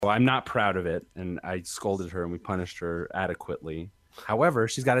I'm not proud of it, and I scolded her and we punished her adequately. However,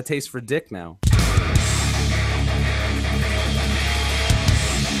 she's got a taste for dick now.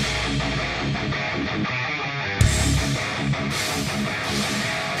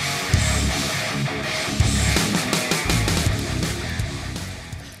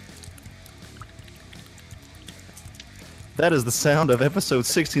 That is the sound of episode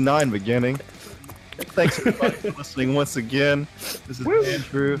 69 beginning. Thanks everybody for listening once again. This is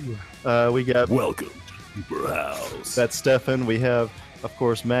Andrew. We got Welcome to Super House. That's Stefan. We have, of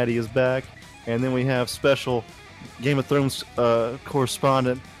course, Maddie is back, and then we have special Game of Thrones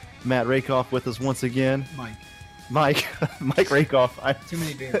correspondent Matt Rakoff with us once again. Mike Rakoff. Too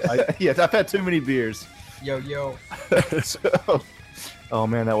many beers. Yes, I've had too many beers. Yo. Oh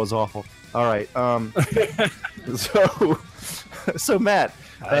man, that was awful. All right. So Matt,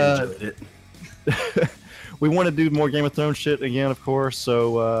 I enjoyed it. we want to do more Game of Thrones shit again, of course.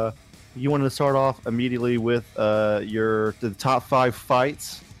 So you wanted to start off immediately with the top 5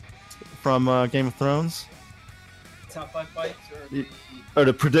 fights from Game of Thrones, Top 5 fights or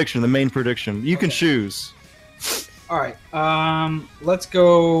the prediction, the main prediction. You can choose. All right. Let's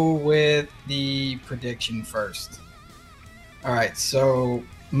go with the prediction first. All right. So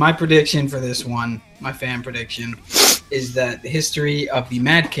my prediction for this one, my fan prediction, is that the history of the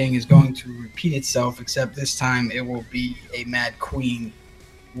Mad King is going to repeat itself, except this time it will be a Mad Queen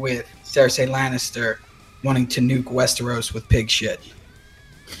with Cersei Lannister wanting to nuke Westeros with pig shit.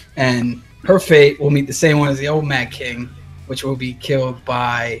 And her fate will meet the same one as the old Mad King, which will be killed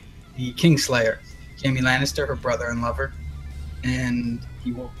by the Kingslayer, Jaime Lannister, her brother and lover. And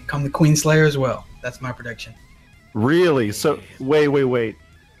he will become the Queenslayer as well. That's my prediction. Really? So wait.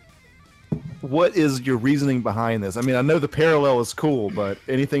 What is your reasoning behind this? I mean, I know the parallel is cool, but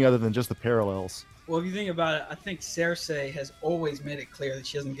anything other than just the parallels? Well, if you think about it, I think Cersei has always made it clear that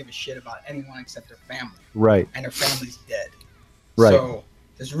she doesn't give a shit about anyone except her family. Right. And her family's dead. Right. So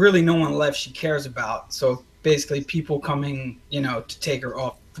there's really no one left she cares about. So basically people coming, to take her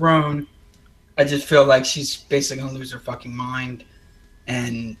off the throne, I just feel like she's basically going to lose her fucking mind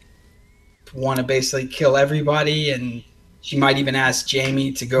and want to basically kill everybody. And she might even ask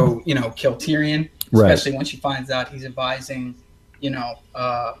Jaime to go, kill Tyrion, especially when she finds out he's advising,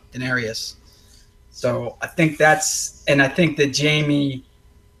 Daenerys. So I think that Jaime,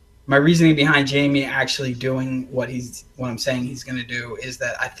 my reasoning behind Jaime actually doing what I'm saying he's going to do is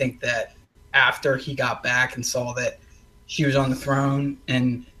that I think that after he got back and saw that she was on the throne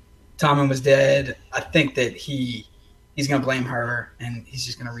and Tommen was dead, I think that he's going to blame her and he's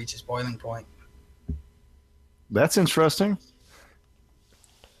just going to reach his boiling point. That's interesting.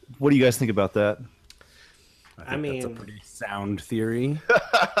 What do you guys think about that? I mean, that's a pretty sound theory.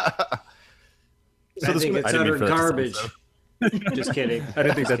 I think it's utter garbage. Just kidding. I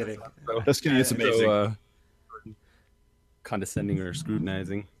didn't think Just that's kidding. That's kidding. It's amazing. So, condescending or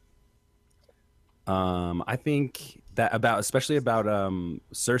scrutinizing. I think that especially about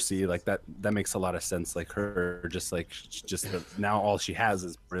Cersei, like that makes a lot of sense. Like her, just now all she has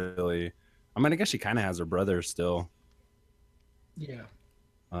is really. I mean, I guess she kind of has her brother still. Yeah.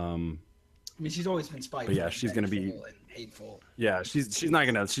 I mean, she's always been spiteful. But yeah, she's gonna be and hateful. Yeah, she's not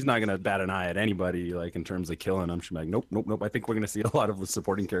gonna bat an eye at anybody like in terms of killing them. She's like, nope. I think we're gonna see a lot of the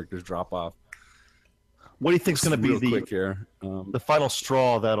supporting characters drop off. What do you think is gonna be the final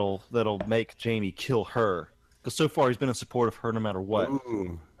straw that'll make Jaime kill her? Because so far he's been in support of her no matter what.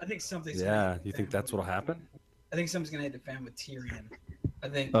 Ooh. I think something's. Yeah, you think that's what'll happen? I think something's gonna hit the fan with Tyrion. I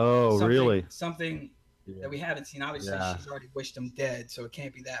think. Oh, really? Something that we haven't seen. Obviously, she's already wished him dead, so it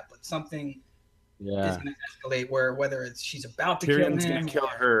can't be that. But something is going to escalate whether it's she's about to Tyrion's kill him, gonna kill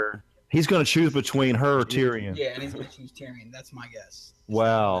her. He's going to choose between her or Tyrion. Yeah, and he's going to choose Tyrion. That's my guess.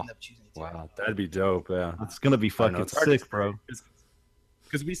 Wow. Wow, that'd be dope. Yeah, it's going to be fucking sick, bro.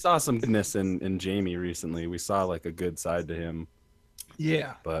 Because we saw some goodness in Jaime recently. We saw like a good side to him.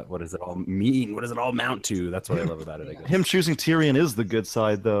 Yeah. But what does it all mean? What does it all amount to? That's what I love about it, I guess. Him choosing Tyrion is the good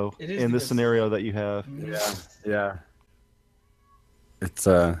side, though, in this scenario that you have. Yeah. It's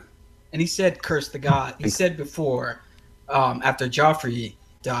And he said, "Curse the god." He said before, after Joffrey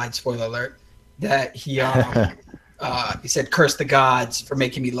died, spoiler alert, that he said, "Curse the gods for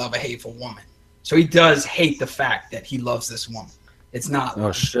making me love a hateful woman." So he does hate the fact that he loves this woman. It's not.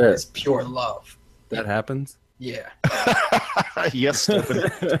 Oh shit! It's pure love. That happens. Yeah. Yes, Stephanie.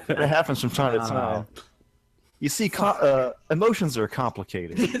 It happens from time to time. You see, emotions are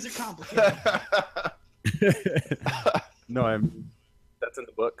complicated. It's complicated. No, that's in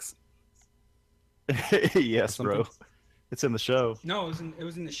the books. Yes, bro. It's in the show. No, it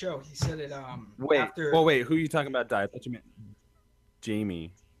was in the show. He said it. Wait. After... Well, wait. Who are you talking about died? I thought you meant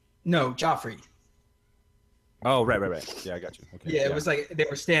Jaime. No, Joffrey. Oh, right. Yeah, I got you. Okay. Yeah, it was like they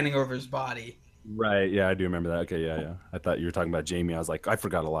were standing over his body. Right. Yeah, I do remember that. Okay. Yeah. I thought you were talking about Jamie. I was like, I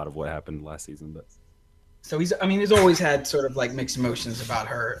forgot a lot of what happened last season, but. So he's always had sort of like mixed emotions about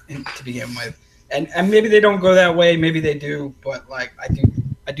her to begin with, and maybe they don't go that way, maybe they do, but like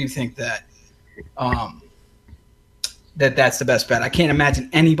I do think that that's the best bet. I can't imagine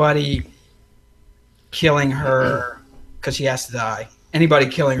anybody killing her because she has to die. Anybody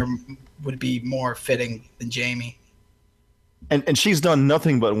killing her would be more fitting than Jamie. And she's done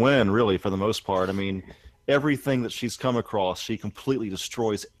nothing but win, really, for the most part. I mean, everything that she's come across, she completely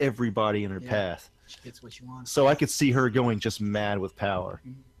destroys everybody in her path. She gets what she wants. So I could see her going just mad with power.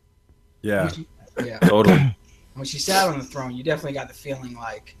 Yeah. Yeah. Totally. When she sat on the throne, you definitely got the feeling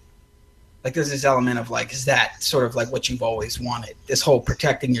like there's this element of like, is that sort of like what you've always wanted? This whole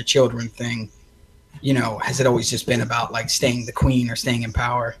protecting your children thing, has it always just been about like staying the queen or staying in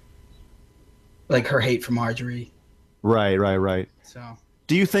power? Like her hate for Marjorie. Right. So.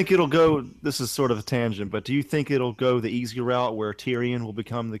 Do you think it'll go? This is sort of a tangent, but do you think it'll go the easy route where Tyrion will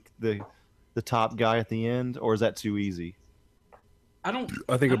become the top guy at the end, or is that too easy? I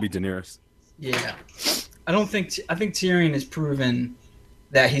think it'll be Daenerys. Yeah, I think Tyrion has proven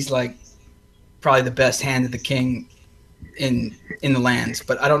that he's like probably the best hand of the king in the lands,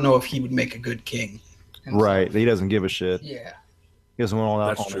 but I don't know if he would make a good king. Right, he doesn't give a shit. Yeah, he doesn't want all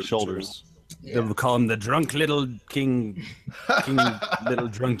that That's on his shoulders. Yeah. They'll call him the drunk little king little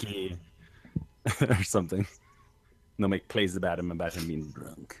drunkie, or something. They'll make plays about him being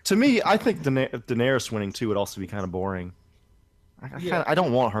drunk. To me, I think Daenerys winning too would also be kind of boring. I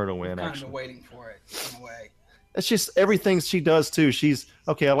don't want her to win. I'm actually, waiting for it in a way. It's just everything she does too. She's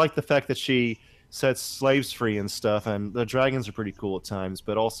okay. I like the fact that she sets slaves free and stuff, and the dragons are pretty cool at times.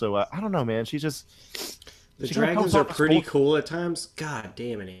 But also, I don't know, man. The dragons are pretty cool at times. God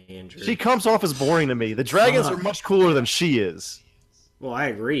damn it, Andrew. She comes off as boring to me. The dragons are much cooler than she is. Well, I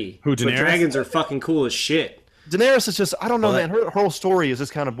agree. Who, Daenerys? But dragons are fucking cool as shit. Daenerys is just, I don't know, man. Her whole story is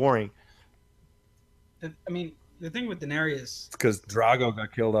just kind of boring. The thing with Daenerys... It's because Drogo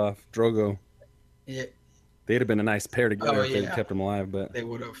got killed off. Drogo. Yeah. They'd have been a nice pair together if they kept him alive, but... They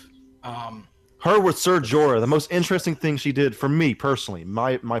would have. Her with Ser Jorah, the most interesting thing she did, for me personally,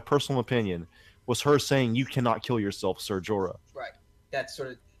 my personal opinion, was her saying, "You cannot kill yourself, Ser Jorah." Right. That's sort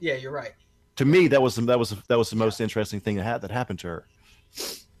of... Yeah, you're right. To me, that was the most interesting thing that happened to her.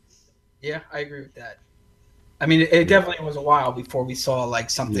 Yeah, I agree with that. I mean, it definitely was a while before we saw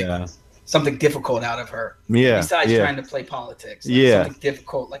like something difficult out of her. Yeah. Besides trying to play politics. Something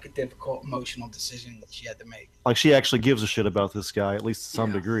difficult, like a difficult emotional decision that she had to make. Like she actually gives a shit about this guy, at least to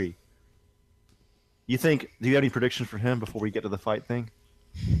some degree. Do you have any prediction for him before we get to the fight thing?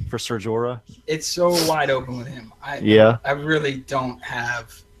 For Ser Jorah? It's so wide open with him. I really don't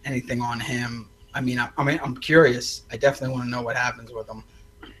have anything on him. I'm curious. I definitely want to know what happens with him.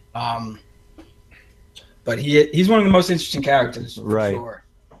 But he's one of the most interesting characters, for sure.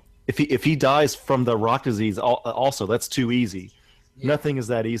 If he dies from the rock disease, also that's too easy. Yeah. Nothing is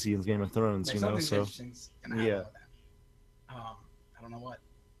that easy in Game of Thrones, So I don't know what.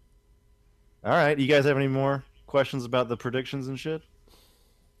 All right, you guys have any more questions about the predictions and shit?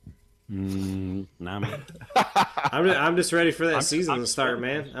 Nah, man. I'm just ready for that season to start,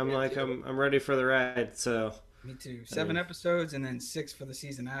 man. I'm ready for the ride. So me too. 7 episodes and then 6 for the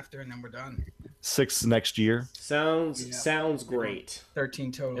season after, and then we're done. 6 next year. Sounds great.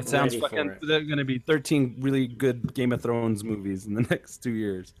 13 total. It sounds fucking. There's gonna be 13 really good Game of Thrones movies in the next 2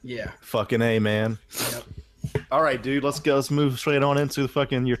 years. Yeah. Fucking A, man. Yep. All right, dude. Let's move straight on into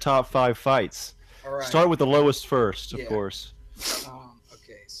your top 5 fights. All right. Start with the lowest first, of course.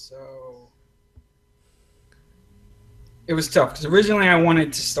 Okay, so it was tough because originally I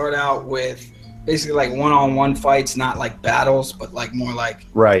wanted to start out with basically like one-on-one fights, not like battles, but like more like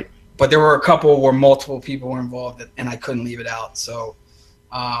But there were a couple where multiple people were involved, and I couldn't leave it out. So,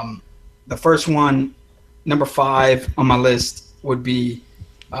 the first one, number 5 on my list, would be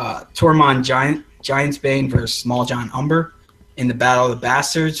Tormund Giantsbane versus Small John Umber in the Battle of the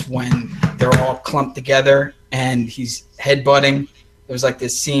Bastards when they're all clumped together and he's headbutting. There was like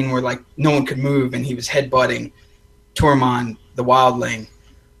this scene where like no one could move and he was headbutting Tormund the Wildling.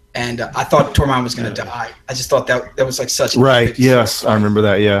 And I thought Tormund was going to die. I just thought that was like such a Yes, I remember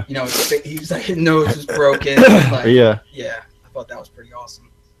that. Yeah. He was like his nose was broken. Yeah, I thought that was pretty awesome.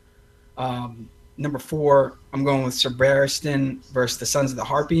 Number 4, I'm going with Ser Barristan versus the Sons of the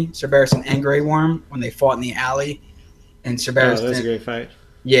Harpy. Ser Barristan and Grey Worm when they fought in the alley, and Ser Barristan. Oh, that's a great fight.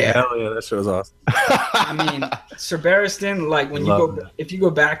 Yeah. Hell yeah, that shit was awesome. I mean, Ser Barristan, like if you go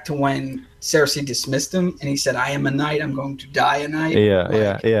back to when Cersei dismissed him, and he said, "I am a knight. I'm going to die a knight." Yeah,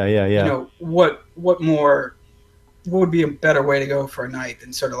 Like, yeah. You know, what would be a better way to go for a knight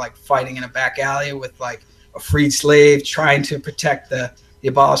than sort of like fighting in a back alley with like a freed slave trying to protect the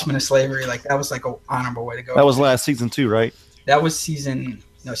abolishment of slavery? Like that was like an honorable way to go. That was last season too, right? That was season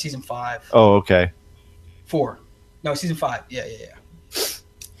 5. Oh, okay. 4. No, season 5. Yeah.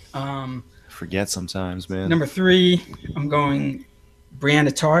 Forget sometimes, man. Number 3, I'm going Brienne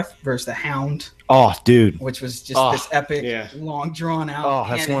of Tarth versus the Hound, Oh, dude. which was just this epic, long drawn out. Oh,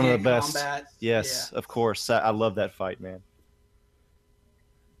 that's one of the best. Combat. Yes, of course. I love that fight, man.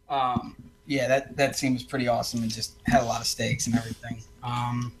 Yeah, that scene was pretty awesome and just had a lot of stakes and everything.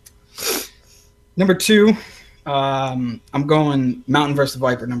 Number 2, I'm going Mountain versus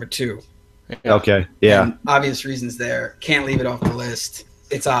Viper. Number 2. Okay. Yeah. And obvious reasons there. Can't leave it off the list.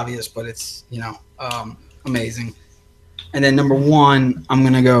 It's obvious, but it's amazing. And then number 1, I'm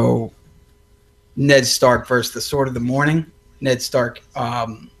gonna go Ned Stark versus the Sword of the Morning. Ned Stark,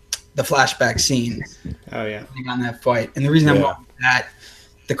 the flashback scene. Oh yeah. On that fight, and the reason I'm going with that,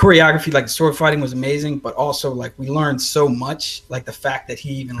 the choreography, like the sword fighting, was amazing, but also like we learned so much, like the fact that he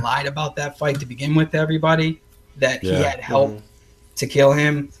even lied about that fight to begin with to everybody, that he had help to kill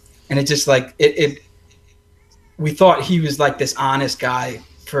him, and it just like it. We thought he was like this honest guy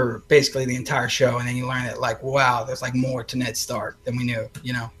for basically the entire show, and then you learn that like, wow, there's like more to Ned Stark than we knew,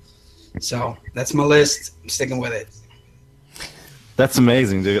 So that's my list. I'm sticking with it. That's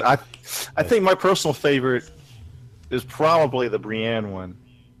amazing, dude. I think my personal favorite is probably the Brienne one,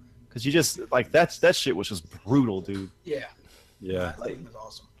 because you just like that shit was just brutal, dude. Yeah. Yeah. That was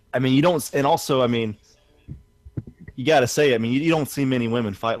awesome. I mean, you don't, and also, I mean, you got to say, I mean, you don't see many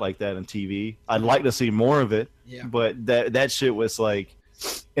women fight like that on TV. I'd like to see more of it, but that shit was like,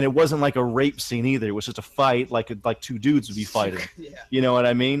 and it wasn't like a rape scene either. It was just a fight, like two dudes would be fighting. You know what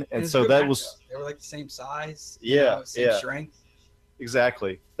I mean? And so that was, they were like the same size. Yeah, same strength.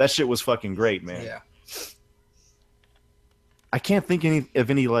 Exactly. That shit was fucking great, man. Yeah. I can't think of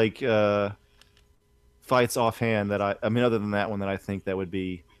any like fights offhand that I mean, other than that one, that I think that would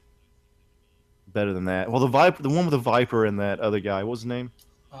be better than that. Well, the one with the Viper and that other guy, what was his name?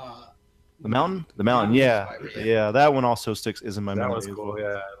 The Mountain. Yeah. Viper, Yeah. That one also is in my memory. That was cool. Yeah,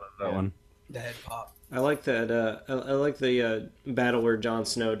 I love that one. The head pop. I like that. I like the battle where Jon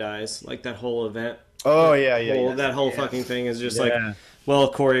Snow dies. Like that whole event. Oh yeah. That whole fucking thing is just like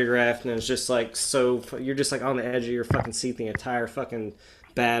well choreographed, and it's just like so. You're just like on the edge of your fucking seat the entire fucking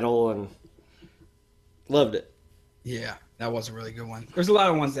battle, and loved it. Yeah, that was a really good one. There's a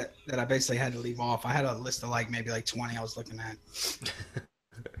lot of ones that I basically had to leave off. I had a list of like maybe like 20 I was looking at.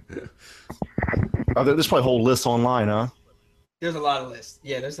 There's probably a whole list online, huh? There's a lot of lists.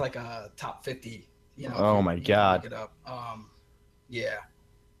 Yeah, there's like a top 50. Oh my god. Look it up. Yeah,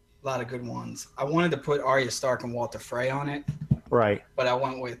 a lot of good ones. I wanted to put Arya Stark and Walter Frey on it. Right. But I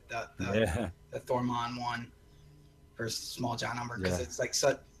went with the Thormund one versus Small John Umber, because it's like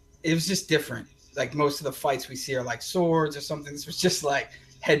it was just different. Like most of the fights we see are like swords or something. This was just like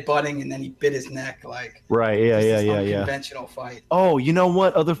headbutting, and then he bit his neck. Like unconventional fight. Oh, you know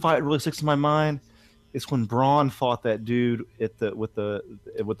what other fight really sticks in my mind? It's when Braun fought that dude with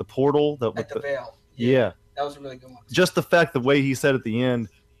the portal. At the Veil. Yeah. That was a really good one. Just the fact, the way he said at the end,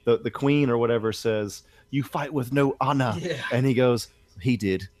 the queen or whatever says, "You fight with no honor," and he goes, "He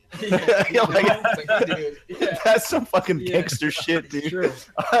did." That's some fucking gangster shit, dude. True.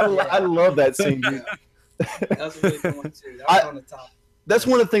 I love that scene, dude. That was a really good one too. That was on the top. That's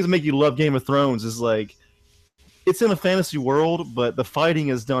one of the things that make you love Game of Thrones, is like, it's in a fantasy world, but the fighting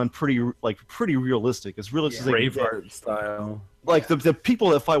is done pretty realistic. It's realistic, Braveheart style. Like the people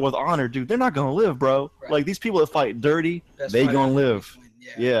that fight with honor, dude, they're not gonna live, bro. Right. Like these people that fight dirty, they gonna live.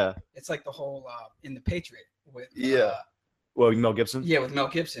 Yeah. It's like the whole in The Patriot with well, Mel Gibson. Yeah, with Mel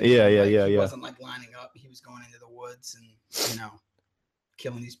Gibson. Yeah. He wasn't like lining up. He was going into the woods and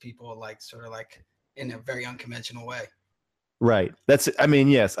killing these people like sort of like in a very unconventional way. Right. That's. I mean,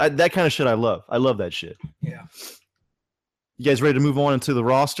 yes. That kind of shit I love. I love that shit. Yeah. You guys ready to move on into the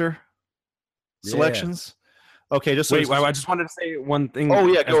roster selections? Okay. Just wait. I just wanted to say one thing. Oh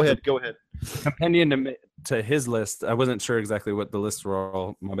yeah. Go ahead. Companion to his list. I wasn't sure exactly what the lists were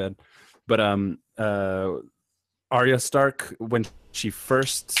all. My bad. But Arya Stark, when she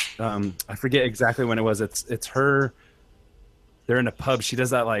first, I forget exactly when it was. It's her. They're in a pub. She does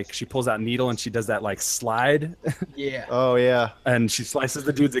that, like, she pulls out a needle and she does that like slide. Yeah. Oh yeah. And she slices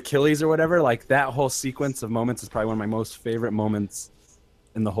the dude's Achilles or whatever. Like that whole sequence of moments is probably one of my most favorite moments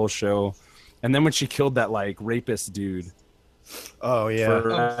in the whole show. And then when she killed that like rapist dude. Oh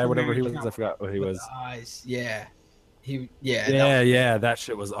yeah. Whatever he was, I forgot what he was. The eyes. Yeah. Yeah, that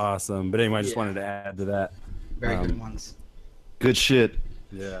shit was awesome. But anyway, I just Yeah. wanted to add to that. Very good ones. Good shit.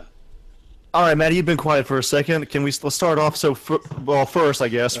 Yeah. All right, Maddie, you've been quiet for a second. Let's start off. So, first, I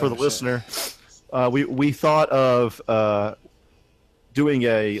guess for the listener, we thought of doing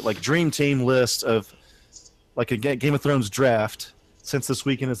a dream team list of like a Game of Thrones draft. Since this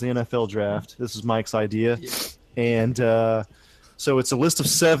weekend is the NFL draft, this is Mike's idea, and so it's a list of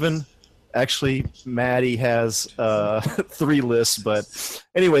 7. Actually, Maddie has 3 lists, but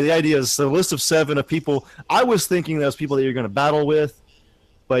anyway, the idea is a list of 7 of people. I was thinking those people that you're going to battle with.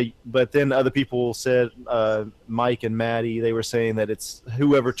 But then other people said, Mike and Maddie, they were saying that it's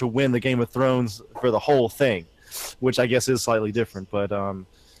whoever to win the Game of Thrones for the whole thing, which I guess is slightly different. But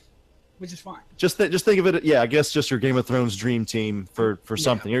Which is fine. just think of it, I guess just your Game of Thrones dream team for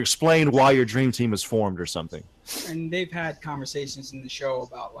something. You explain why your dream team is formed or something. And they've had conversations in the show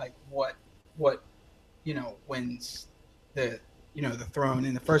about like what wins the the throne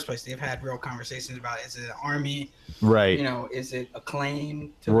in the first place. They've had real conversations about, is it an army? Right. Is it a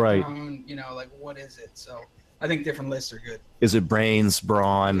claim to the Right. throne? Like what is it? So I think different lists are good. Is it brains,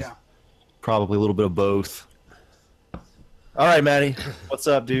 brawn? Yeah. Probably a little bit of both. All right, Maddie. What's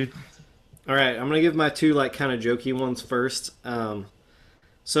up, dude? All right, I'm gonna give my 2 like kind of jokey ones first.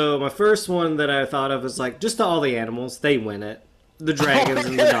 So my first one that I thought of is like just all the animals, they win it. The dragons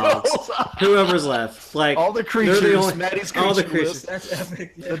and the dogs, whoever's left, like All the creatures, they're the only- Maddie's all the creature creatures. list. That's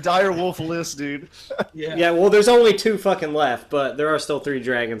epic. The dire wolf list, dude. Yeah. Yeah, well, there's only 2 fucking left, but there are still 3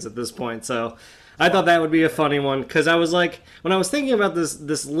 dragons at this point. So I thought that would be a funny one because I was like, when I was thinking about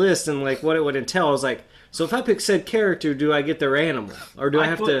this list and like what it would entail, I was like, so if I pick said character, do I get their animal or do I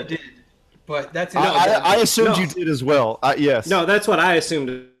have thought to? you did, but that's I assumed No. you did as well. Yes. No, that's what I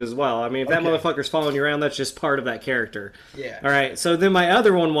assumed as well. I mean, if that Okay. motherfucker's following you around, that's just part of that character. Yeah. All right. So then my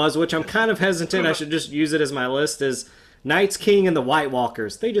other one was, which I'm kind of hesitant, I should just use it as my list, is Knights King and the White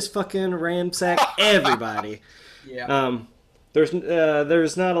Walkers. They just fucking ransack everybody. Yeah. There's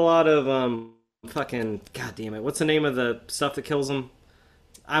not a lot of fucking, god damn it, what's the name of the stuff that kills them?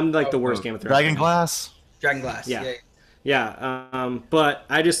 I'm like the worst Game of Thrones. Dragon Glass. Dragon Glass. Yeah. Yeah, but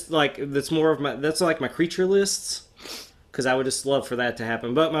I just like that's like my creature lists because I would just love for that to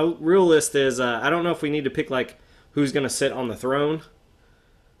happen. But my real list is I don't know if we need to pick like who's gonna sit on the throne.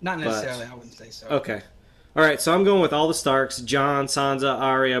 Not necessarily. I wouldn't say so. Okay, all right. So I'm going with all the Starks: Jon, Sansa,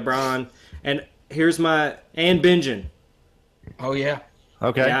 Arya, Bronn, and Benjen. Oh yeah.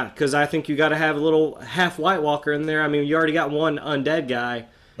 Okay. Yeah, because I think you got to have a little half White Walker in there. I mean, you already got one undead guy.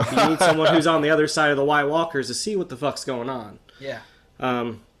 You need someone who's on the other side of the White Walkers to see what the fuck's going on. Yeah.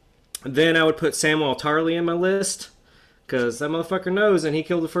 Then I would put Samwell Tarly in my list because that motherfucker knows, and he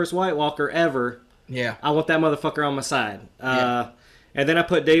killed the first White Walker ever. Yeah. I want that motherfucker on my side. And then I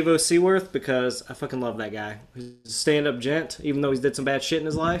put Davos Seaworth because I fucking love that guy. He's a stand-up gent, even though he's did some bad shit in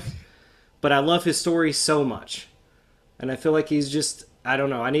his life. But I love his story so much, and I feel like he's just, I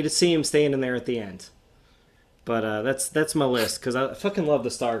don't know. I need to see him standing there at the end. But that's my list because I fucking love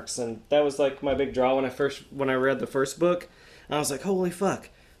the Starks, and that was like my big draw when I read the first book. And I was like, holy fuck,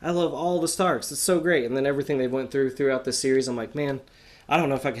 I love all the Starks. It's so great. And then everything they went throughout the series, I'm like, man, I don't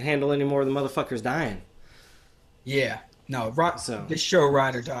know if I can handle any more of the motherfuckers dying. Yeah. No, So- this show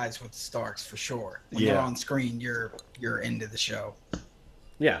ride or dies with the Starks for sure. When Yeah. they're on screen, you're into the show.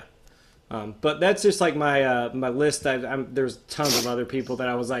 Yeah. But that's just like my my list. There's tons of other people that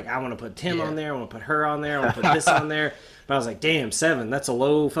I was like, I want to put Tim on there. I want to put her on there. I want to put this on there. But I was like, damn, 7. That's a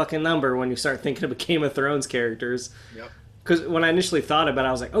low fucking number when you start thinking of Game of Thrones characters. Yep. Because when I initially thought about it,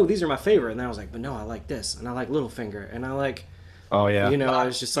 I was like, oh, these are my favorite. And then I was like, but no, I like this. And I like Littlefinger. And I like, Oh yeah. you know, I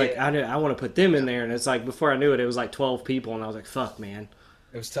was just like, I want to put them in there. And it's like, before I knew it, it was like 12 people. And I was like, fuck, man.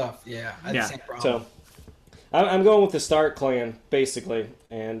 It was tough. Yeah. I had the same problem. So I'm going with the Stark clan, basically.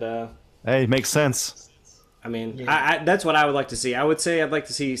 And, Hey, makes sense. I mean, Yeah. I that's what I would like to see. I would say I'd like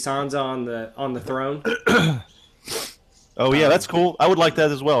to see Sansa on the throne Oh yeah, that's cool. I would like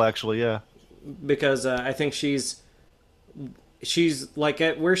that as well, actually. Yeah. because I think she's like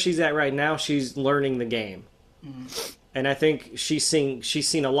at where she's at right now. She's learning the game, and I think she's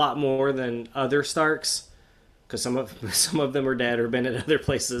seen a lot more than other Starks because some of them are dead or been at other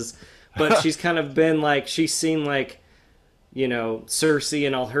places. But she's kind of been like she's seen like, you know, Cersei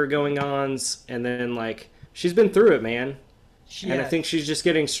and all her going-ons, and then like she's been through it, man. And I think she's just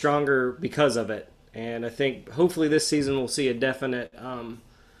getting stronger because of it. And I think hopefully this season we'll see a definite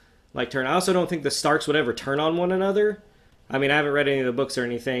like turn. I also don't think the Starks would ever turn on one another. I mean, I haven't read any of the books or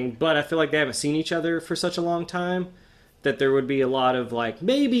anything, but I feel like they haven't seen each other for such a long time that there would be a lot of like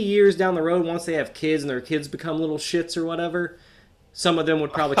maybe years down the road once they have kids and their kids become little shits or whatever, some of them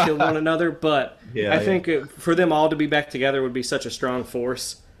would probably kill one another, but Yeah, I think for them all to be back together would be such a strong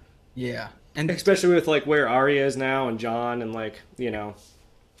force. Yeah, and Especially with like where Arya is now and Jon and like, you know.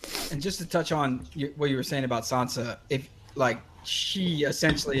 And just to touch on what you were saying about Sansa, if like she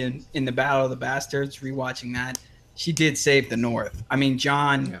essentially in the Battle of the Bastards, rewatching that, she did save the North. I mean,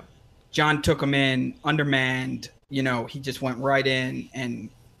 Jon took him in undermanned. You know, he just went right in and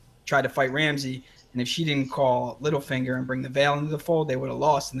tried to fight Ramsay. And if she didn't call Littlefinger and bring the Vale into the fold, they would have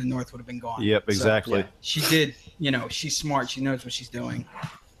lost, and the North would have been gone. Yep, exactly. So, she did. You know, she's smart. She knows what she's doing.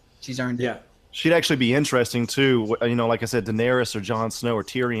 She's earned it. Yeah. She'd actually be interesting too. You know, like I said, Daenerys or Jon Snow or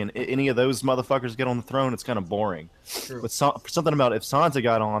Tyrion. Any of those motherfuckers get on the throne, it's kind of boring. True. But something about if Sansa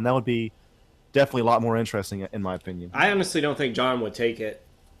got on, that would be definitely a lot more interesting, in my opinion. I honestly don't think Jon would take it.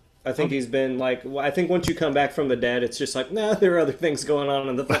 I think he's been like, I think once you come back from the dead, it's just like, nah, there are other things going on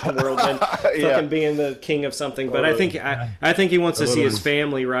in the fucking world than fucking being the king of something. But I think he wants to see his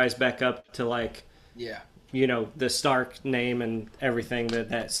family rise back up to like, you know, the Stark name and everything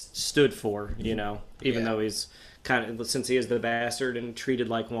that stood for, you know, even though he's kind of, since he is the bastard and treated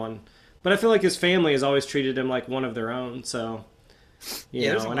like one. But I feel like his family has always treated him like one of their own. So,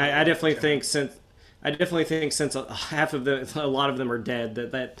 you know, and I definitely think since half of them, a lot of them are dead,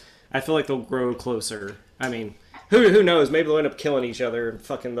 that I feel like they'll grow closer. I mean, who knows? Maybe they'll end up killing each other in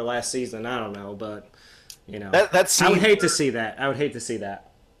fucking the last season. I don't know, but you know, that scene, I would hate to see that. I would hate to see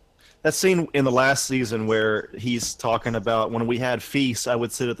that. That scene in the last season where he's talking about when we had feasts, I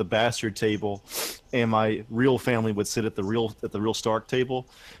would sit at the bastard table, and my real family would sit at the real Stark table,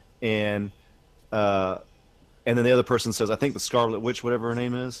 and then the other person says, I think the Scarlet Witch, whatever her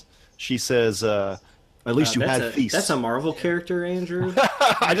name is, she says, at least you had feasts. That's a Marvel character, Andrew.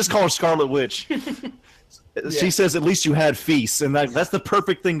 I just call her Scarlet Witch. She says, at least you had feasts, and that's the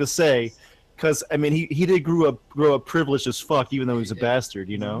perfect thing to say, because I mean he did grow up privileged as fuck, even though he was a bastard,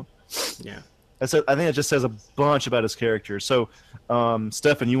 you know. Yeah. I think it just says a bunch about his character. So,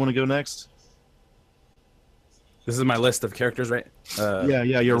 Stefan, you want to go next? This is my list of characters, right?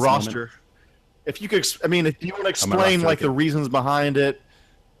 Your roster. Moment. If you could, if you want to explain like the reasons behind it,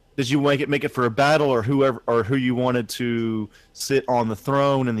 did you make it for a battle, or who you wanted to sit on the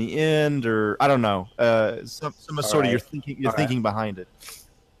throne in the end, or I don't know, some sort of your thinking behind it.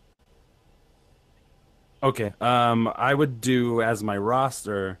 Okay, I would do as my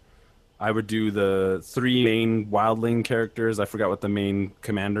roster. I would do the 3 main wildling characters. I forgot what the main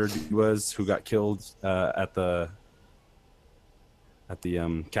commander was who got killed at the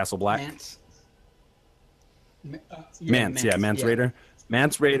Castle Black. Mance Raider.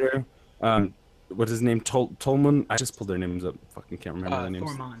 Mance Raider. What's his name? Tolman. I just pulled their names up. Fucking can't remember their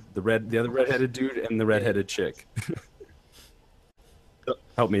names. Thormund. The other redheaded dude and the redheaded chick.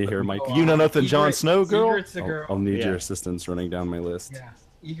 Help me here, Mike. You know nothing, Jon Snow, girl? Ygritte's the girl. I'll need your assistance running down my list. Yeah.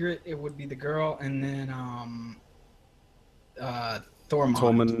 Ygritte, it would be the girl, and then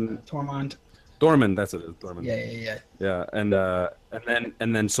Thormund. Thormund, that's it. Thormund. Yeah. Yeah, and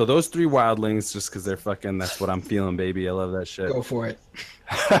then so those 3 wildlings, just because they're fucking, that's what I'm feeling, baby. I love that shit. Go for it.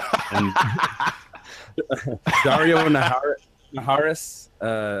 And Dario Naharis,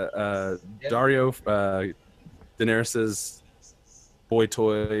 Dario, Daenerys's boy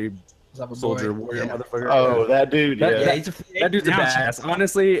toy soldier warrior motherfucker. Oh, that dude. That dude's a badass.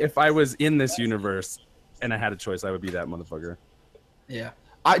 Honestly, if I was in this universe and I had a choice, I would be that motherfucker. Yeah.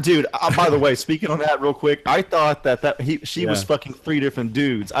 By the way, speaking on that real quick, I thought she was fucking 3 different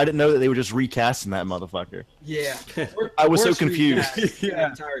dudes. I didn't know that they were just recasting that motherfucker. Yeah. I was so confused. The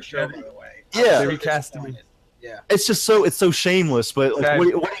entire show, by the way. Yeah. They recasted me. Yeah. It's just it's so shameless, but like, what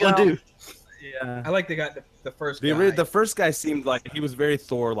are you gonna do? Yeah. I like the first guy. The first guy seemed like he was very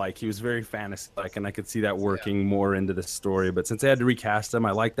Thor-like. He was very fantasy-like, and I could see that working more into the story. But since they had to recast him,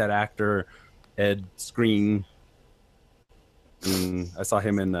 I like that actor, Ed Skrein. I saw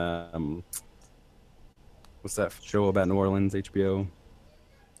him in what's that show about New Orleans, HBO?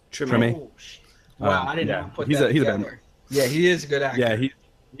 Treme. Oh, wow, I didn't know. Put he's that a together. Yeah, he is a good actor. Yeah, he's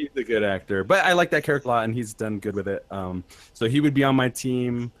a good actor. But I like that character a lot, and he's done good with it. So he would be on my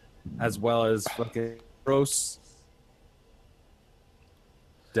team, as well as fucking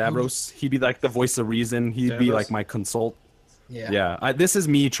Davros. He'd be like the voice of reason. He'd be like my consult. Yeah. This is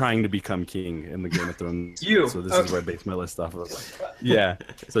me trying to become king in the Game of Thrones. So this is where I base my list off of. Yeah.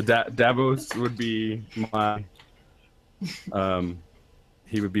 So Davos would be my.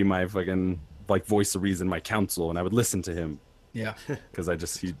 He would be my fucking like voice of reason, my counsel, and I would listen to him. Yeah. Because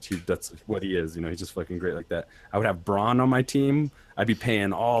he that's what he is. You know, he's just fucking great like that. I would have Bronn on my team. I'd be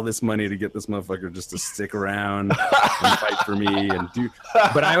paying all this money to get this motherfucker just to stick around and fight for me and do.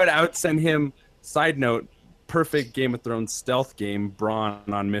 But I would send him. Side note. perfect Game of Thrones stealth game,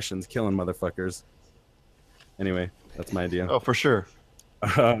 Bronn on missions, killing motherfuckers. Anyway, that's my idea. Oh, for sure.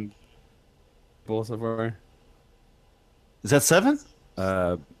 Bull so far. Is that 7?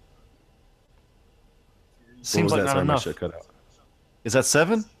 Seems like that? not enough. Is that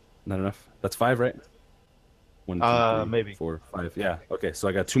 7? Not enough. That's 5, right? 1, 2, 3, maybe 4, 5. Yeah. Okay, so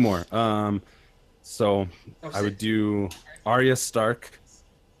I got 2 more. So I would do Arya Stark.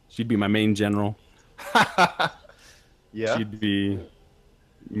 She'd be my main general. Yeah. She'd be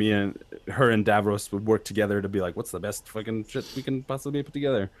me and her and Davros would work together to be like, what's the best fucking shit we can possibly put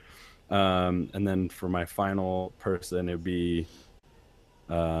together. And then for my final person, it'd be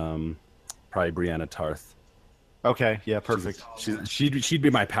probably Brienne of Tarth. Okay, yeah, perfect. She'd be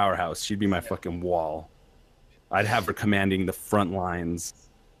my powerhouse. She'd be my fucking wall. I'd have her commanding the front lines.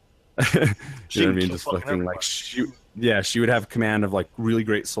 You know what I mean? Just fucking like shoot. Yeah, she would have command of like really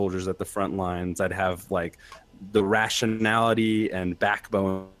great soldiers at the front lines. I'd have like the rationality and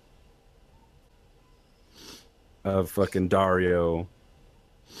backbone of fucking Dario,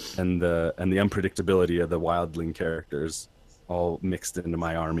 and the unpredictability of the wildling characters all mixed into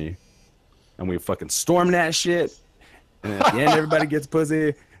my army. And we fucking storm that shit. And at the end, everybody gets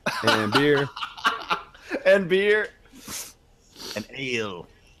pussy and beer. And beer. And ale.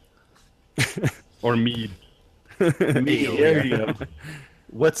 Or mead. Mead. There you go.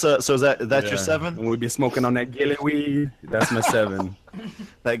 What's so is that your 7? And we'd be smoking on that gilly weed. That's my 7.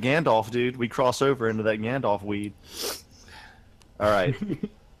 That Gandalf, dude. We cross over into that Gandalf weed. All right.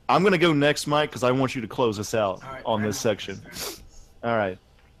 I'm gonna go next, Mike, because I want you to close us out on this section. All right.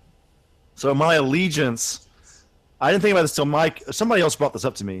 So my allegiance, I didn't think about this till Mike. Somebody else brought this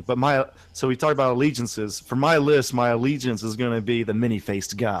up to me. But so we talked about allegiances. For my list, my allegiance is going to be the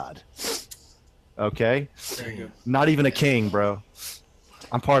many-faced god. Okay. There you go. Not even a king, bro.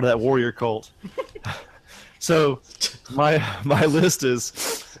 I'm part of that warrior cult. So my list is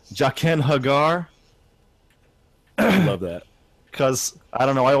Jaqen H'ghar. I love that. Because I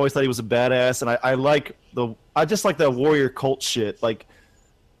don't know, I always thought he was a badass, and I just like that warrior cult shit, like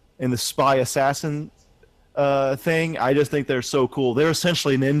in the spy assassin thing. I just think they're so cool. They're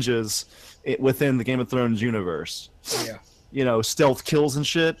essentially ninjas within the Game of Thrones universe. Yeah. You know, stealth kills and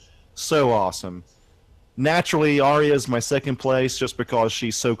shit. So awesome. Naturally, Arya's my second place just because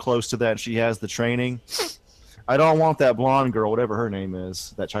she's so close to that and she has the training. I don't want that blonde girl, whatever her name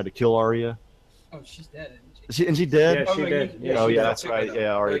is, that tried to kill Arya. Oh, she's dead, isn't she? And she dead? Yeah, she did. Yeah, yeah, that's right.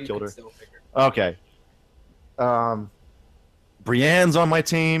 Yeah, Arya killed her. Okay. Brienne's on my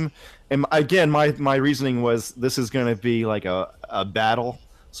team. And again, my reasoning was this is going to be like a battle.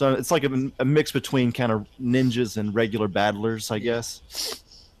 So it's like a mix between kind of ninjas and regular battlers, I guess.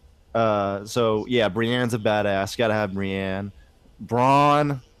 So yeah, Brienne's a badass. Gotta have Brienne.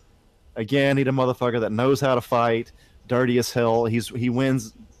 Bronn, again, need a motherfucker that knows how to fight. Dirty as hell. He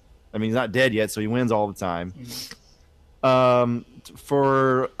wins. I mean, he's not dead yet, so he wins all the time.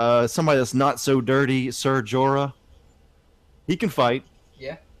 For somebody that's not so dirty, Ser Jorah. He can fight.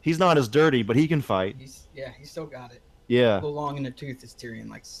 Yeah. He's not as dirty, but he can fight. He's still got it. Yeah. A little long in the tooth, as Tyrion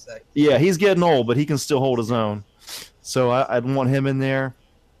likes to say. Yeah, he's getting old, but he can still hold his own. So I'd want him in there.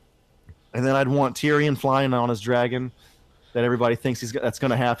 And then I'd want Tyrion flying on his dragon that everybody thinks that's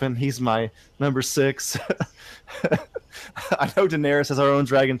going to happen. He's my number 6. I know Daenerys has her own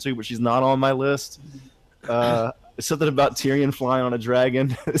dragon too, but she's not on my list. Something about Tyrion flying on a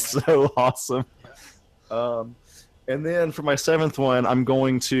dragon is so awesome. And then for my 7th one, I'm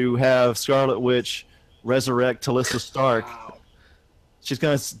going to have Scarlet Witch resurrect Talisa Stark. Wow. She's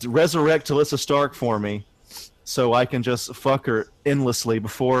going to resurrect Talisa Stark for me so I can just fuck her endlessly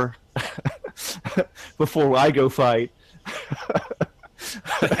before I go fight.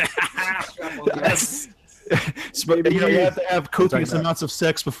 Yes. But, you have to have copious amounts of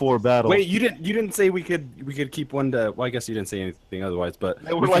sex before battle. Wait, you didn't say we could keep one to. Well, I guess you didn't say anything otherwise, but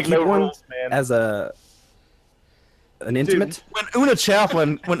we're like no rules, man. As an intimate. Dude,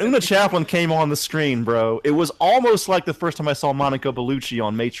 when Una Chaplin came on the screen, bro, it was almost like the first time I saw Monica Bellucci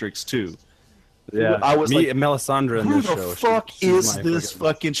on Matrix 2. Yeah, I was like, Melisandre in who this the show. fuck is this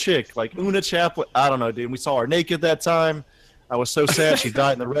fucking chick? Like Una Chaplin, I don't know, dude. We saw her naked that time. I was so sad she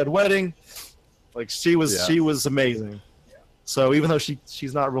died in the Red Wedding. Like she was amazing. So even though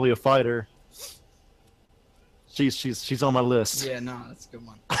she's not really a fighter, she's on my list. Yeah, no, that's a good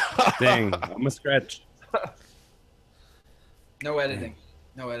one. Dang, I'm a scratch. No editing.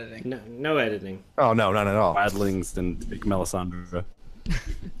 No editing. No editing. Oh no, not at all. Badlings and big Melisandre.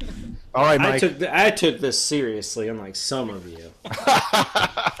 All right, Mike. I took this seriously, unlike some of you.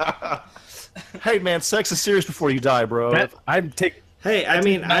 Hey man, sex is serious before you die, bro. Hey, I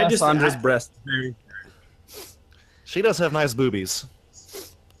mean, I just Melisandre's breast. She does have nice boobies.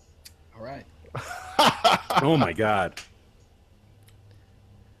 All right. Oh my god.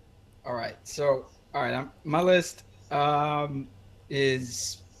 All right. So, all right. My list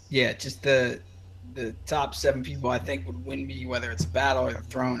is just the top 7 people I think would win me, whether it's a battle or the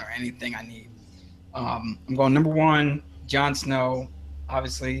throne or anything I need. I'm going number 1, Jon Snow.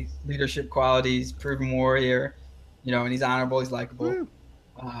 Obviously, leadership qualities, proven warrior, and he's honorable, he's likable.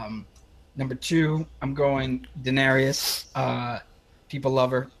 Number 2, I'm going Daenerys. People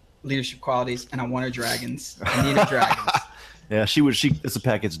love her, leadership qualities, and I want her dragons. I need her dragons. Yeah, it's a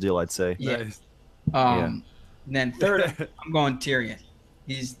package deal, I'd say. Yeah. And then third, I'm going Tyrion.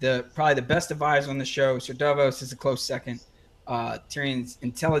 He's probably the best advisor on the show. Sir Davos is a close second. Tyrion's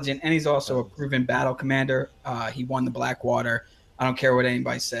intelligent, and he's also a proven battle commander. He won the Blackwater. I don't care what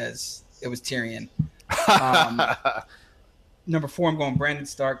anybody says. It was Tyrion. Number 4, I'm going Brandon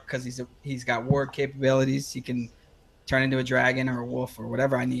Stark because he's got ward capabilities. He can turn into a dragon or a wolf or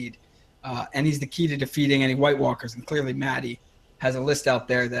whatever I need. And he's the key to defeating any White Walkers. And clearly Maddie has a list out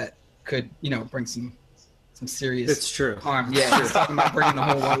there that could, bring some serious harm. Yeah, he's talking about bringing the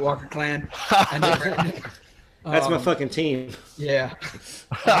whole White Walker clan. That's my fucking team. Yeah.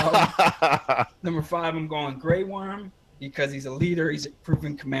 Number 5, I'm going Grey Worm because he's a leader. He's a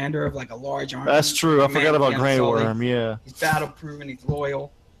proven commander of like a large army. That's true. I forgot about Grey Worm. Yeah. He's battle proven. He's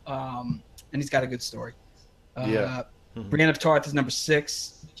loyal, and he's got a good story. Brienne of Tarth is number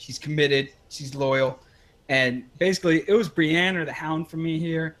 6. She's committed. She's loyal, and basically it was Brienne or the Hound for me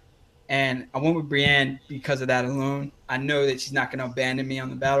here. And I went with Brienne because of that alone. I know that she's not going to abandon me on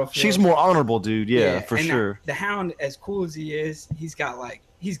the battlefield. She's more honorable, dude. Yeah, for sure. The Hound, as cool as he is, he's got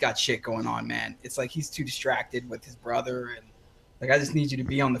shit going on, man. It's like he's too distracted with his brother, and like I just need you to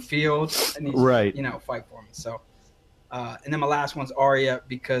be on the field. I need you to, fight for me. So, and then my last one's Arya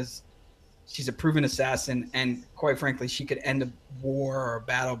because she's a proven assassin, and quite frankly, she could end a war or a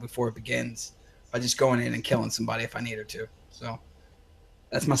battle before it begins by just going in and killing somebody if I need her to. So.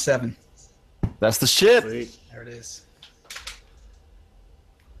 That's my 7. That's the shit. Sweet. There it is.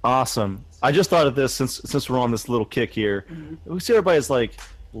 Awesome. I just thought of this since we're on this little kick here. Mm-hmm. We see everybody's like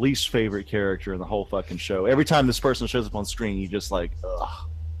least favorite character in the whole fucking show. Every time this person shows up on screen, you just like, ugh.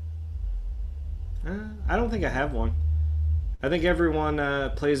 I don't think I have one. I think everyone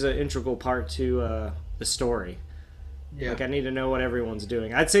plays an integral part to the story. Yeah. Like I need to know what everyone's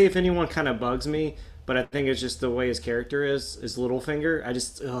doing. I'd say if anyone kind of bugs me. But I think it's just the way his character is Littlefinger.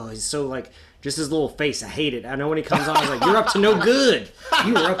 He's so like, just his little face. I hate it. I know when he comes on, I was like, you're up to no good.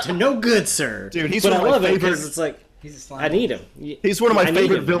 You are up to no good, sir. Dude, but I love it because it's like, I need him. He's one of my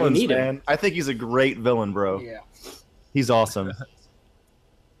favorite villains, man. I think he's a great villain, bro. Yeah. He's awesome.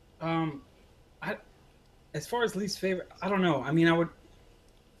 As far as least favorite, I don't know. I mean,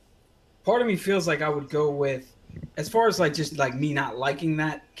 part of me feels like I would go with, as far as like just like me not liking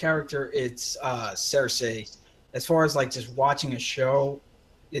that character, it's Cersei. As far as like just watching a show,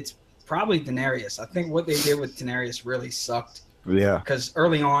 it's probably Daenerys. I think what they did with Daenerys really sucked. Yeah. Because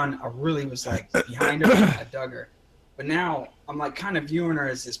early on, I really was like behind her. I dug her, but now I'm like kind of viewing her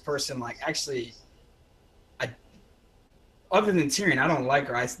as this person. Like actually, other than Tyrion, I don't like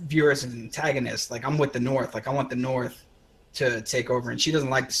her. I view her as an antagonist. Like I'm with the North. Like I want the North to take over, and she doesn't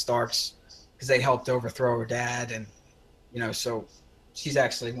like the Starks. Because they helped overthrow her dad, and so she's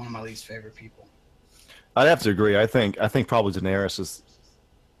actually one of my least favorite people. I'd have to agree. I think probably Daenerys is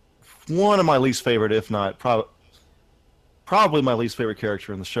one of my least favorite, if not probably my least favorite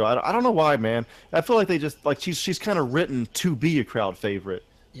character in the show. I don't know why, man. I feel like they just like she's kind of written to be a crowd favorite.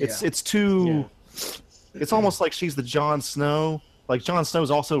 Yeah. It's too. Yeah. It's almost like she's the Jon Snow. Like Jon Snow is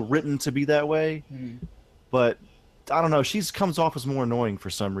also written to be that way, but. I don't know. She comes off as more annoying for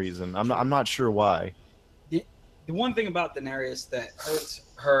some reason. I'm not sure why. The one thing about Daenerys that hurts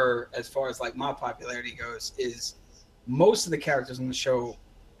her as far as like my popularity goes is most of the characters in the show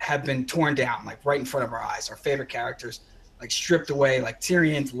have been torn down, like right in front of our eyes. Our favorite characters, like stripped away. Like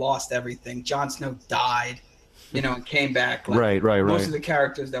Tyrion's lost everything. Jon Snow died, and came back. Like, right. Most of the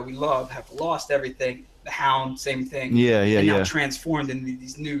characters that we love have lost everything. The Hound, same thing. And now transformed into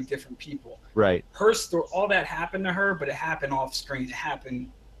these new, different people. Right. Her story, all that happened to her, but it happened off screen. It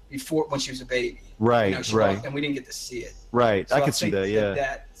happened before when she was a baby. Right. Right. And we didn't get to see it. Right. So I can see that. Yeah.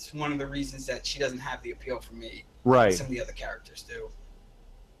 That's one of the reasons that she doesn't have the appeal for me. Right. Some of the other characters do.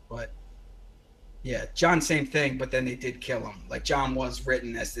 But yeah, Jon, same thing. But then they did kill him. Like Jon was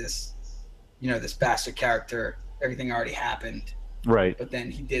written as this, this bastard character. Everything already happened. Right. But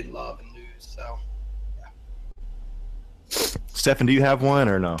then he did love and lose. So. Stefan, do you have one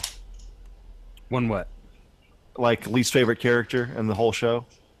or no? One what? Like least favorite character in the whole show?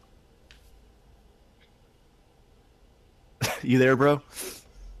 You there, bro?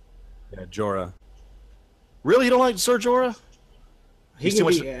 Yeah, Jorah. Really, you don't like Ser Jorah? He can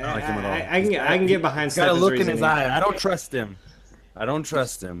be. I can get behind. Got a look in his eye. I don't trust him. I don't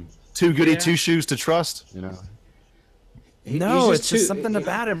trust him. Too goody two shoes to trust. You know. No, it's just something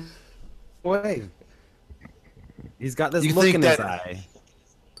about him. Wait. He's got this look in his eye.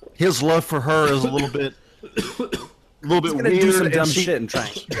 His love for her is a little bit, weird. Do some dumb shit and try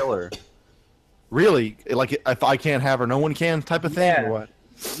and kill her. Really? Like, if I can't have her, no one can type of thing, or what?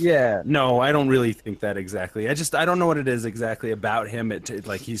 Yeah. No, I don't really think that exactly. I don't know what it is exactly about him.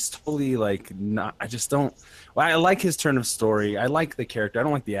 Like, he's totally, like, not... I just don't... Well, I like his turn of story. I like the character. I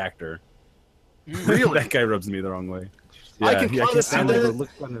don't like the actor. Really? That guy rubs me the wrong way. Yeah, I can stand it,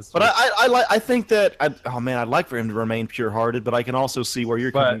 but I think that I'd like for him to remain pure-hearted, but I can also see where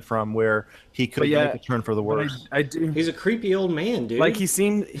you're coming from, where he could make a turn for the worse. I do. He's a creepy old man, dude. Like he's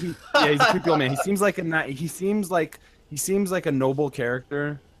a creepy old man. He seems like a noble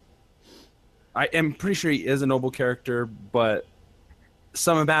character. I am pretty sure he is a noble character, but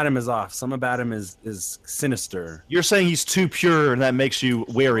some about him is off. Some about him is sinister. You're saying he's too pure, and that makes you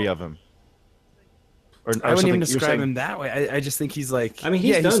wary of him. Or I wouldn't even describe him that way. I just think he's like... I mean,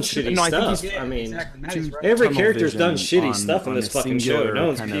 he's done shitty stuff. I mean, every character's done shitty stuff in this fucking show. No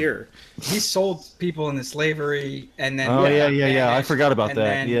one's pure. He sold people into slavery, and then... Oh, yeah. I forgot about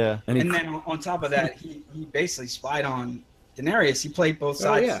that, yeah. And then on top of that, he basically spied on Daenerys. He played both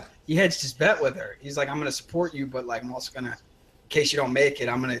sides. Yeah. He hedged his bet with her. He's like, I'm going to support you, but like I'm also going to... In case you don't make it,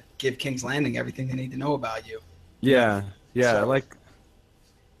 I'm going to give King's Landing everything they need to know about you. Yeah. So, like...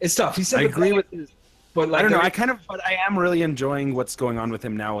 It's tough. He said I agree with... But like, I don't know. But I am really enjoying what's going on with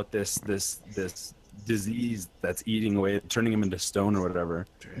him now with this disease that's eating away, turning him into stone or whatever.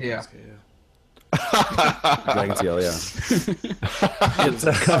 Yeah. Dragon Tail, yeah.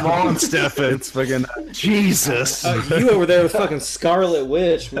 Come on, Stefan. It's fucking Jesus. You over there with fucking Scarlet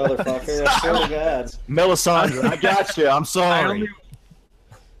Witch, motherfucker. I swear to God. Melisandre, I got you. I'm sorry.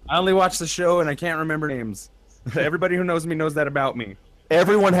 I only watch the show and I can't remember names. Everybody who knows me knows that about me.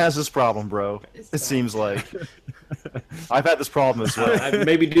 Everyone has this problem, bro. It seems like. I've had this problem as well.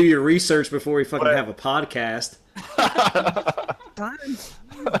 Maybe do your research before you fucking have a podcast.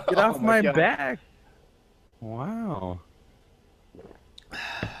 Get off my back. Wow.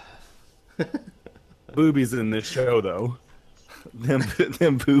 Boobies in this show, though. Them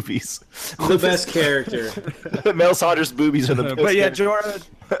boobies. The best character. Melisandre's boobies are the best. But yeah, Jorah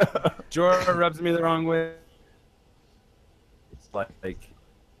rubs me the wrong way. Like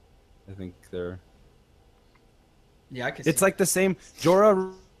I think they're I can it's like the same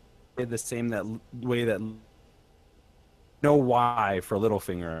Jorah the same that way that know why for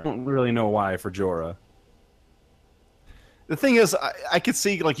Littlefinger. I don't really know why for Jorah. The thing is, I could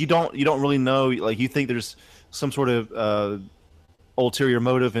see like you don't really know, like you think there's some sort of ulterior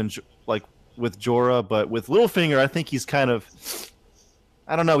motive in like with Jorah, but with Littlefinger I think he's kind of,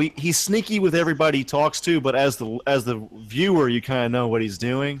 I don't know. He's sneaky with everybody he talks to, but as the viewer, you kind of know what he's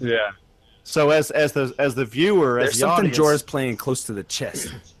doing. Yeah. So as the viewer, there's as the something audience, Jorah's playing close to the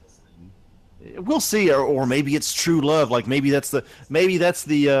chest. We'll see, or maybe it's true love. Like maybe that's the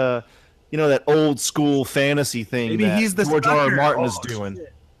that old school fantasy thing. Maybe that he's the George R. R. Martin is doing.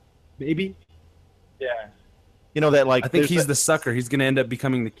 Shit. Maybe. Yeah. You know that like I think he's the sucker. He's gonna end up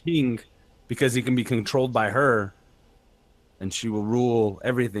becoming the king because he can be controlled by her. And she will rule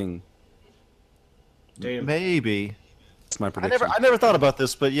everything. Damn. Maybe. That's my prediction. I never thought about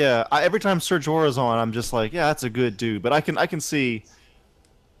this, but yeah, every time Ser Jorah's on, I'm just like, yeah, that's a good dude. But I can see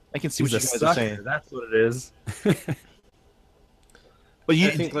what you guys are saying. That's what it is. But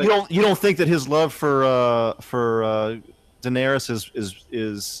you don't think that his love for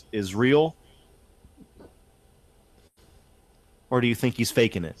Daenerys is real, or do you think he's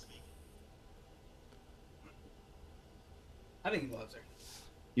faking it? I think he loves her.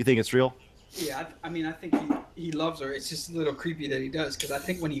 You think it's real? Yeah, I mean, I think he loves her. It's just a little creepy that he does, because I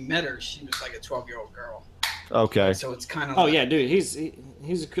think when he met her, she was like a 12-year-old girl. Okay. So it's kind of. Oh yeah, dude, he's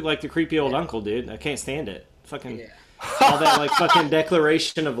like the creepy old uncle, dude. I can't stand it. Fucking all that like fucking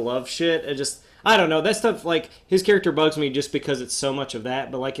declaration of love shit. It just, I don't know, that stuff. Like his character bugs me just because it's so much of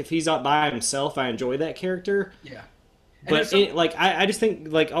that. But like if he's out by himself, I enjoy that character. Yeah. But I just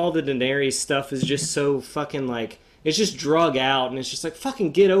think like all the Daenerys stuff is just so fucking like. It's just drug out, and it's just like,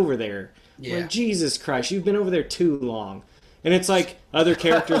 fucking get over there. Yeah. Like, Jesus Christ, you've been over there too long. And it's like, other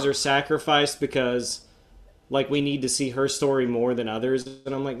characters are sacrificed because, like, we need to see her story more than others.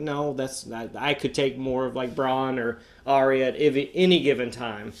 And I'm like, no, I could take more of, like, Bronn or Arya at any given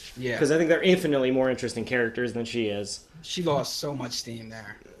time. Yeah. Because I think they're infinitely more interesting characters than she is. She lost so much steam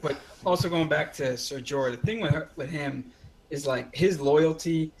there. But also going back to Ser Jorah, the thing with him is like his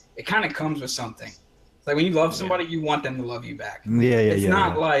loyalty. It kind of comes with something. It's like when you love somebody, you want them to love you back. It's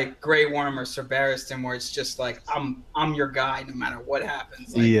not like Grey Worm or Sir Barristan, where it's just like I'm your guy no matter what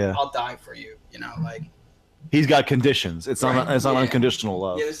happens. Like, I'll die for you. You know, like he's got conditions. It's not unconditional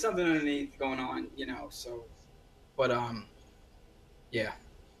love. Yeah, there's something underneath going on. You know, so but yeah.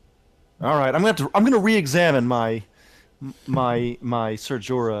 All right, I'm gonna re-examine my Ser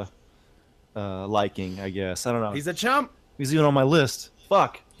Jorah liking. I guess I don't know. He's a chump. He's even on my list.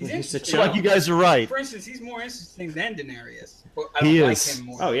 Fuck. He's a chump. Like you guys are right. For instance, he's more interesting than Daenerys. But I don't like him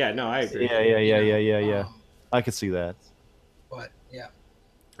more. Oh yeah, no, I agree. Yeah. I could see that. But yeah.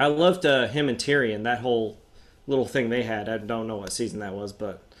 I loved him and Tyrion. That whole little thing they had. I don't know what season that was,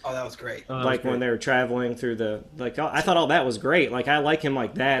 but. Oh, that was great. Like when they were traveling through the I thought all that was great. Like I like him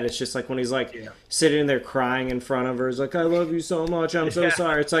like that. It's just like when he's like sitting there crying in front of her. He's like, "I love you so much. I'm so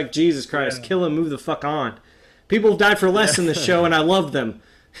sorry." It's like Jesus Christ, kill him, move the fuck on. People have died for less in this show, and I love them.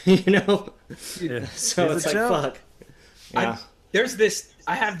 You know. Yeah. So it's like fuck. Yeah.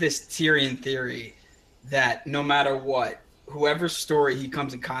 I have this Tyrion theory that no matter what, whoever's story he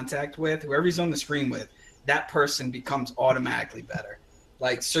comes in contact with, whoever he's on the screen with, that person becomes automatically better.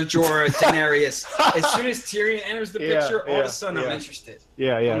 Like Ser Jorah, Daenerys. As soon as Tyrion enters the picture, all of a sudden I'm interested.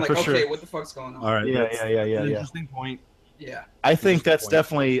 Yeah, I'm like, for okay, sure. What the fuck's going on? All right. Yeah. Interesting point. Yeah. I think that's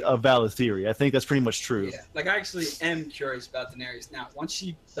definitely a valid theory. I think that's pretty much true. Yeah. Like I actually am curious about Daenerys now. Once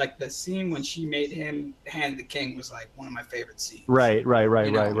she the scene when she made him hand the king was like one of my favorite scenes. Right.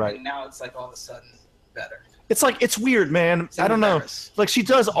 And now it's like all of a sudden better. It's like it's weird, man. I don't know. Like she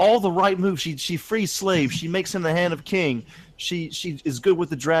does all the right moves. She frees slaves. She makes him the hand of king. She is good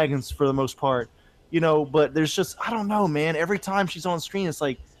with the dragons for the most part, you know. But there's just I don't know, man. Every time she's on screen, it's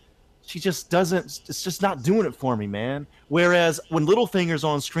like she just doesn't. It's just not doing it for me, man. Whereas when Littlefinger's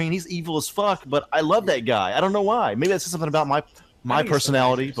on screen, he's evil as fuck. But I love that guy. I don't know why. Maybe that's just something about my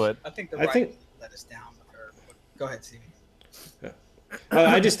personality. But I think let us down with her. Go ahead, Stevie.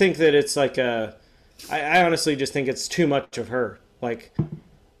 I just think that it's like I honestly just think it's too much of her. Like.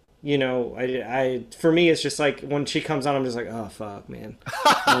 You know, I for me, it's just like when she comes on, I'm just like, oh fuck, man.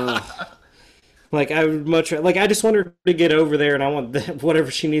 Like I would much like I just want her to get over there, and I want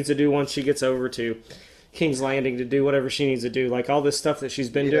whatever she needs to do once she gets over to King's Landing to do whatever she needs to do. Like all this stuff that she's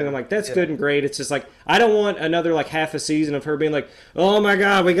been doing, I'm like, that's good and great. It's just like I don't want another like half a season of her being like, oh my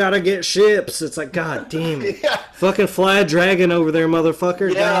god, we gotta get ships. It's like, god damn it, fucking fly a dragon over there,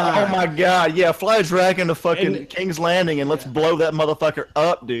 motherfucker. Yeah, oh my god, yeah, fly a dragon to fucking King's Landing and let's blow that motherfucker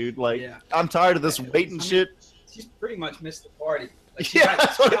up, dude. Like I'm tired of this waiting shit. She's pretty much missed the party. Like,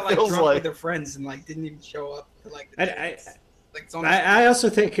 that's what it feels like. With her friends and like didn't even show up for like the I also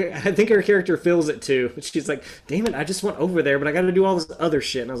think her character feels it too. She's like, damn it, I just went over there, but I got to do all this other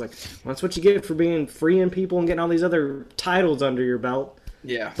shit. And I was like, well, that's what you get for being freeing people and getting all these other titles under your belt.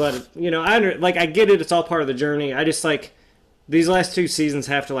 Yeah. But you know, I get it. It's all part of the journey. I just like these last 2 seasons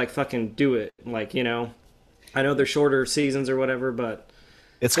have to like fucking do it. Like, you know, I know they're shorter seasons or whatever, but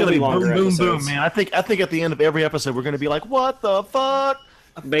it's gonna be boom, boom, man. I think at the end of every episode we're gonna be like, what the fuck?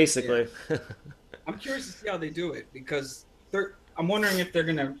 Basically. Yeah. I'm curious to see how they do it because I'm wondering if they're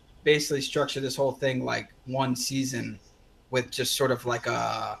gonna basically structure this whole thing like one season with just sort of like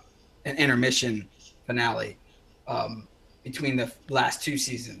an intermission finale between the last 2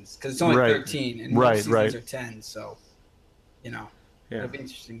 seasons because it's only 13 and most seasons are 10. So, you know, it'll be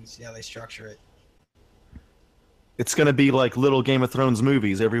interesting to see how they structure it. It's gonna be like little Game of Thrones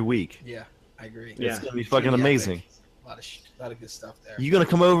movies every week. Yeah, I agree. It's gonna be fucking amazing. A lot of good stuff there. You gonna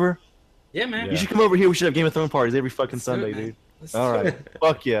come over? Yeah, man. You should come over here. We should have Game of Thrones parties every fucking Sunday, dude. All right.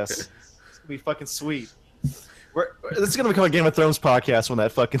 Fuck yes. It's gonna be fucking sweet. This is gonna become a Game of Thrones podcast when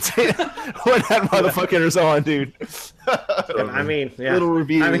that fucking when that motherfucker is on, dude. I mean, yeah. Little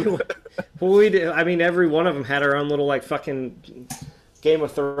review. I mean, we did. I mean, every one of them had our own little like fucking Game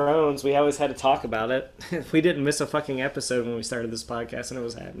of Thrones. We always had to talk about it. We didn't miss a fucking episode when we started this podcast, and it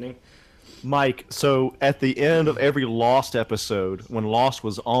was happening. Mike, so at the end of every Lost episode, when Lost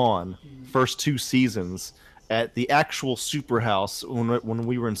was on, first 2 seasons, at the actual Superhouse, when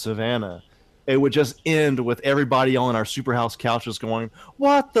we were in Savannah, it would just end with everybody on our Superhouse couches going,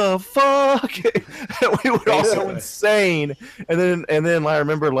 "What the fuck?" We were all so insane. And then I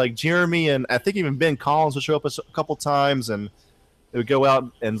remember like Jeremy and I think even Ben Collins would show up a couple times, and they would go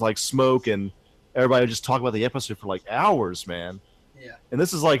out and like smoke, and everybody would just talk about the episode for like hours, man. Yeah. And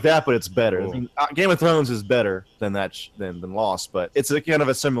this is like that, but it's better. I mean, Game of Thrones is better than that than Lost, but it's a kind of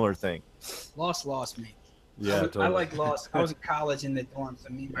a similar thing. Lost me. Yeah, I like Lost. I was in college in the dorms,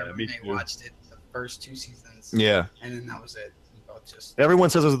 and me and my roommate watched it the first 2 seasons. Yeah. And then that was it. Just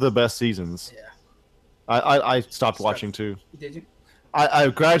everyone says those are the best seasons. Yeah. I stopped watching too. Did you? I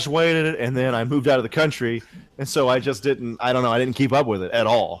graduated and then I moved out of the country, and so I just didn't. I don't know. I didn't keep up with it at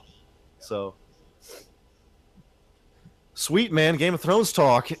all. So sweet, man. Game of Thrones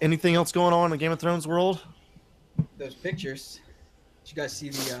talk. Anything else going on in the Game of Thrones world? Those pictures. Did you guys see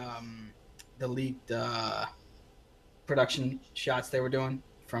the leaked production shots they were doing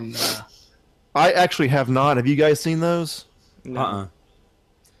from the? I actually have not. Have you guys seen those? No.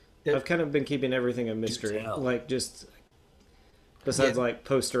 I've kind of been keeping everything a mystery, like just besides like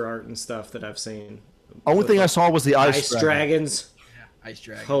poster art and stuff that I've seen. Only thing I saw was the ice dragons. Yeah, ice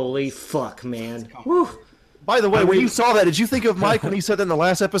dragons. Holy fuck, man! By the way, when you saw that, did you think of Mike when he said that in the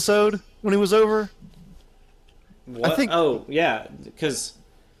last episode when he was over? What? Oh yeah, because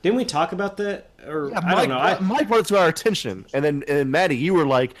didn't we talk about that? Or yeah, I don't know. Mike brought it to our attention, and then Maddie, you were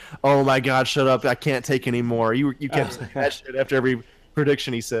like, "Oh my God, shut up! I can't take anymore." You kept saying that shit after every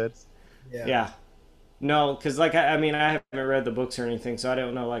prediction he said. Yeah. No, because like I mean I haven't read the books or anything, so I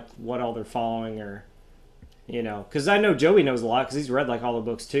don't know like what all they're following or, you know, because I know Joey knows a lot because he's read like all the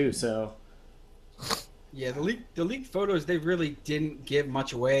books too. So. Yeah, the leaked photos, they really didn't give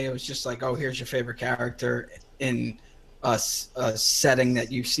much away. It was just like, oh, here's your favorite character in a setting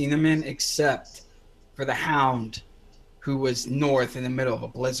that you've seen them in, except for the Hound, who was north in the middle of a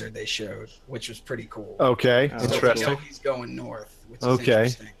blizzard they showed, which was pretty cool. Okay, interesting. So he's going north, which is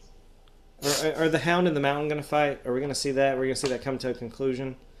interesting. Are the Hound and the Mountain going to fight? Are we going to see that? Are we going to see that come to a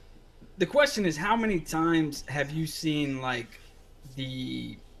conclusion? The question is, how many times have you seen like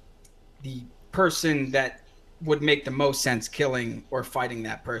the person that would make the most sense killing or fighting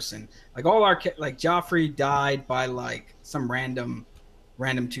that person? Like like Joffrey died by like some random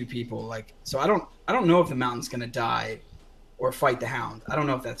two people. Like, so I don't know if the Mountain's going to die or fight the Hound. I don't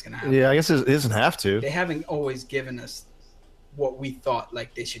know if that's going to happen. Yeah, I guess it doesn't have to. They haven't always given us what we thought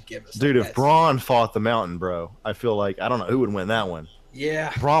like they should give us. Dude, if Bronn fought the Mountain, bro, I feel like I don't know who would win that one. Yeah.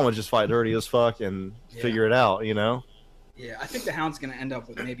 Bronn would just fight dirty as fuck and figure it out, you know? Yeah, I think the Hound's going to end up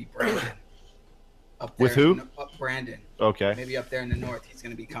with maybe Brandon. Up there, with who? Brandon. Okay. Maybe up there in the north, he's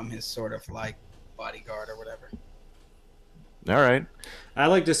going to become his sort of like bodyguard or whatever. All right. I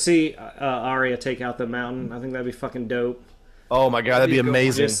like to see Arya take out the Mountain. I think that'd be fucking dope. Oh my God, that'd be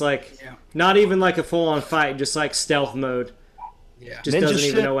amazing. Just like, not even like a full-on fight, just like stealth mode. Yeah. Just Ninja doesn't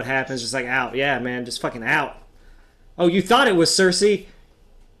even know what happens. Just like out. Yeah, man, just fucking out. Oh, you thought it was Cersei?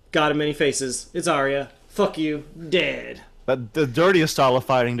 Got him many faces. It's Arya. Fuck you. Dead. But the dirtiest style of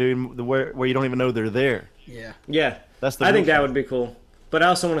fighting, dude, where you don't even know they're there. Yeah. Yeah. I think that would be cool. But I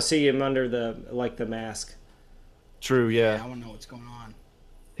also want to see him under the mask. True, yeah. I want to know what's going on.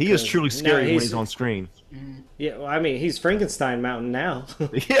 He is truly scary when he's on screen. Mm-hmm. Yeah, well, I mean, he's Frankenstein Mountain now.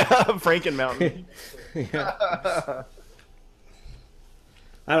 Yeah, Franken Mountain. Yeah.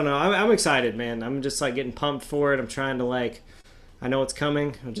 I don't know. I'm excited, man. I'm just like getting pumped for it. I'm trying to like, I know it's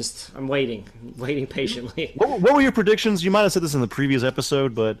coming. I'm waiting patiently. What were your predictions? You might have said this in the previous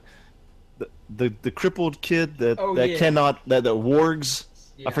episode, but the crippled kid that wargs.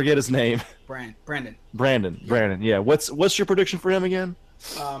 Yeah. I forget his name. Brandon. Yeah. What's your prediction for him again?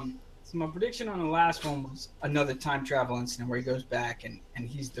 So my prediction on the last one was another time travel incident where he goes back and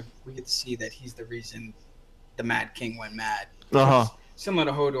we get to see that he's the reason the Mad King went mad. Similar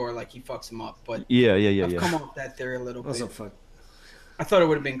to Hodor, like he fucks him up, but I've come up with that theory a little bit. I thought it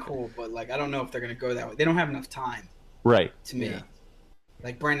would have been cool, but like I don't know if they're gonna go that way. They don't have enough time. Right. To me,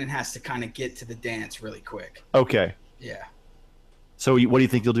 like Brandon has to kind of get to the dance really quick. Okay. Yeah. So what do you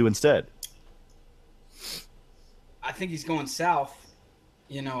think you'll do instead? I think he's going south.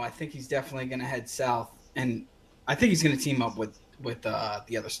 You know, I think he's definitely gonna head south, and I think he's gonna team up with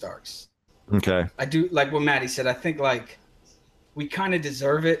the other Starks. Okay. I do like what Maddie said. I think like we kind of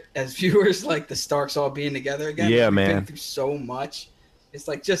deserve it as viewers, like the Starks all being together again. Yeah, We've man. been through so much. It's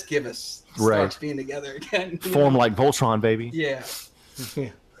like just give us Starks being together again. Form like Voltron, baby. Yeah. So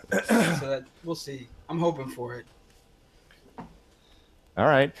that we'll see. I'm hoping for it. All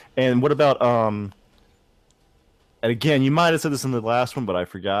right. And what about and again, you might have said this in the last one, but I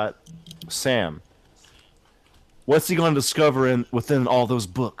forgot. Sam. What's he going to discover within all those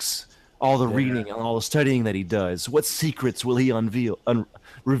books? All the reading and all the studying that he does. What secrets will he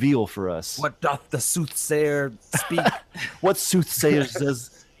reveal for us? What doth the soothsayer speak? What soothsayers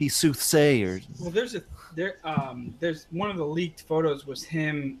does he soothsay? Well, there's one of the leaked photos was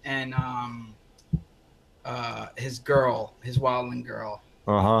him and his girl, his wildling girl.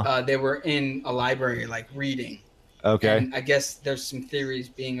 They were in a library, like reading. Okay. And I guess there's some theories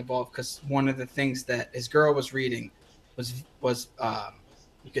being evolved because one of the things that his girl was reading was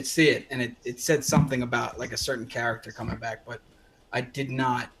you could see it, and it said something about like a certain character coming back, but I did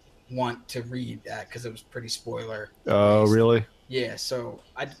not want to read that because it was pretty spoiler. Oh, really? Yeah. So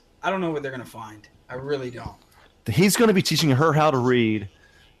I don't know what they're gonna find. I really don't. He's going to be teaching her how to read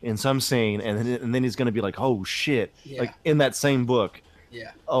in some scene, and then he's going to be like, "Oh shit!" Yeah. Like in that same book.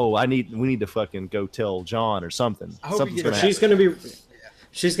 Yeah. Oh, we need to fucking go tell John or something. I hope Something's gonna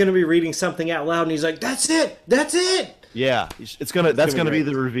she's gonna be reading something out loud, and he's like, "That's it, that's it." Yeah, that's gonna be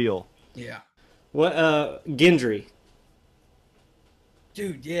the reveal. Yeah. What? Gendry.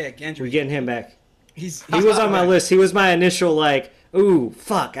 Dude, yeah, Gendry. We're getting him back. He was on my list. He was my initial like, ooh,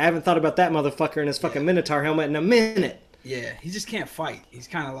 fuck. I haven't thought about that motherfucker in his fucking Minotaur helmet in a minute. Yeah, he just can't fight. He's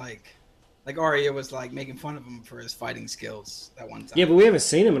kind of like Arya was like making fun of him for his fighting skills that one time. Yeah, but we haven't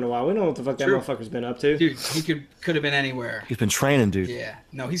seen him in a while. We don't know what the fuck that motherfucker's been up to. Dude, he could have been anywhere. He's been training, dude. Yeah,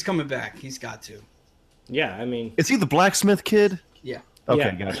 no, he's coming back. He's got to. Yeah, I mean, is he the blacksmith kid? Yeah.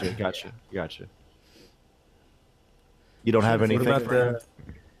 Okay, yeah. Gotcha. You don't have anything.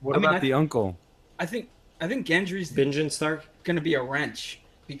 What about the uncle? I think Gendry's Benjen Stark going to be a wrench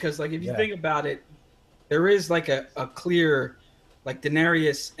because, like, if you think about it, there is like a clear, like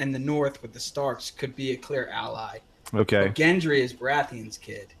Daenerys and the North with the Starks could be a clear ally. Okay. But Gendry is Baratheon's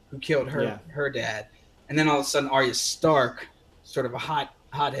kid who killed her dad, and then all of a sudden Arya Stark, sort of a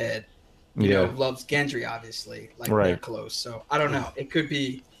hothead, you know, loves Gendry obviously, like they're close. So I don't know. It could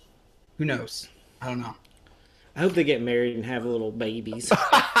be, who knows? I don't know. I hope they get married and have little babies.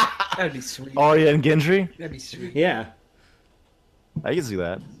 That'd be sweet. Arya and Gendry? That'd be sweet. Yeah. I can see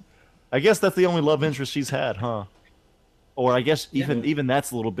that. I guess that's the only love interest she's had, huh? Or I guess even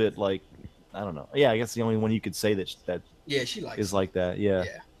that's a little bit like, I don't know. Yeah, I guess the only one you could say that yeah, she likes is like that.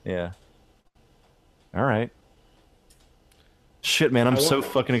 Yeah. All right. Shit, man, I'm so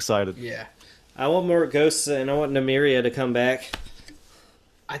fucking excited. Yeah. I want more ghosts, and I want Nymeria to come back.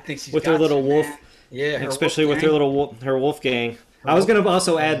 I think she's with her little wolf. Man. Yeah, especially with her wolf gang. I was gonna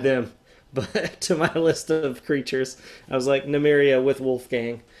also add them, but to my list of creatures, I was like Nymeria with wolf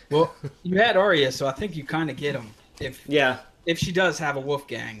gang. Well, you had Arya, so I think you kind of get them. If she does have a wolf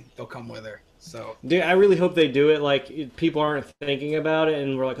gang, they'll come with her. So, dude, I really hope they do it. Like people aren't thinking about it,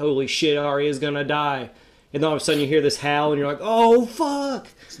 and we're like, "Holy shit, Arya's gonna die," and then all of a sudden you hear this howl, and you're like, "Oh fuck!"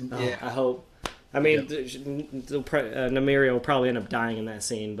 Yeah, I hope. I mean, Nymeria will probably end up dying in that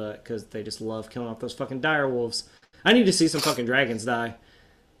scene, but because they just love killing off those fucking dire wolves. I need to see some fucking dragons die.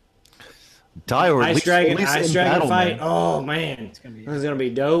 Ice dragon fight. Man. Oh man, this is gonna be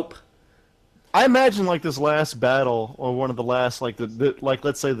dope. I imagine like this last battle, or one of the last, like like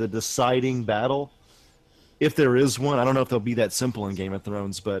let's say the deciding battle, if there is one. I don't know if they'll be that simple in Game of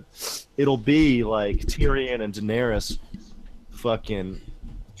Thrones, but it'll be like Tyrion and Daenerys, fucking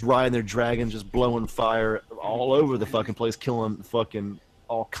riding their dragon, just blowing fire all over the fucking place, killing fucking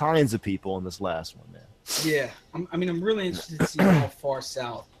all kinds of people in this last one, man. Yeah, I'm really interested to see how far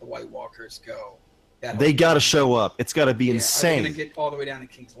south the White Walkers go. They got to show up. It's got to be insane. Are they gonna get all the way down to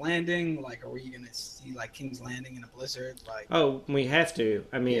King's Landing? Like, are we gonna see like King's Landing in a blizzard? Like, oh, we have to.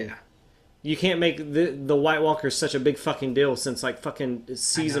 I mean, you can't make the White Walkers such a big fucking deal since like fucking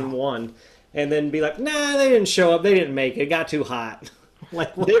season 1, and then be like, nah, they didn't show up. They didn't make it. It got too hot.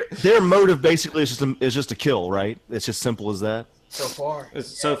 Like their motive basically is just to kill, right? It's just simple as that. So far,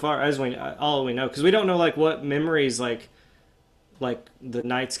 as all we know, because we don't know like what memories like the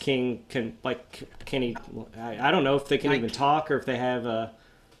Night's King can he? I don't know if they can even talk or if they have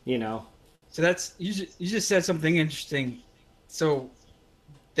you know. So that's you just said something interesting. So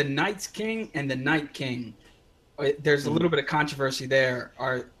the Night's King and the Night King, there's a little bit of controversy there.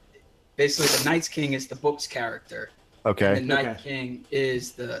 Are basically the Night's King is the book's character. Okay. And the Night King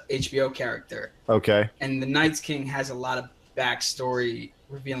is the HBO character. Okay. And the Night's King has a lot of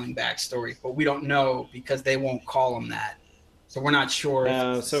revealing backstory, but we don't know because they won't call him that. So we're not sure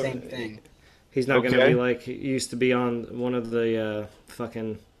if it's the same thing. He's not going to be like he used to be on one of the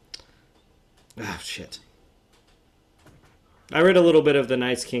fucking... Oh, shit. I read a little bit of the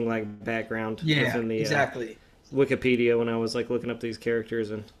Night's King like background within the exactly. Wikipedia when I was like looking up these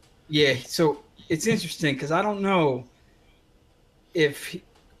characters and... Yeah, so it's interesting because I don't know if...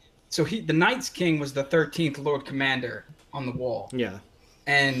 the Night's King was the 13th Lord Commander on the wall. Yeah.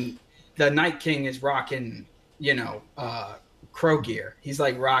 And the Night King is rocking, crow gear. He's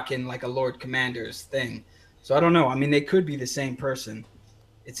like rocking like a Lord Commander's thing. So I don't know. I mean, they could be the same person.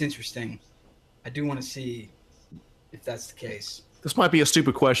 It's interesting. I do want to see if that's the case. This might be a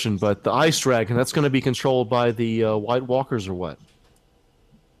stupid question, but the Ice Dragon, that's going to be controlled by the White Walkers or what?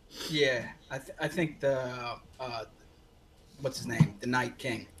 Yeah, I think the what's his name? The Night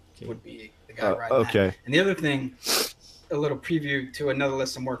King would be the guy riding that. And the other thing, a little preview to another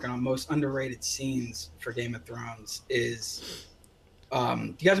list I'm working on, most underrated scenes for Game of Thrones, is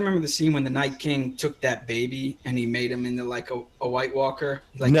do you guys remember the scene when the Night King took that baby and he made him into like a White Walker?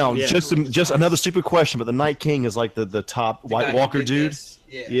 Like, no, just another stupid question, but the Night King is like the top White Walker dude.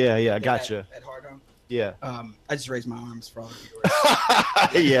 Yeah, gotcha. At Hardhome. Yeah. I just raised my arms for all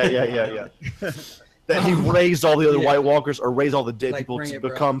the viewers. yeah. That he raised all the other White Walkers or raised all the dead people to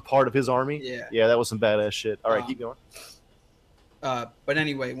become part of his army. Yeah, that was some badass shit. All right, keep going. But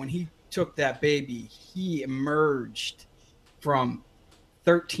anyway, when he took that baby, he emerged from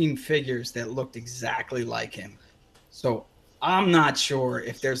 13 figures that looked exactly like him. So I'm not sure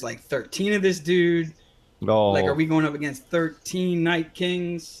if there's like 13 of this dude. No. Like, are we going up against 13 Night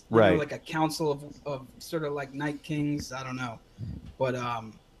Kings? Right. Like a council of sort of like Night Kings. I don't know. But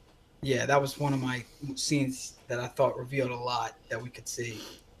yeah, that was one of my scenes that I thought revealed a lot that we could see.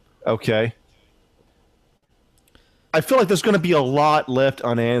 Okay. I feel like there's going to be a lot left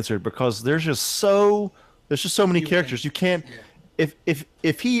unanswered because there's just so many characters. You can't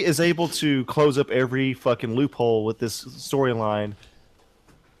if he is able to close up every fucking loophole with this storyline,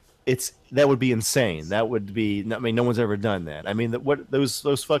 that would be insane. That would be, I mean, no one's ever done that. I mean,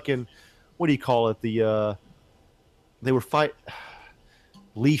 those fucking, what do you call it? They were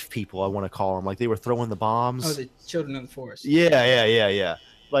leaf people, I want to call them. Like they were throwing the bombs. Oh, the Children of the Forest. Yeah.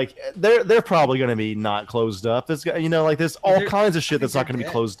 Like they're probably going to be not closed up. There's like there's all kinds of shit that's not going to be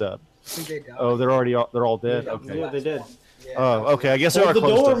closed up. I think they died. Oh, they're all dead. Okay. Yeah, they did. Yeah. Oh, okay. I guess they are Hold the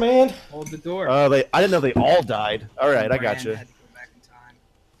closed door, up. man. Hold the door. I didn't know they all died. All right, I got you. Had to go back in time.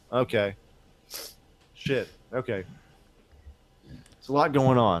 Okay. Shit. Okay. It's a lot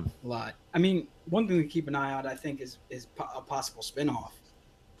going on. A lot. I mean, one thing to keep an eye out, I think, is a possible spinoff,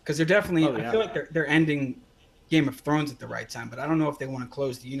 because they're definitely. Oh, yeah. I feel like they're ending Game of Thrones at the right time, but I don't know if they want to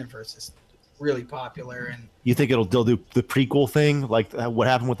close the universe. It's really popular, and You think they'll do the prequel thing, like what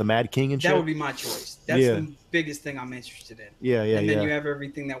happened with the Mad King and shit? that would be my choice. That's the biggest thing I'm interested in. Yeah. And then you have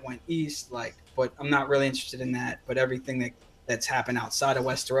everything that went east, but I'm not really interested in that. But everything that's happened outside of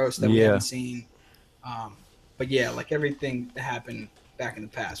Westeros that we haven't seen. But yeah, like everything that happened back in the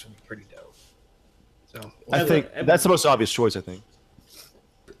past would be pretty dope. So I think that's the most obvious choice. I think.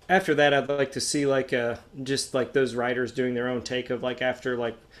 After that, I'd like to see just like those writers doing their own take of like after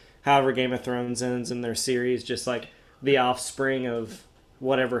like however Game of Thrones ends in their series, just like the offspring of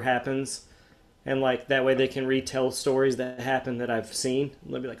whatever happens. And like that way they can retell stories that happened that I've seen.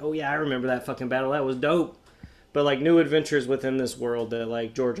 And they'll be like, oh yeah, I remember that fucking battle. That was dope. But like new adventures within this world that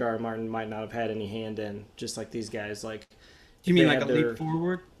like George R. R. Martin might not have had any hand in. Just like these guys like. Do you mean like a leap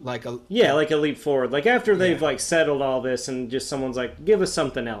forward? Like a leap forward. Like after they've like settled all this and just someone's like, give us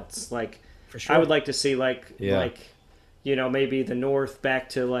something else. Like for sure. I would like to see like maybe the North back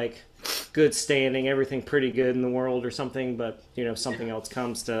to like good standing, everything pretty good in the world or something, but something else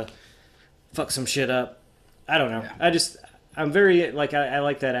comes to fuck some shit up. I don't know. Yeah. I'm very like I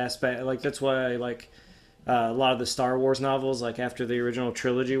like that aspect. Like that's why I like a lot of the Star Wars novels, like after the original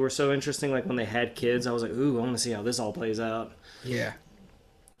trilogy, were so interesting. Like when they had kids, I was like, ooh, I want to see how this all plays out. Yeah.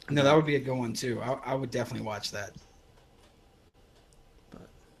 No, that would be a good one too. I would definitely watch that.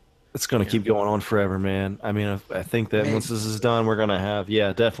 It's going to keep going on forever, man. I mean, I think that once this is done, we're going to have,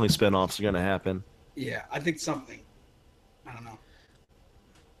 definitely spinoffs are going to happen. Yeah, I think something. I don't know.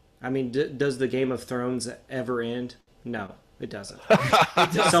 I mean, does the Game of Thrones ever end? No, it doesn't.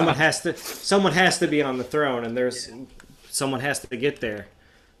 Someone has to be on the throne, and someone has to get there.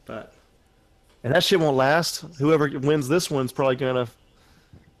 And that shit won't last. Whoever wins this one's probably going to,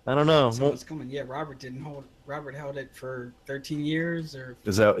 I don't know. Someone's coming. Yeah, Robert held it for 13 years or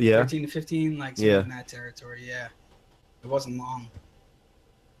 13 to 15, like in that territory. Yeah, it wasn't long,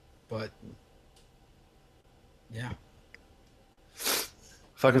 but yeah,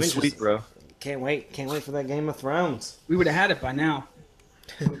 fucking sweet, bro. Can't wait for that Game of Thrones. We would have had it by now.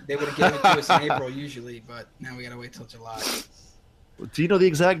 They would have given it to us in April usually, but now we gotta wait till July. Do you know the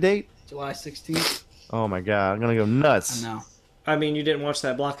exact date? July 16th. Oh my god, I'm gonna go nuts. I know. I mean, you didn't watch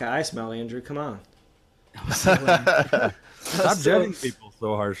that Block of Ice, Mel, Andrew. Come on. Stop judging people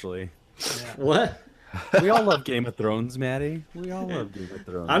so harshly. Yeah. What? We all love Game of Thrones, Maddie. We all love Game of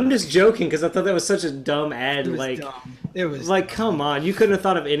Thrones. I'm just joking because I thought that was such a dumb ad. It was like, come on, you couldn't have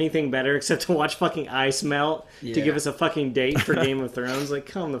thought of anything better except to watch fucking ice melt to give us a fucking date for Game of Thrones. Like,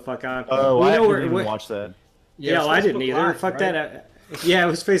 come the fuck on. Oh, I didn't even watch that. Yeah, I didn't either. Live, fuck right? That. Yeah, it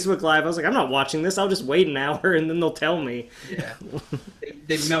was Facebook Live. I was like, I'm not watching this. I'll just wait an hour and then they'll tell me. Yeah,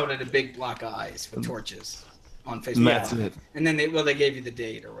 they melted a big block of ice with torches on Facebook. That's it. And then they gave you the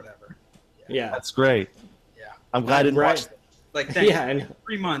date or whatever. Yeah, that's great. Yeah, I'm glad I didn't watch that. Like, thanks. Yeah,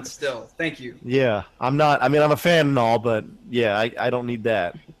 3 months still. Thank you. Yeah, I'm not. I mean, I'm a fan and all, but yeah, I don't need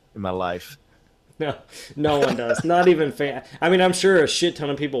that in my life. No, no one does. Not even fan. I mean, I'm sure a shit ton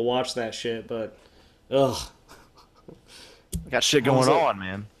of people watch that shit, but ugh. Got shit going on,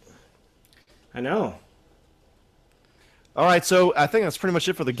 man. I know. All right, so I think that's pretty much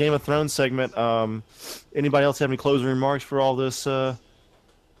it for the Game of Thrones segment. Anybody else have any closing remarks for all this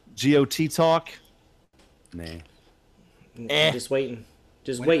GOT talk? Nah. Just waiting.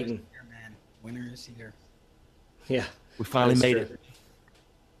 Just Winter waiting. Is here, man. Winter is here. Yeah. We finally That's made true. it.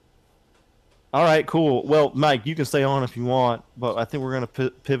 All right, cool. Well, Mike, you can stay on if you want, but I think we're going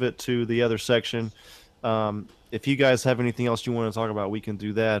to pivot to the other section. If you guys have anything else you want to talk about, we can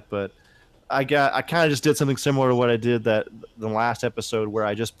do that. But I kind of just did something similar to what I did the last episode, where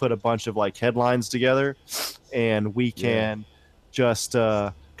I just put a bunch of like headlines together, and we can just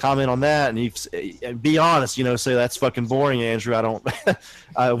comment on that and be honest. Say that's fucking boring, Andrew. I don't.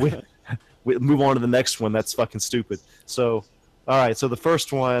 We move on to the next one. That's fucking stupid. So, all right. So the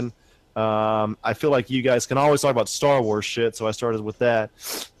first one. I feel like you guys can always talk about Star Wars shit, so I started with that.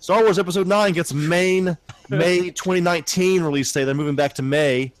 Star Wars Episode 9 gets May 2019 release date. They're moving back to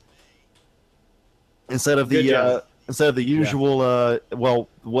May instead of the usual.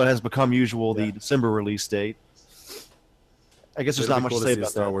 What has become usual, the December release date. I guess there's not much to say about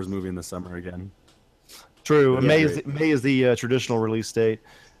Star Wars movie in the summer again. True. Yeah, May is the traditional release date.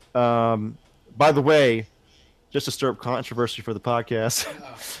 By the way, just to stir up controversy for the podcast,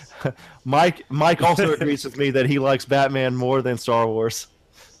 Mike also agrees with me that he likes Batman more than Star Wars.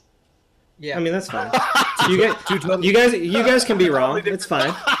 Yeah, I mean that's fine. You guys can be wrong. It's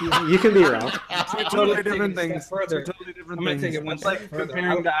fine. You can be wrong. Two totally different things. Two totally different things. Take it one step further.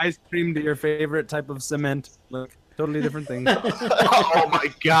 Comparing the ice cream to your favorite type of cement. Look, totally different things. Oh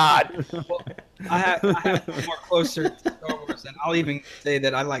my God! Well, I have more closer to Star Wars, and I'll even say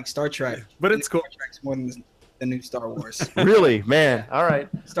that I like Star Trek. But it's cool. Star Trek's more than the new Star Wars. Really, man. All right.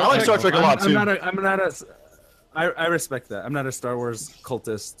 I like Star Trek a lot too. I respect that. I'm not a Star Wars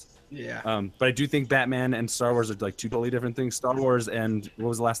cultist. Yeah. But I do think Batman and Star Wars are like two totally different things. Star Wars and what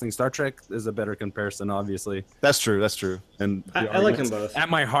was the last thing? Star Trek is a better comparison, obviously. That's true. That's true. And I like them both. At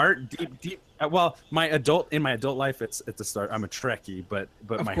my heart, deep. Well, in my adult life, it's a Star. I'm a Trekkie, but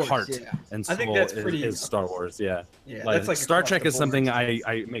my heart and soul is Star Wars. Yeah. Yeah. Like, That's like Star Trek is something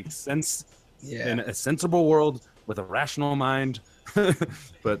I make sense in a sensible world with a rational mind.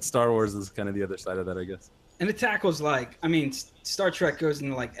 But Star Wars is kind of the other side of that, I guess. And it tackles Star Trek goes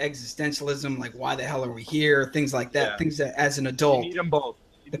into like existentialism, like why the hell are we here, things like that, things that as an adult, you need them both.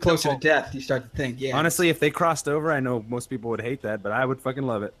 The closer to death you start to think, Honestly, if they crossed over, I know most people would hate that, but I would fucking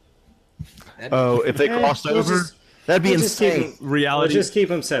love it. If they crossed over, that'd be insane. Reality. We'll just keep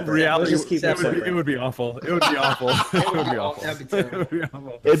them separate. Reality. It would be awful. It would be awful. It would be awful. That'd be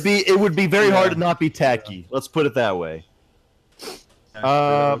terrible. It would be very hard to not be tacky. Let's put it that way.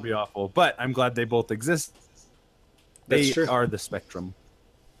 That would be awful. But I'm glad they both exist. They are the spectrum.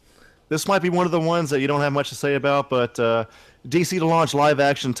 This might be one of the ones that you don't have much to say about, but DC to launch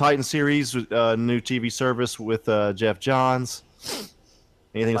live-action Titan series, new TV service with Jeff Johns.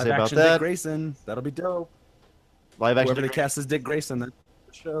 Anything to say about that? Dick Grayson. That'll be dope. Live-action. Whoever they cast as Dick Grayson, that's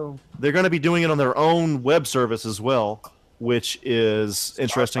the show. They're going to be doing it on their own web service as well, which is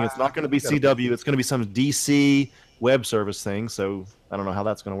interesting. It's not going to be CW. It's going to be some DC web service thing, so I don't know how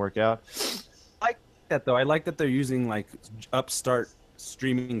that's going to work out. Though I like that they're using like upstart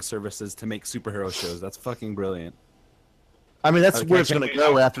streaming services to make superhero shows. That's fucking brilliant. I mean, that's where it's going to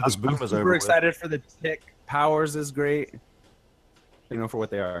go after this boom is over. Super excited for the Tick. Powers is great. For what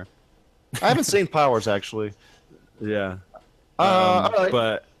they are. I haven't seen Powers actually. Yeah. All right.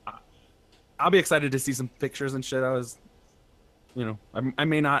 But I'll be excited to see some pictures and shit. I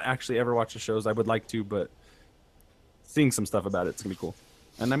may not actually ever watch the shows. I would like to, but seeing some stuff about it's gonna be cool,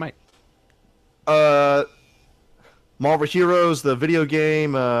 and I might. Marvel Heroes, the video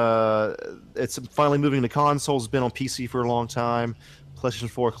game, it's finally moving to consoles. It's been on PC for a long time. PlayStation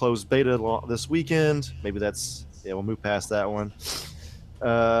 4 closed beta this weekend. Maybe we'll move past that one.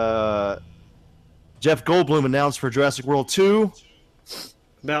 Jeff Goldblum announced for Jurassic World 2.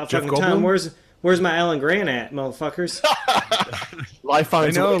 About fucking time. Where's my Alan Grant at, motherfuckers? Life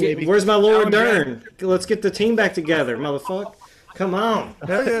finds a way. Where's my Laura Dern? Let's get the team back together, motherfucker. Come on.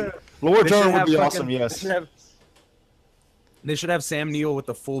 Laura Dern would be awesome, yes. They should have Sam Neill with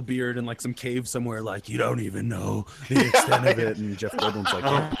the full beard in like some cave somewhere, like, you don't even know the extent of it. And Jeff Goldblum's like,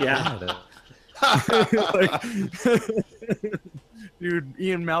 dude,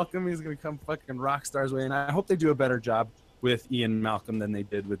 Ian Malcolm, he's going to come fucking rock stars way. And I hope they do a better job with Ian Malcolm than they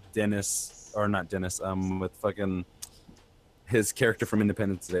did with with fucking his character from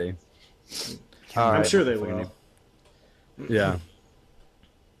Independence Day. I'm sure they will. Yeah.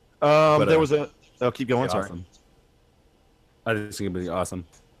 There was Oh, keep going. Sorry. Awesome. I just think it'd be awesome.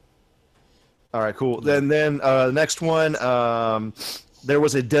 All right, cool. Then the next one, there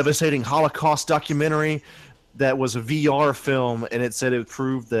was a devastating Holocaust documentary that was a VR film, and it said it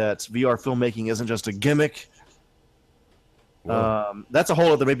proved that VR filmmaking isn't just a gimmick. That's a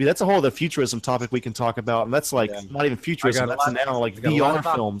whole other futurism topic we can talk about, and that's like not even futurism. That's now like VR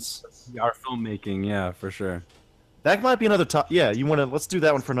films. VR filmmaking, yeah, for sure. That might be another top. Yeah, let's do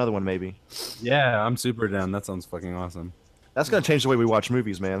that one for another one, maybe. Yeah, I'm super down. That sounds fucking awesome. That's gonna change the way we watch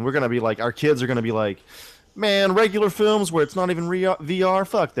movies, man. We're gonna be like, our kids are gonna be like, man, regular films where it's not even VR,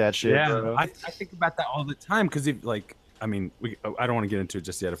 fuck that shit. Yeah, bro. I think about that all the time because I don't want to get into it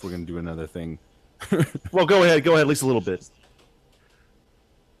just yet if we're gonna do another thing. Well, go ahead, at least a little bit.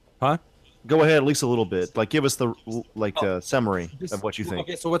 Huh? Go ahead, at least a little bit. Like, give us the summary of what you think.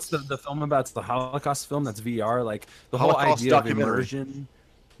 Okay, so what's the film about? It's the Holocaust film. That's VR. Like the whole idea of immersion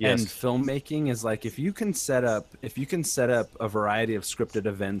and filmmaking is like if you can set up a variety of scripted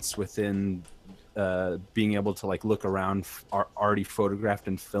events within being able to like look around already photographed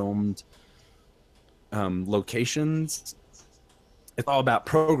and filmed locations. It's all about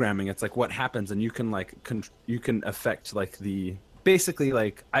programming. It's like what happens, and you can you can affect like the. Basically,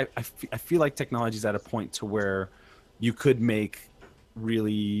 like I feel like technology is at a point to where you could make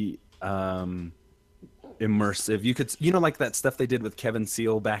really immersive. You could, like that stuff they did with Kevin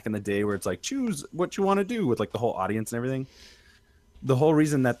Seal back in the day, where it's like choose what you want to do with like the whole audience and everything. The whole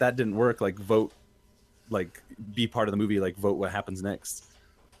reason that didn't work, like vote, like be part of the movie, like vote what happens next.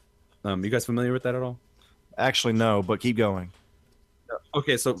 You guys familiar with that at all? Actually, no, but keep going.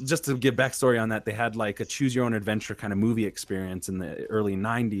 Okay, so just to give backstory on that, they had like a choose your own adventure kind of movie experience in the early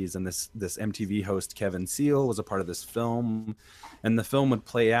 90s, and this MTV host Kevin Seal was a part of this film, and the film would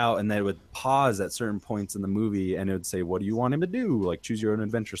play out and they would pause at certain points in the movie and it would say, what do you want him to do? Like choose your own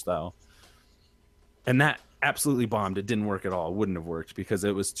adventure style. And that absolutely bombed. It didn't work at all. It wouldn't have worked because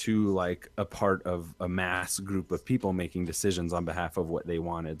it was too like a part of a mass group of people making decisions on behalf of what they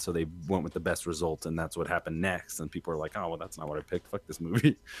wanted. So they went with the best result, and that's what happened next. And people are like, oh, well, that's not what I picked. Fuck this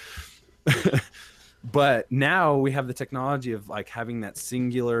movie. But now we have the technology of like having that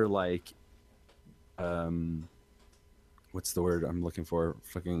singular, like, what's the word I'm looking for?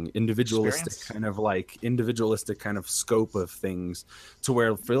 Fucking individualistic kind of scope of things, to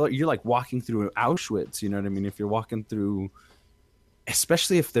where you're like walking through Auschwitz, you know what I mean? If you're walking through,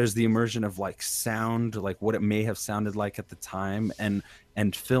 especially if there's the immersion of like sound, like what it may have sounded like at the time, and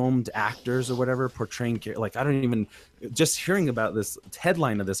filmed actors or whatever portraying, like I don't even, just hearing about this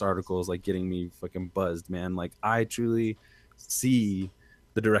headline of this article is like getting me fucking buzzed, man. Like I truly see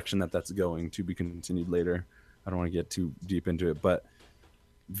the direction that's going, to be continued later. I don't want to get too deep into it, but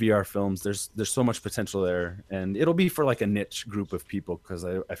VR films, there's so much potential there, and it'll be for like a niche group of people, because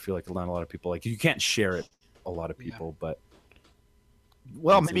I feel like not a lot of people, like you can't share it a lot of people, but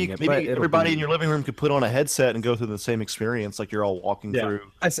well, maybe everybody in your living room could put on a headset and go through the same experience, like you're all walking through.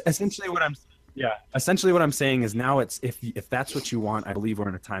 Essentially what I'm saying is now it's if that's what you want, I believe we're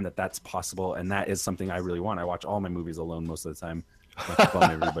in a time that's possible, and that is something I really want. I watch all my movies alone most of the time. Not to bum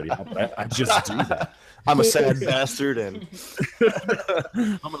everybody out, I just do that. I'm a sad bastard, and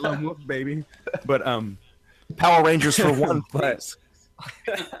I'm a lone wolf, baby. But Power Rangers for one, but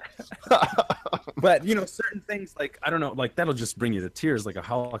certain things, like I don't know, like that'll just bring you to tears. Like a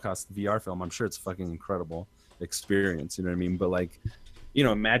Holocaust VR film, I'm sure it's fucking incredible experience. You know what I mean? But like,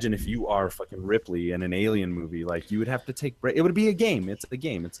 imagine if you are fucking Ripley in an alien movie, like you would have to take breaks. It would be a game. It's a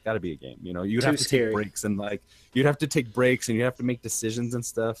game. It's got to be a game. You'd have to take breaks, and like you'd have to take breaks, and you have to make decisions and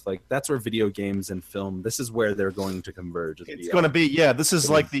stuff. Like that's where video games and film. This is where they're going to converge. It's going to be This is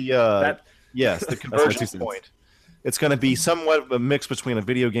like the the convergence point. It's going to be somewhat of a mix between a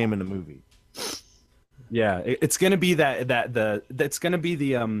video game and a movie. Yeah, it's going to be that's going to be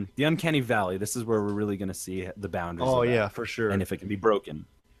the uncanny valley. This is where we're really going to see the boundaries. Oh yeah, for sure. And if it can be broken.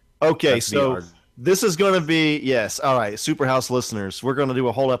 Okay, so this is going to be all right, Superhouse listeners. We're going to do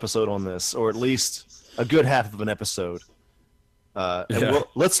a whole episode on this, or at least a good half of an episode.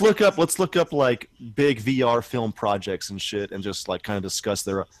 Let's look up like big VR film projects and shit, and just like kind of discuss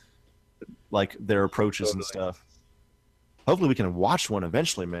their approaches and stuff. Hopefully, we can watch one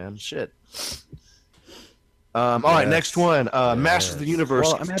eventually, man. Shit. All right, next one. Masters of the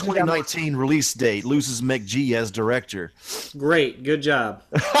Universe 2019 release date. Loses McG as director. Great, good job.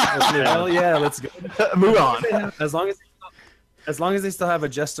 Hell yeah, let's go. Move on. As long as they still have a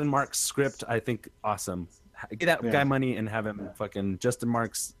Justin Marks script, I think awesome. Get that guy money and have him fucking Justin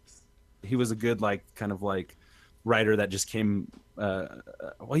Marks. He was a good kind of writer that just came.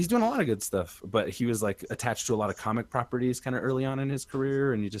 Well, he's doing a lot of good stuff, but he was like attached to a lot of comic properties kind of early on in his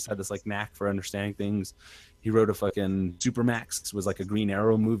career, and he just had this like knack for understanding things. He wrote a fucking Supermax, was like a Green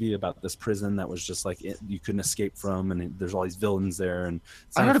Arrow movie about this prison that was just like you couldn't escape from, and there's all these villains there, and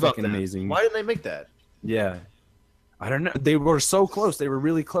I heard about that. Amazing. Why didn't they make that? Yeah, I don't know. They were so close. They were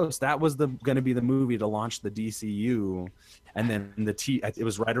really close. That was going to be the movie to launch the DCU, and then it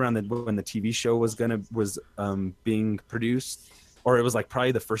was right around when the TV show was being produced, or it was like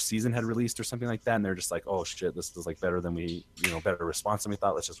probably the first season had released or something like that, and they're just like, oh shit, this is like better response than we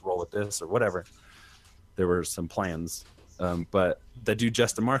thought. Let's just roll with this or whatever. There were some plans, but the dude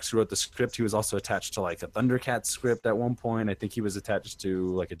Justin Marks who wrote the script, he was also attached to like a Thundercats script at one point. I think he was attached to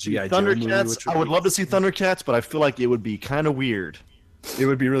like a G.I. Joe movie. I would love to see Thundercats, but I feel like it would be kind of weird. It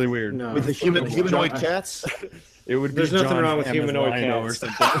would be really weird. No. With the humanoid cats. It would. There's nothing wrong with humanoid cats. Or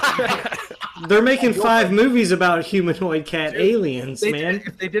something. They're making 5 movies about humanoid cat aliens, man.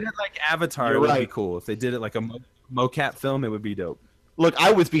 If they did it like Avatar, it would be cool. If they did it like a mocap film, it would be dope. Look,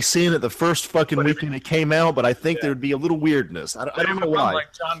 I would be seeing it the first fucking weekend it came out, but I think there would be a little weirdness. I don't know why.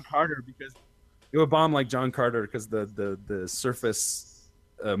 Like John Carter, because it would bomb like John Carter because the surface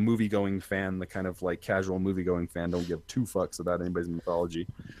movie-going fan, the kind of like casual movie-going fan, don't give 2 fucks about anybody's mythology.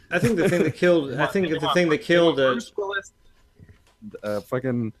 I think the thing that killed. Bruce Willis,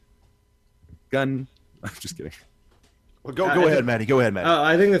 fucking gun. I'm just kidding. Well, go ahead, Maddie. Go ahead, Maddie.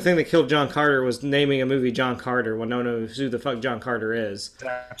 I think the thing that killed John Carter was naming a movie John Carter when no one knows who the fuck John Carter is.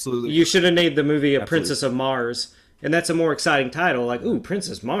 Absolutely. You should have named the movie A Princess of Mars, and that's a more exciting title. Like, ooh,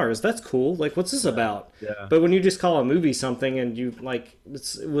 Princess Mars, that's cool. Like, what's this about? Yeah. But when you just call a movie something and you like,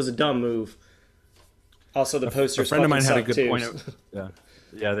 it was a dumb move. Also, the posters. A friend of mine had a good too. point.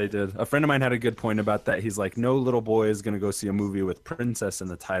 Yeah, they did. A friend of mine had a good point about that. He's like, no little boy is going to go see a movie with princess in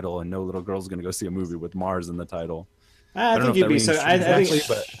the title, and no little girl is going to go see a movie with Mars in the title. I think you'd be so.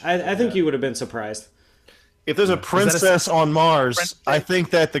 I think you would have been surprised. If there's a princess on Mars, I think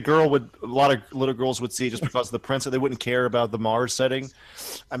that a lot of little girls would see it just because of the princess. They wouldn't care about the Mars setting.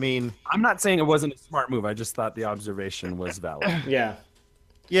 I mean, I'm not saying it wasn't a smart move. I just thought the observation was valid. Yeah.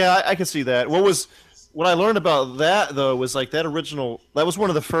 Yeah, I can see that. What I learned about that though was like that was one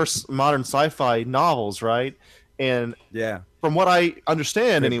of the first modern sci-fi novels, right? And yeah, from what I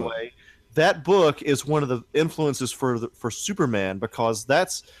understand anyway, that book is one of the influences for Superman, because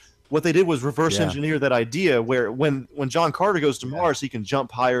that's what they did was reverse engineer that idea where when John Carter goes to Mars, he can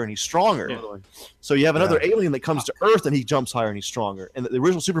jump higher and he's stronger. Yeah. So you have another alien that comes to Earth and he jumps higher and he's stronger. And the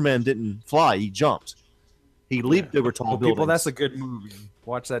original Superman didn't fly, he jumped. He leaped over tall buildings. People, that's a good movie.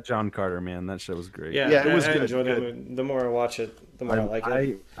 Watch that John Carter, man. That shit was great. Yeah, it was good. I enjoyed it. The more I watch it, the more I like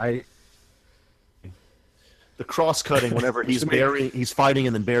it. The cross-cutting whenever he's fighting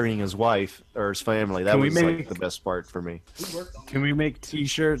and then burying his wife or his family. That was like the best part for me. Can we make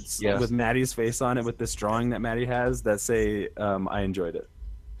T-shirts with Maddie's face on it with this drawing that Maddie has that say, I enjoyed it.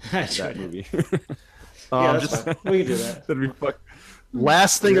 That movie. We can do that. That'd be fuck.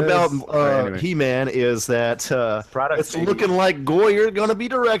 Last thing about He-Man is that it's looking like Goyer's going to be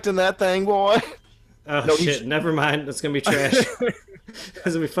directing that thing, boy. Oh, no, shit. Never mind. It's going to be trash. It's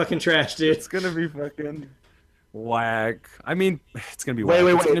going to be fucking trash, dude. It's going to be fucking whack. I mean, it's going to be whack.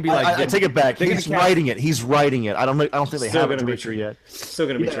 Wait. It's going to be like, I take it back. He's writing it. He's writing it. I don't think they have a director yet. Still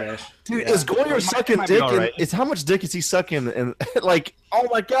going to be trash. Dude, is Goyer sucking dick? Right. How much dick is he sucking? And like, oh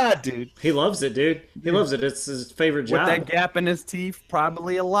my god, dude. He loves it, dude. He loves it. It's his favorite job. With that gap in his teeth,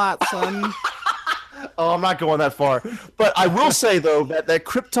 probably a lot, son. Oh, I'm not going that far. But I will say, though, that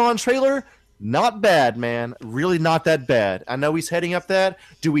Krypton trailer, not bad, man. Really not that bad. I know he's heading up that.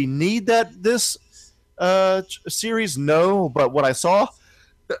 Do we need this series? No, but what I saw,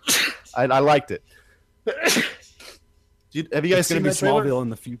 I liked it. Have you guys seen that trailer? Smallville in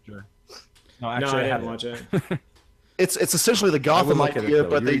the future. No, actually, I haven't watched it. It's essentially the Gotham idea,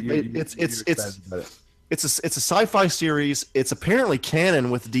 but it's a sci-fi series. It's apparently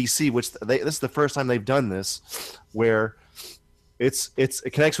canon with DC, which this is the first time they've done this, where it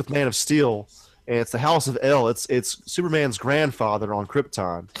connects with Man of Steel, and it's the House of El. It's Superman's grandfather on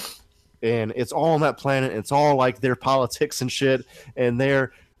Krypton, and it's all on that planet. It's all like their politics and shit, and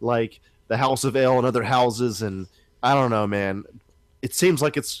they're like the House of El and other houses, and I don't know, man. It seems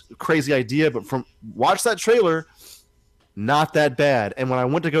like it's a crazy idea, but watch that trailer, not that bad. And when I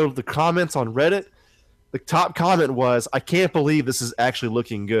went to go to the comments on Reddit, the top comment was, "I can't believe this is actually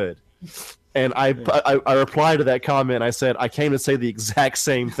looking good." And I replied to that comment. I said, "I came to say the exact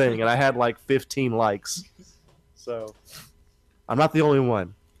same thing," and I had like 15 likes. So I'm not the only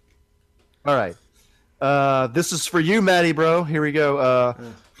one. All right, this is for you, Maddie, bro. Here we go.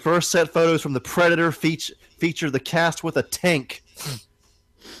 First set photos from the Predator feature the cast with a tank.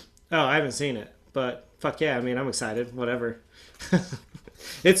 Oh, I haven't seen it, but fuck yeah, I mean, I'm excited. Whatever.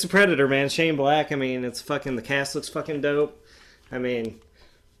 It's the Predator, man. Shane Black. I mean, it's fucking, the cast looks fucking dope. I mean,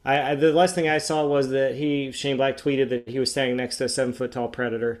 I the last thing I saw was that Shane Black tweeted that he was standing next to a 7-foot tall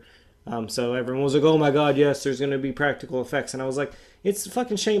Predator. So everyone was like, "Oh my god, yes, there's gonna be practical effects," and I was like, "It's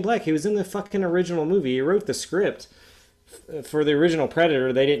fucking Shane Black. He was in the fucking original movie. He wrote the script for the original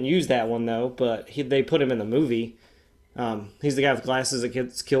Predator. They didn't use that one though, but they put him in the movie. He's the guy with glasses that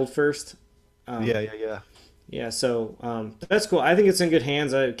gets killed first. Yeah. So that's cool. I think it's in good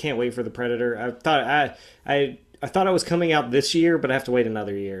hands. I can't wait for the Predator. I thought it was coming out this year, but I have to wait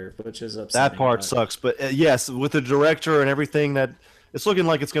another year, which is upsetting. That part sucks. But yes, with the director and everything, that it's looking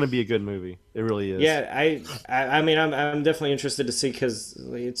like it's going to be a good movie. It really is. Yeah, I mean, I'm definitely interested to see, because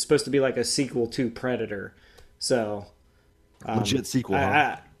it's supposed to be like a sequel to Predator. So legit sequel.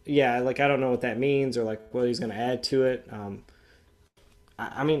 Huh? Yeah, like I don't know what that means, or like what he's going to add to it.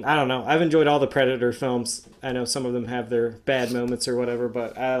 I mean, I don't know. I've enjoyed all the Predator films. I know some of them have their bad moments or whatever,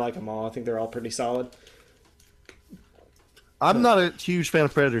 but I like them all. I think they're all pretty solid. I'm not a huge fan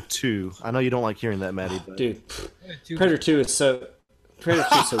of Predator 2. I know you don't like hearing that, Maddie. But... Dude, Predator 2 is so good.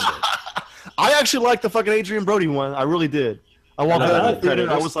 I actually like the fucking Adrian Brody one. I really did. I walked out of the theater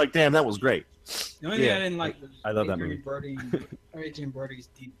and I was like, damn, that was great. The only thing I didn't like was I love that movie. Adrian Brody's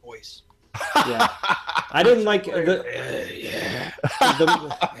deep voice. Yeah. I didn't like I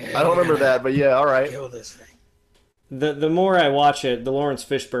don't remember that, but yeah, all right. Kill this thing. The more I watch it, the Lawrence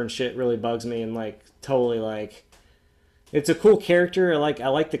Fishburne shit really bugs me, and like totally like, it's a cool character. I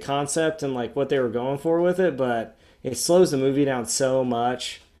like the concept and like what they were going for with it, but it slows the movie down so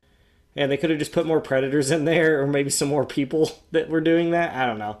much. And they could have just put more Predators in there, or maybe some more people that were doing that. I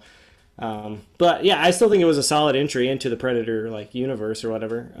don't know. But yeah, I still think it was a solid entry into the Predator like universe or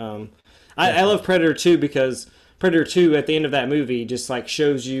whatever. I love Predator 2 because Predator 2 at the end of that movie just like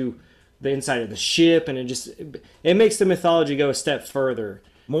shows you the inside of the ship, and it makes the mythology go a step further,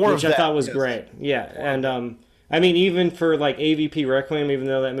 which I thought was great. Yeah, and I mean, even for like AVP Requiem, even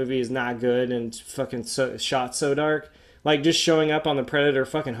though that movie is not good and fucking shot so dark, like just showing up on the Predator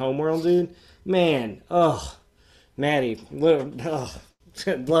fucking homeworld, dude, man, Maddie, loved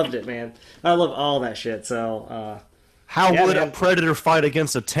it, man. I love all that shit. So how would a Predator fight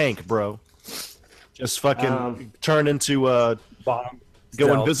against a tank, bro? Just fucking turn into bomb,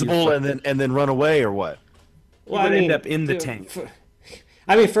 go invisible, and then run away, or what? Well, I mean, end up in the tank.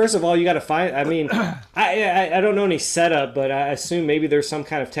 I mean, first of all, you got to find. I mean, I don't know any setup, but I assume maybe there's some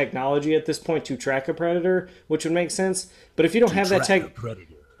kind of technology at this point to track a Predator, which would make sense. But if you don't have that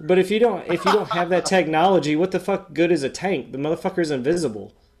but if you don't have that technology, what the fuck good is a tank? The motherfucker's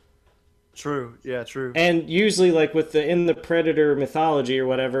invisible. True. Yeah, true. And usually, like in the Predator mythology or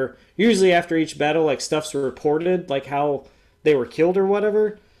whatever, usually after each battle, like stuff's reported, like how they were killed or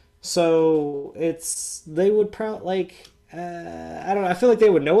whatever. So they would probably like. I don't know. I feel like they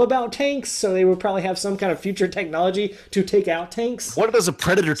would know about tanks, so they would probably have some kind of future technology to take out tanks. What if there's a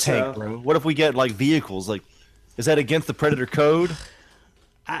Predator tank, bro? What if we get like vehicles? Like, is that against the Predator code?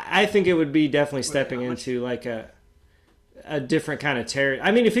 I think it would be definitely stepping into like a different kind of terror.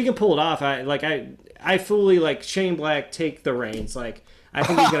 I mean, if he can pull it off, I fully like Shane Black take the reins. Like, I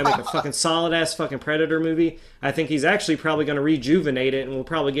think he's gonna make a fucking solid ass fucking Predator movie. I think he's actually probably gonna rejuvenate it, and we'll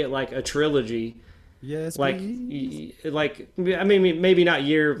probably get like a trilogy. Yes, like I mean, maybe not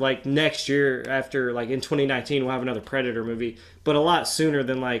like next year, after like in 2019 we'll have another Predator movie, but a lot sooner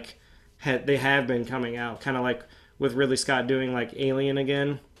than like they have been coming out, kind of like with Ridley Scott doing like Alien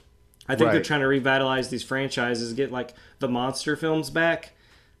again. I think they're trying to revitalize these franchises, get like the monster films back.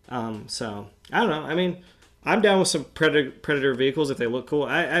 So I don't know. I mean, I'm down with some Predator vehicles if they look cool.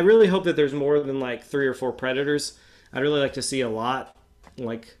 I really hope that there's more than like 3 or 4 Predators. I'd really like to see a lot,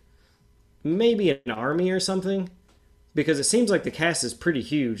 like maybe an army or something, because it seems like the cast is pretty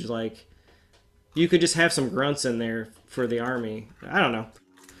huge. Like, you could just have some grunts in there for the army. I don't know.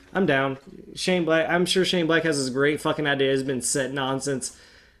 I'm down. Shane Black. I'm sure Shane Black has this great fucking idea. Has been sitting on since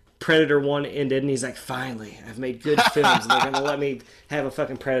Predator 1 ended, and he's like, finally, I've made good films, and they're gonna let me have a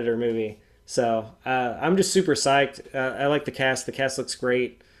fucking Predator movie. So I'm just super psyched. I like the cast. The cast looks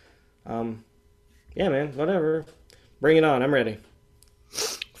great. Yeah, man. Whatever. Bring it on. I'm ready.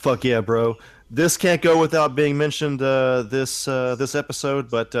 Fuck yeah, bro. This can't go without being mentioned this episode,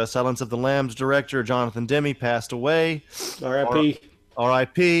 but Silence of the Lambs director Jonathan Demme passed away. R.I.P.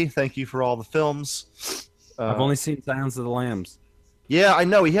 R.I.P. Thank you for all the films. I've only seen Silence of the Lambs. Yeah, I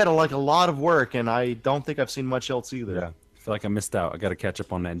know. He had a lot of work, and I don't think I've seen much else either. Yeah, I feel like I missed out. I got to catch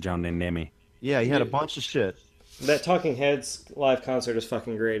up on that John Demme. Yeah, he had a bunch of shit. That Talking Heads live concert is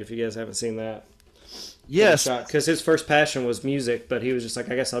fucking great if you guys haven't seen that. Yes, because his first passion was music, but he was just like,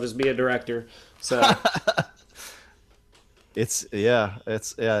 I guess I'll just be a director. So it's yeah.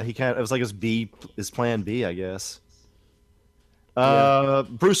 He kind of, it was like his plan B, I guess.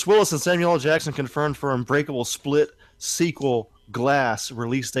 Bruce Willis and Samuel L. Jackson confirmed for Unbreakable Split sequel Glass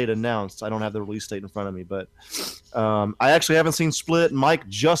release date announced. I don't have the release date in front of me, but I actually haven't seen Split. Mike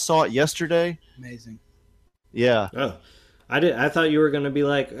just saw it yesterday. Amazing. Yeah. Oh, I thought you were gonna be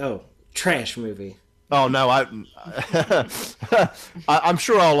like, oh, trash movie. Oh no, I'm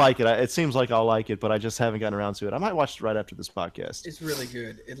sure I'll like it. It seems like I'll like it, but I just haven't gotten around to it. I might watch it right after this podcast. It's really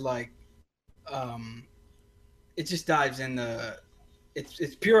good. It it just dives into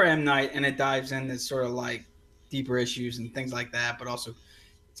it's pure M. Night, and it dives into sort of like deeper issues and things like that, but also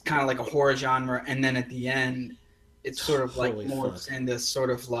it's kind of like a horror genre. And then at the end, it's sort of like morphs into sort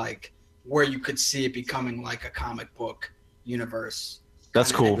of like where you could see it becoming like a comic book universe.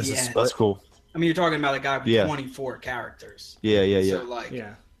 That's cool. That's cool. I mean, you're talking about a guy with 24 characters. Yeah. So like,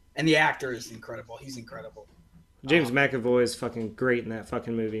 and the actor is incredible. He's incredible. James McAvoy is fucking great in that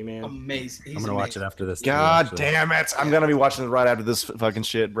fucking movie, man. Amazing. I'm gonna watch it after this. God damn it! I'm gonna be watching it right after this fucking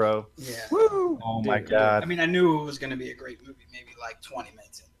shit, bro. Yeah. Woo! Oh my god. I mean, I knew it was gonna be a great movie. Maybe like 20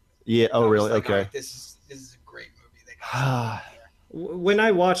 minutes in. Yeah. Oh, really? Like, okay. right, this is a great movie. They got when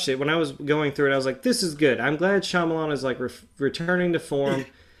I watched it, when I was going through it, I was like, this is good. I'm glad Shyamalan is like returning to form.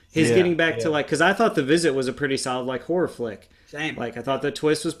 He's getting back to like, because I thought The Visit was a pretty solid like horror flick. Same. Like I thought the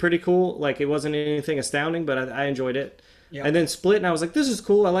twist was pretty cool. Like it wasn't anything astounding, but I enjoyed it. Yep. And then Split, and I was like, this is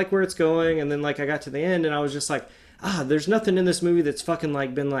cool. I like where it's going. And then like I got to the end, and I was just like, there's nothing in this movie that's fucking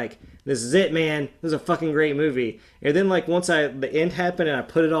like been like, this is it, man. This is a fucking great movie. And then like once the end happened and I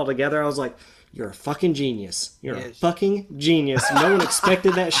put it all together, I was like, you're a fucking genius. You're a fucking genius. No one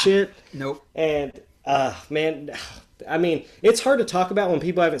expected that shit. Nope. And man, I mean, it's hard to talk about when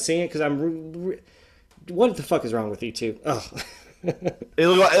people haven't seen it because what the fuck is wrong with you two? Oh.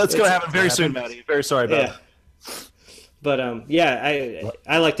 It's gonna happen very soon, Maddie. Very sorry about it. But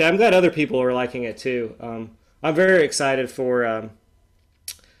I liked it. I'm glad other people are liking it too. I'm very excited for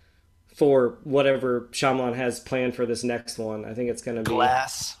whatever Shyamalan has planned for this next one. I think it's gonna be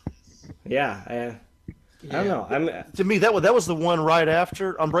Glass. Yeah. I don't know. To me, that was the one right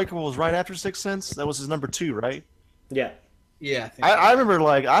after Unbreakable was right after Sixth Sense. That was his number 2, right? Yeah. Yeah. I remember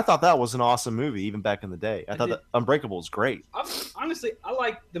I thought that was an awesome movie even back in the day. I thought that Unbreakable was great. Honestly, I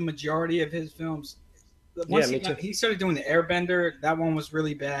like the majority of his films. Me too. He started doing the Airbender. That one was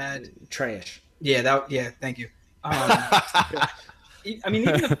really bad. Trash. Yeah. Thank you. I mean,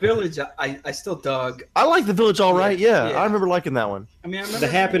 even The Village, I still dug. I like The Village all right. Yeah. I remember liking that one. I mean, I remember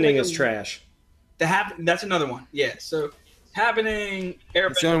The Happening is trash. That's another one. Yeah. So Happening,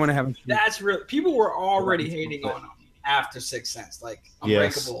 Airbender. It's the only one I haven't seen. That's real. People were already hating on him after Sixth Sense, like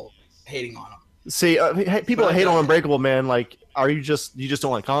Unbreakable, hating on him. See, people that hate on Unbreakable, man, like, you just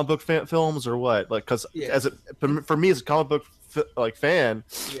don't like comic book films or what? Like, because for me as a comic book fan,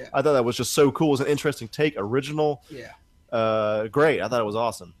 I thought that was just so cool. It was an interesting take, original. Yeah. Great. I thought it was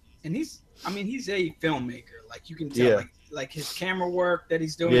awesome. And he's a filmmaker. Like you can tell, like his camera work that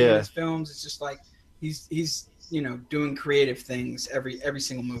he's doing in his films. It's just like he's doing creative things every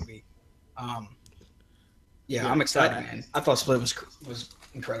single movie. I'm excited, man. I thought Split was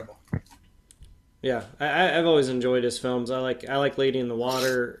incredible. Yeah, I've always enjoyed his films. I like Lady in the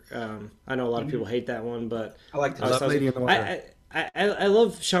Water. I know a lot of people hate that one, but I like Lady in the Water. I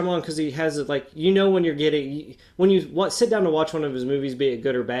love Shyamalan because he has it like when you're getting when you sit down to watch one of his movies, be it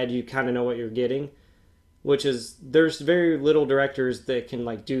good or bad, you kind of know what you're getting. Which is there's very little directors that can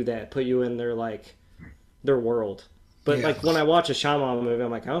like do that, put you in their world. But like when I watch a Shyamalan movie, I'm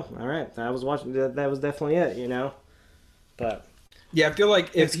like, oh, all right, I was watching that was definitely it, But yeah, I feel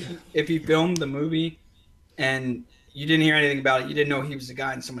like if he filmed the movie and you didn't hear anything about it, you didn't know he was the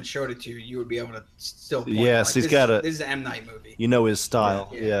guy, and someone showed it to you, you would be able to still point he's this is an M. Night movie. You know his style.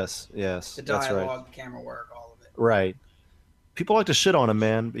 Yeah. Yes. The that's dialogue, right. the camera work, all of it. Right. People like to shit on him,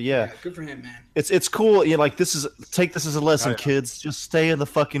 man. But yeah, good for him, man. It's cool. Like take this as a lesson, kids. Just stay in the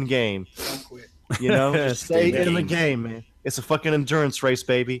fucking game. Don't quit. Just stay in the game, man. It's a fucking endurance race,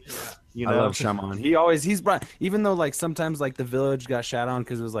 baby. I love Shyamalan. He's brought, even though like sometimes like The Village got shat on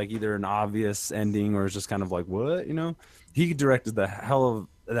because it was like either an obvious ending or it's just kind of like what, he directed the hell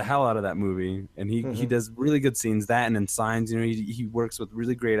out of that movie, and he does really good scenes. That and in Signs, he works with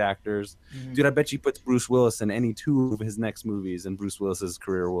really great actors. Dude, I bet you puts Bruce Willis in any 2 of his next movies, and Bruce Willis's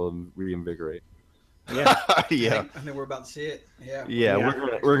career will reinvigorate. Yeah, yeah. I think we're about to see it. Yeah.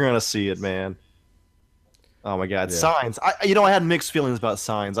 We're gonna see it, man. Oh my God, Signs. I had mixed feelings about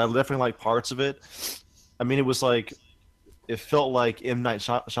Signs. I definitely like parts of it. I mean, it was like it felt like M. Night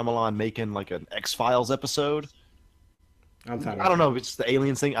Shyamalan making like an X-Files episode. I don't know if it's the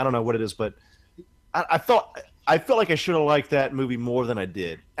aliens thing. I don't know what it is, but I felt like I should have liked that movie more than I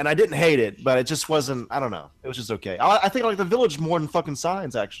did, and I didn't hate it, but it just wasn't. I don't know. It was just okay. I think I like The Village more than fucking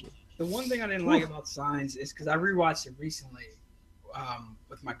Signs, actually. The one thing I didn't like about Signs is because I rewatched it recently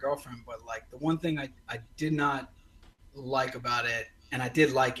with my girlfriend, but like the one thing I did not like about it, and I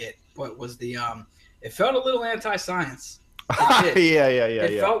did like it, but was the it felt a little anti-science.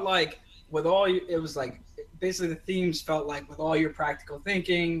 It felt like with all it was like basically the themes felt like with all your practical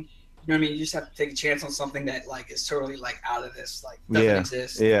thinking, you know what I mean? You just have to take a chance on something that like is totally like out of this, like doesn't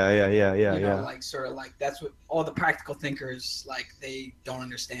exist. Yeah. Like sort of like that's what all the practical thinkers like they don't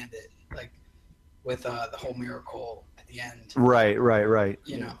understand it. Like with the whole miracle at the end. Right.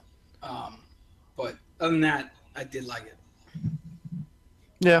 You know. But other than that, I did like it.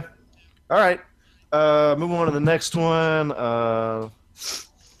 Yeah. All right. Moving on to the next one.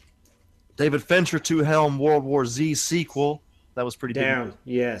 David Fincher to helm World War Z sequel. That was pretty damn.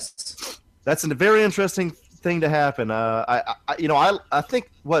 Yes. That's a very interesting thing to happen. I think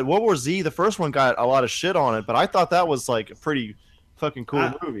World War Z, the first one got a lot of shit on it, but I thought that was like a pretty fucking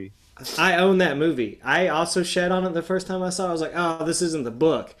cool movie. I own that movie. I also shed on it the first time I saw it. I was like, oh, this isn't the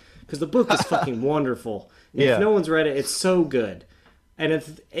book. Because the book is fucking wonderful. If no one's read it, it's so good. And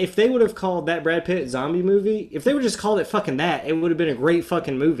if they would have called that Brad Pitt zombie movie, if they would just called it fucking that, it would have been a great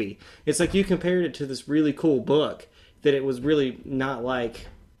fucking movie. It's like you compared it to this really cool book that it was really not like,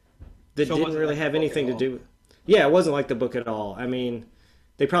 that so didn't really have anything to do with. Yeah, it wasn't like the book at all. I mean,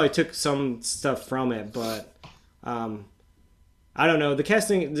 they probably took some stuff from it, but I don't know. The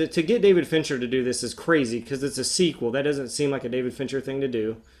casting, to get David Fincher to do this is crazy because it's a sequel. That doesn't seem like a David Fincher thing to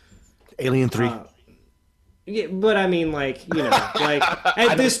do. Alien 3. Yeah, but I mean, like, you know, like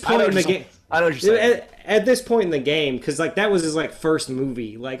at this point in the game, I know what you're saying. At this point in the game, because like that was his like first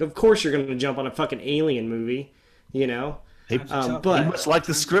movie. Like, of course you're gonna jump on a fucking Alien movie, you know. But he must like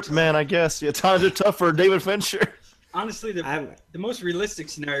the script, man. I guess times are tough for David Fincher. Honestly, the most realistic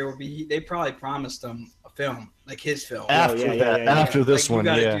scenario would be they probably promised him a film, like his film. After this one,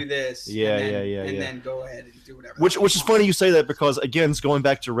 you gotta do this. And then go ahead and do whatever. Which is funny you say that because again, going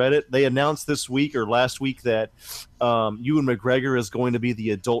back to Reddit, they announced this week or last week that Ewan McGregor is going to be the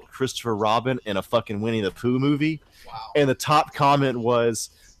adult Christopher Robin in a fucking Winnie the Pooh movie. Wow. And the top comment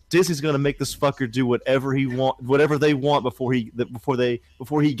was, Disney's gonna make this fucker do whatever they want before he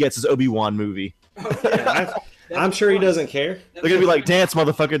gets his Obi-Wan movie. Oh, yeah. I'm sure he doesn't care. They're gonna be like, dance,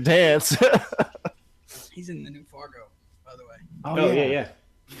 motherfucker, dance. He's in the new Fargo, by the way. Oh yeah.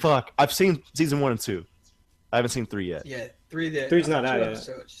 Fuck, I've seen season 1 and 2. I haven't seen 3 yet. Yeah, 3. Three's not out yet.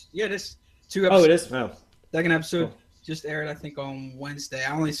 Yeah, this 2 episodes. Oh, it is. Oh, second episode just aired, I think, on Wednesday.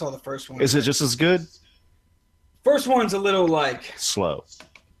 I only saw the first one. Is it just as good? First one's a little like slow,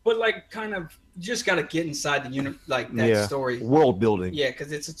 but like kind of just got to get inside the that story, world building. Yeah,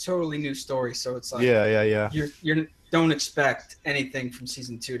 because it's a totally new story, so it's like You don't expect anything from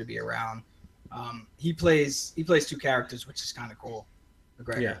season 2 to be around. He plays 2 characters, which is kind of cool.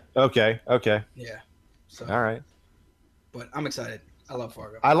 McGregor. Yeah. Okay. Yeah. So, all right. But I'm excited. I love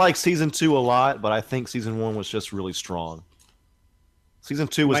Fargo. I like season 2 a lot, but I think season 1 was just really strong. Season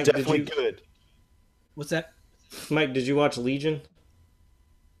 2 was definitely good. What's that? Mike, did you watch Legion?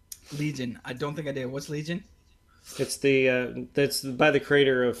 Legion. I don't think I did. What's Legion? It's that's by the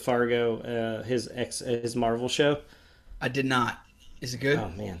creator of Fargo, his Marvel show. I did not. Is it good? Oh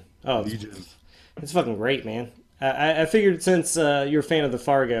man. Oh, it's fucking great, man. I figured since you're a fan of the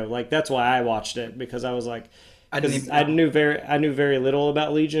Fargo, like that's why I watched it, because I was like, I knew very little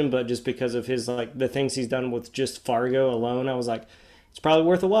about Legion, but just because of his like the things he's done with just Fargo alone, I was like, it's probably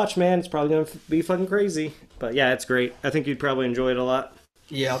worth a watch, man. It's probably gonna be fucking crazy. But yeah, it's great. I think you'd probably enjoy it a lot.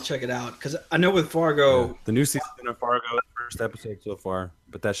 Yeah, I'll check it out because I know with Fargo, the new season of Fargo, first episode so far,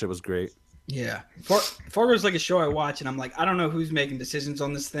 but that shit was great. Yeah, Fargo's like a show I watch, and I'm like, I don't know who's making decisions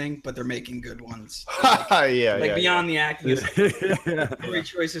on this thing, but they're making good ones. Like, beyond the acting, great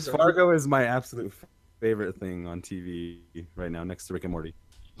choices. Fargo is my absolute favorite thing on TV right now, next to Rick and Morty.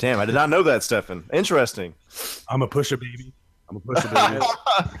 Damn, I did not know that, Stefan. Interesting. I'm a pusher baby. But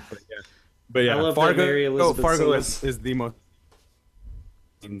yeah, I love Fargo. Mary Elizabeth Fargo is the most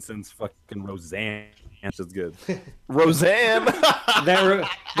since fucking Roseanne. It's just good. Roseanne.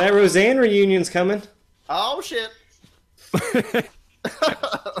 that Roseanne reunion's coming. Oh shit.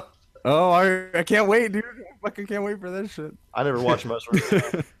 I can't wait, dude. I fucking can't wait for this shit. I never watched most of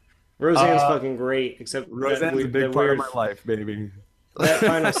it. Roseanne's fucking great, except Roseanne's a big part of my life, baby. That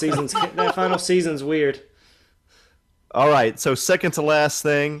final season's weird. All right, so second to last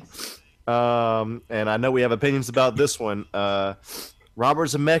thing, And I know we have opinions about this one. Robert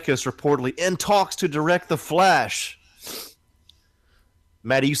Zemeckis reportedly in talks to direct The Flash.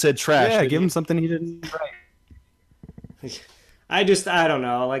 Maddie, you said trash. Yeah, give him something he didn't write. I don't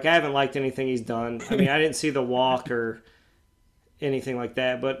know. Like, I haven't liked anything he's done. I mean, I didn't see The Walk or anything like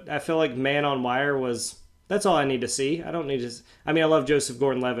that, but I feel like Man on Wire that's all I need to see. I don't need to. I mean, I love Joseph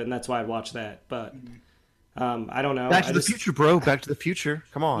Gordon-Levitt, and that's why I'd watch that. But I don't know. Back to the Future, bro. Back to the Future.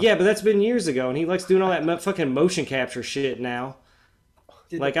 Come on. Yeah, but that's been years ago, and he likes doing all that fucking motion capture shit now.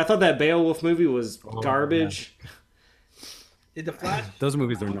 Like, I thought that Beowulf movie was garbage. Did the Flash? Those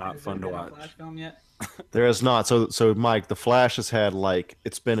movies are not fun to watch. Flash film yet? There is not. So Mike, The Flash has had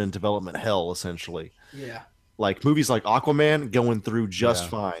it's been in development hell essentially. Yeah. Like movies like Aquaman going through just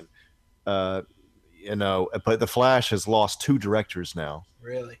fine. But The Flash has lost 2 directors now.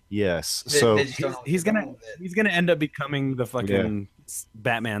 Really? Yes. He's gonna end up becoming the fucking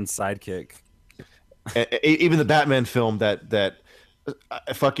Batman sidekick. Even the Batman film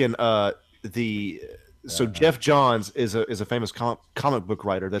So Jeff Johns is a famous comic book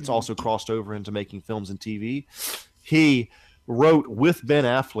writer that's also crossed over into making films and TV. He wrote with Ben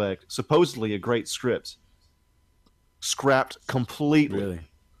Affleck supposedly a great script, scrapped completely. Really?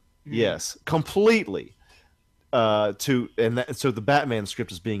 Yes, completely. So the Batman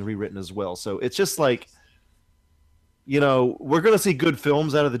script is being rewritten as well. So it's just like, we're gonna see good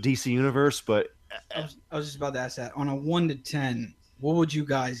films out of the DC universe, but I was just about to ask that. On a 1 to 10, what would you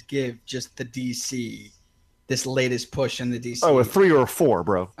guys give just the DC, this latest push in the DC? Oh, a 3 or a 4,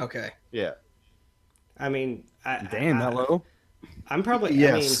 bro. Okay. Yeah. I mean, damn, that low. I'm probably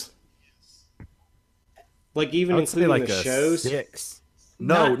yes. Like even including like the shows. 6.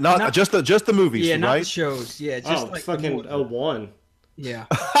 No, not just the movies. Yeah, right? not the shows. Yeah, just like fucking 1. Yeah,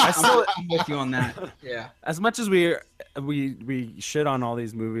 I'm with you on that. Yeah. As much as we shit on all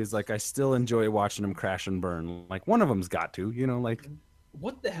these movies, like I still enjoy watching them crash and burn. Like one of them's got to, like.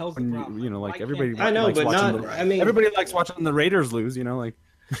 What the hell's the problem? Like everybody. I know, but not. Everybody likes watching the Raiders lose. Like.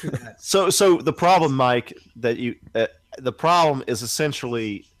 So the problem, Mike, the problem is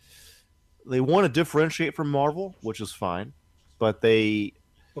essentially they want to differentiate from Marvel, which is fine, but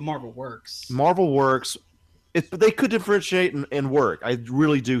Marvel works. Marvel works. But they could differentiate and work. I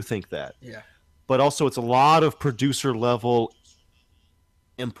really do think that. Yeah. But also, it's a lot of producer level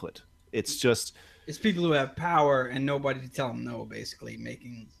input. It's people who have power and nobody to tell them no. Basically,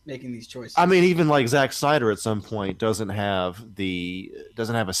 making these choices. I mean, even like Zack Snyder at some point doesn't have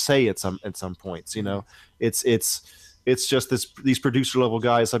a say at some points. It's just these producer level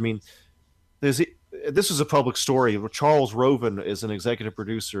guys. I mean, this is a public story. Charles Roven is an executive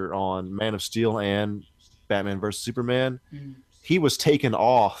producer on Man of Steel and Batman vs Superman. He was taken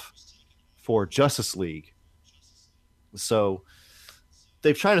off for Justice League, so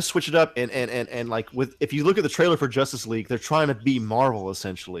they've tried to switch it up and like if you look at the trailer for Justice League, they're trying to be Marvel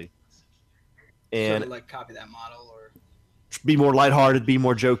essentially, and like copy that model or be more lighthearted, be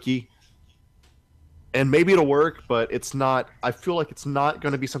more jokey, and maybe it'll work, but it's not. I feel like it's not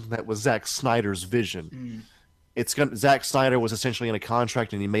going to be something that was Zack Snyder's vision. Zack Snyder was essentially in a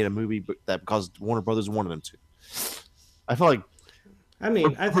contract, and he made a movie because Warner Brothers wanted him to. I feel like, I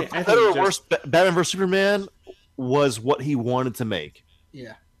think Batman vs Superman was what he wanted to make.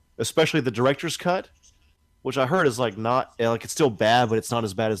 Yeah, especially the director's cut, which I heard is like not like it's still bad, but it's not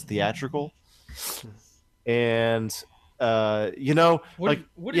as bad as theatrical. And what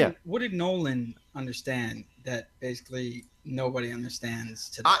did Nolan understand that basically nobody understands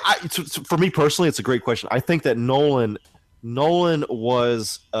today? For me personally, it's a great question. I think that Nolan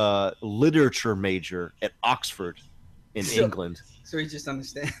was a literature major at Oxford in England. So he just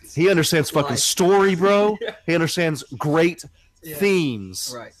understands. He understands fucking story, bro. Yeah. He understands great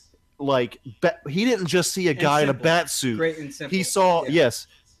themes. Right. Like, he didn't just see a guy in a bat suit. Great and simple. He saw,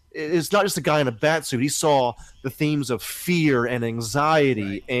 it's not just a guy in a bat suit. He saw the themes of fear and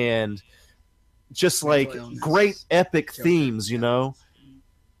anxiety and just like great epic themes,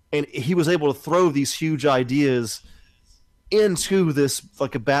 And he was able to throw these huge ideas into this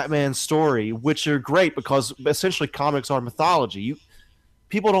like a Batman story, which are great because essentially comics are mythology.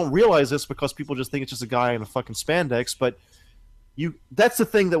 People don't realize this because people just think it's just a guy in a fucking spandex, but that's the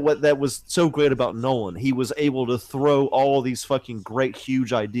thing that was so great about Nolan. He was able to throw all these fucking great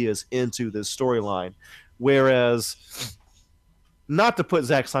huge ideas into this storyline, whereas not to put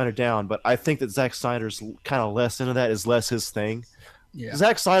Zack Snyder down, but I think that Zack Snyder's kind of less into that, is less his thing. Yeah.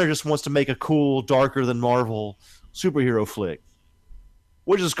 Zack Snyder just wants to make a cool, darker than Marvel superhero flick,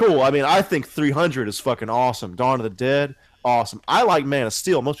 which is cool. I mean, I think 300 is fucking awesome. Dawn of the Dead, awesome. I like Man of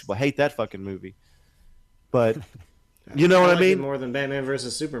Steel. Most people hate that fucking movie, but You know what I mean? More than Batman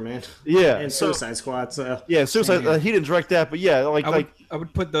versus Superman. Yeah, and Suicide Squad. So yeah, Suicide. He didn't direct that, but yeah, I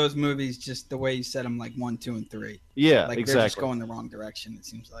would put those movies just the way you said them, like 1, 2, and 3. Yeah, like exactly. They're just going the wrong direction. It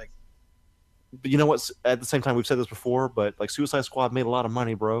seems like. But you know what? At the same time, we've said this before, but like Suicide Squad made a lot of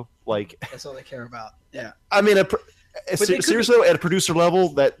money, bro. Like that's all they care about. Yeah. I mean, seriously, at a producer level,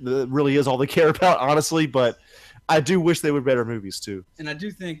 that really is all they care about, honestly. But I do wish they were better movies too. And I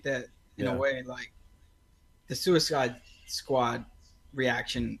do think that in a way, like the Suicide Squad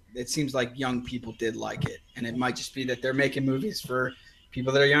reaction, it seems like young people did like it, and it might just be that they're making movies for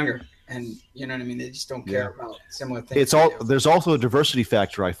people that are younger. And you know what I mean? They just don't care about similar things. There's also a diversity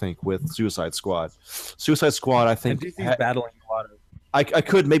factor, I think, with Suicide Squad. Suicide Squad, I think, battling a lot of. I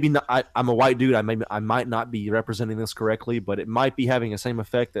could maybe not. I'm a white dude. I might not be representing this correctly, but it might be having the same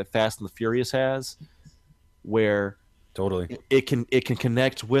effect that Fast and the Furious has, where totally it can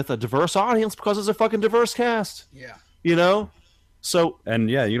connect with a diverse audience because it's a fucking diverse cast. Yeah, you know. So and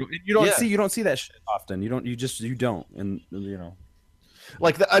you don't see that shit often. You don't, and you know.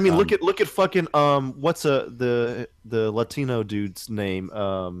 Like look at fucking what's the Latino dude's name?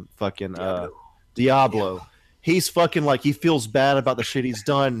 Diablo. Yeah. He's fucking like he feels bad about the shit he's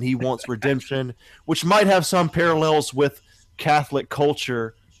done and he wants redemption, which might have some parallels with Catholic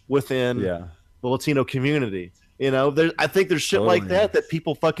culture within the Latino community. You know, I think there's shit like that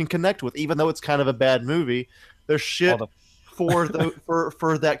people fucking connect with, even though it's kind of a bad movie. There's shit for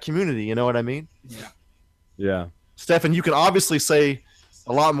that community. You know what I mean? Yeah. Yeah. Stefan, you can obviously say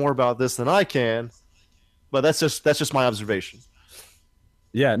a lot more about this than I can, but that's just my observation.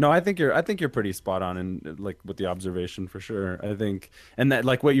 Yeah, no, I think you're pretty spot on and like with the observation for sure. I think, and that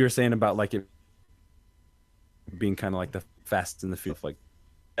like what you were saying about like it being kind of like the Fast and the Furious, like,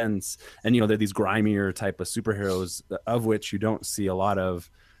 and you know they're these grimier type of superheroes of which you don't see a lot of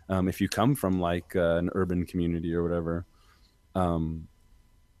if you come from like an urban community or whatever.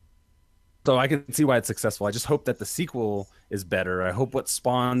 So I can see why it's successful. I just hope that the sequel is better. I hope what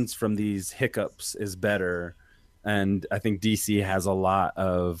spawns from these hiccups is better. And I think DC has a lot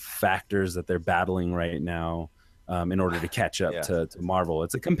of factors that they're battling right now in order to catch up to Marvel.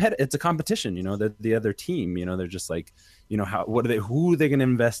 It's a competition, you know, the other team, you know, they're just like, you know, who are they going to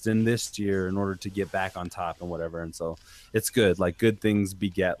invest in this year in order to get back on top and whatever. And so it's good. Like good things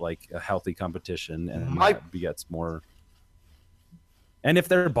beget like a healthy competition and that begets more. And if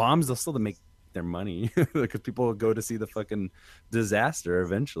they're bombs, they'll still make their money because people will go to see the fucking disaster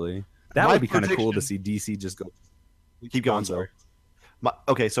eventually. That would be kind of cool to see DC just go. Keep going, sorry.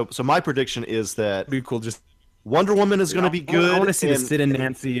 So my prediction is that it'd be cool. Just Wonder Woman is going to be good. I want to see the Sid and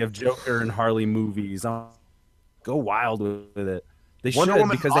Nancy of Joker and Harley movies. Go wild with it. They should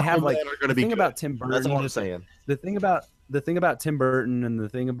because they have like the thing about Tim Burton. That's what I'm saying. The thing about Tim Burton and the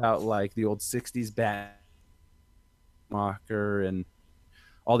thing about like the old '60s Batmocker and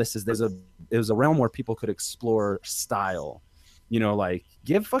all this is it was a realm where people could explore style. You know, like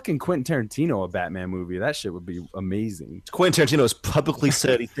give fucking Quentin Tarantino a Batman movie. That shit would be amazing. Quentin Tarantino has publicly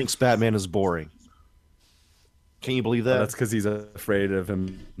said he thinks Batman is boring. Can you believe that? That's because he's afraid of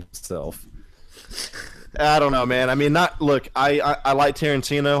himself. I don't know, man. I mean, I like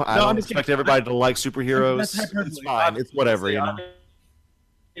Tarantino. I don't expect everybody to like superheroes. It's fine. It's whatever, you know.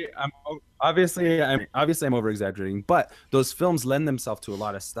 I'm obviously I'm over exaggerating, but those films lend themselves to a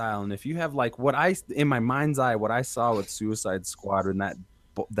lot of style. And if you have like in my mind's eye, what I saw with Suicide Squad in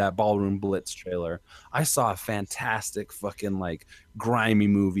that Ballroom Blitz trailer, I saw a fantastic fucking like grimy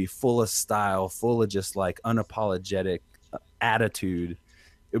movie, full of style, full of just like unapologetic attitude.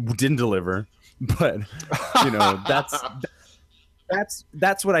 It didn't deliver, but you know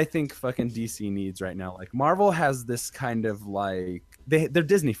that's what I think fucking DC needs right now. Like Marvel has this kind of like they're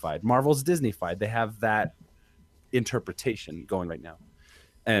Disney-fied. Marvel's Disney-fied. They have that interpretation going right now.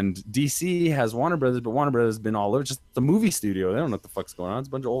 And DC has Warner Brothers, but Warner Brothers has been all over. Just the movie studio. They don't know what the fuck's going on. It's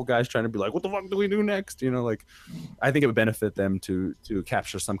a bunch of old guys trying to be like, what the fuck do we do next? You know, like I think it would benefit them to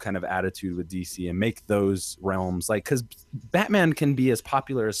capture some kind of attitude with DC and make those realms like because Batman can be as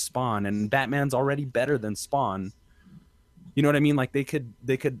popular as Spawn, and Batman's already better than Spawn. You know what I mean? Like they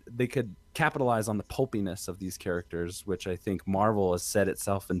could capitalize on the pulpiness of these characters, which I think Marvel has set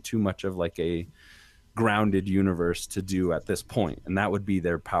itself in too much of like a grounded universe to do at this point, and that would be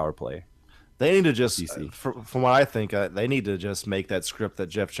their power play. They need to just, from what I think, they need to just make that script that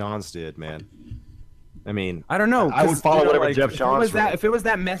Jeff Johns did, man. I mean, I don't know. I would follow whatever Jeff Johns wrote. If it was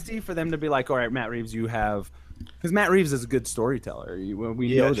that messy for them to be like, all right, Matt Reeves, you have, because Matt Reeves is a good storyteller.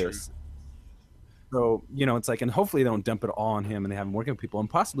 We know this. So, you know, it's like, and hopefully they don't dump it all on him and they have him working with people, and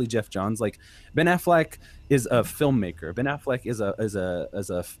possibly Geoff Johns. Like, Ben Affleck is a filmmaker. Ben Affleck is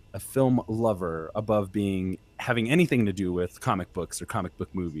a film lover above having anything to do with comic books or comic book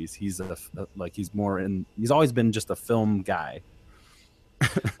movies. He's he's always been just a film guy.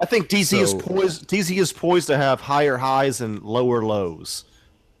 I think DC is poised to have higher highs and lower lows.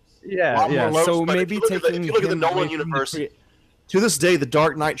 Yeah, yeah. Lows, so maybe if you look at the Nolan universe, to this day, the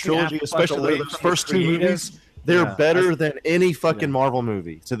Dark Knight trilogy, especially the first two movies, they're better than any fucking Marvel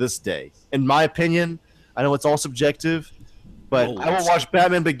movie to this day. In my opinion, I know it's all subjective, but I will watch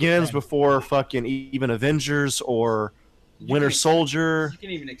Batman Begins before fucking even Avengers or Winter Soldier. You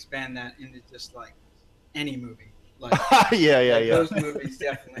can even expand that into just like any movie. Like, Those movies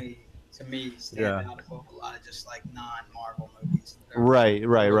definitely, to me, stand out above a lot of just like non-Marvel movies. Right.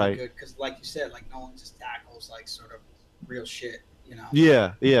 Good because, like you said, like Nolan just tackles like sort of real shit, you know.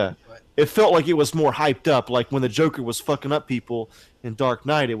 Yeah. But it felt like it was more hyped up. Like when the Joker was fucking up people in Dark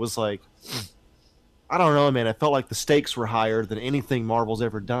Knight, it was like, I don't know, man. It felt like the stakes were higher than anything Marvel's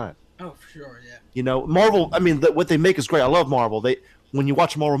ever done. Oh, for sure, yeah. You know, Marvel. I mean, what they make is great. I love Marvel. When you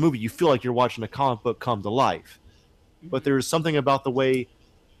watch a Marvel movie, you feel like you're watching a comic book come to life. But there is something about the way,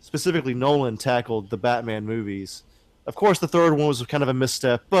 specifically Nolan tackled the Batman movies. Of course, the third one was kind of a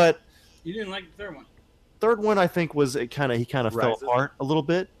misstep, but you didn't like the third one. Third one, I think, was he kind of fell apart a little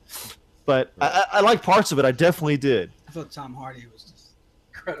bit. But I like parts of it. I definitely did. I thought Tom Hardy was just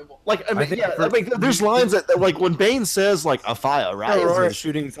incredible. Like I mean, there's lines that like when Bane says like a fire rises,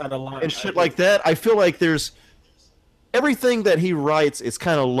 shooting's out of line and shit like that. I feel like there's everything that he writes is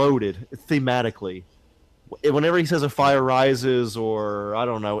kind of loaded thematically. Whenever he says a fire rises, or I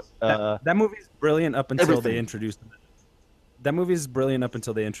don't know, that movie's brilliant up until they introduced. That movie's brilliant up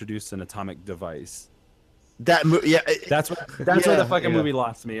until they introduced an atomic device. That's where the fucking movie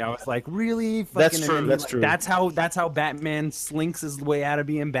lost me. I was like, really? That's true. That's true. That's how Batman slinks his way out of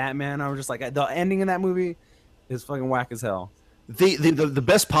being Batman. I was just like, the ending of that movie is fucking whack as hell. The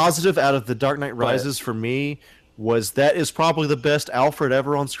best positive out of The Dark Knight Rises for me was that is probably the best Alfred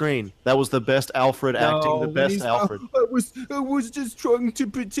ever on screen. That was the best Alfred acting, the best Alfred. I was just trying to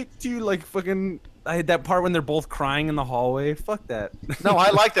protect you, like fucking. I had that part when they're both crying in the hallway. Fuck that. No, I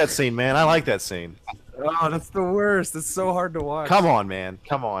like that scene, man. I like that scene. Oh, that's the worst. It's so hard to watch. Come on, man.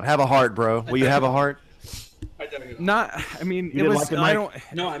 Come on. Have a heart, bro. Will you have a heart? Not. I mean, it was. I don't.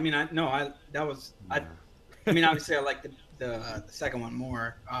 No, I mean, that was. I mean, obviously, I like the second one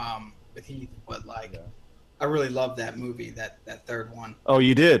more with Heath, but like. Yeah. I really loved that movie, that third one. Oh,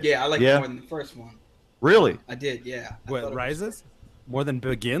 you did? Yeah, I liked it more than the first one. Really? I did, yeah. What, Rises? More than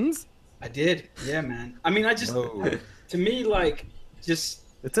Begins? I did, yeah, man. I mean, to me, like, just...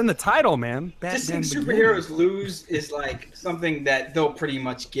 It's in the title, man. Just seeing superheroes lose is, like, something that they'll pretty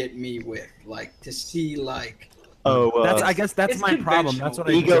much get me with. Like, to see, like... I guess that's my problem. That's what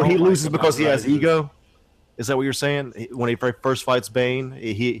ego. He loses because he has ego? Is that what you're saying? When he first fights Bane,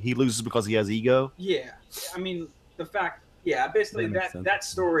 he loses because he has ego? Yeah. I mean, the fact, basically that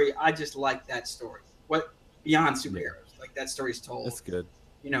story, I just like that story. What beyond superheroes, like that story's told. That's good.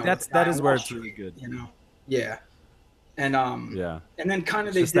 You know, that is where it's really good. You know, yeah, and and then kind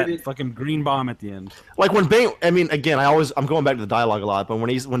of they did that fucking green bomb at the end. Like when Bane, I mean, again, I'm going back to the dialogue a lot, but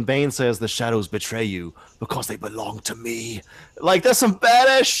when Bane says the shadows betray you because they belong to me, like that's some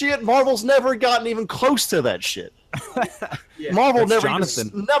badass shit. Marvel's never gotten even close to that shit. Marvel never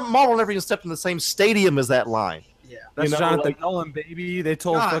even stepped in the same stadium as that line. Yeah, that's Jonathan Nolan, baby. They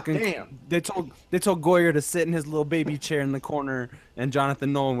told they told Goyer to sit in his little baby chair in the corner, and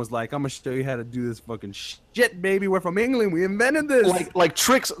Jonathan Nolan was like, "I'm gonna show you how to do this fucking shit, baby. We're from England. We invented this." Like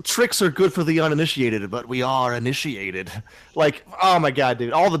tricks are good for the uninitiated, but we are initiated. Like, oh my god,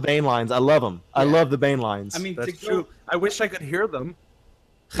 dude, all the Bane lines, I love them. Yeah. I love the Bane lines. I mean, that's true. I wish I could hear them.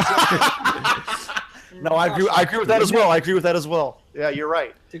 No, I agree with that as well. Yeah, you're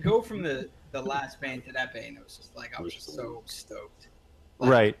right. To go from the last Bane to that Bane, it was just like I was just so stoked. Like,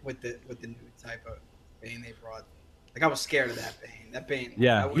 right. With the new type of Bane they brought. Like I was scared of that Bane. That Bane.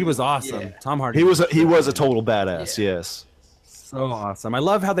 Yeah, he was awesome. Yeah. Tom Hardy. He was a total badass. Yeah. Yes. So awesome. I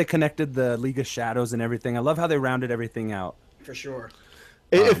love how they connected the League of Shadows and everything. I love how they rounded everything out. For sure.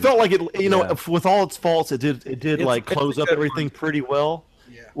 It felt like it. You know, with all its faults, it did like close up everything pretty well.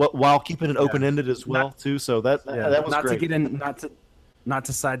 Yeah. While keeping it open-ended as well, too. So that was not great. To get in, not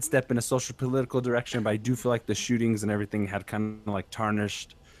to sidestep in a social political direction, but I do feel like the shootings and everything had kind of like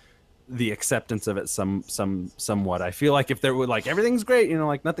tarnished the acceptance of it somewhat. I feel like if there were like everything's great, you know,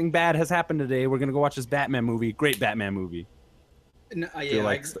 like nothing bad has happened today, we're gonna go watch this Batman movie. Great Batman movie. I feel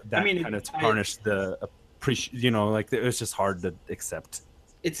like that kind of tarnished the appreciation. You know, like it was just hard to accept.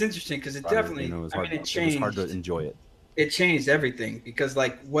 it's interesting because it definitely. You know, I mean, it changed. It was hard to enjoy it. It changed everything because,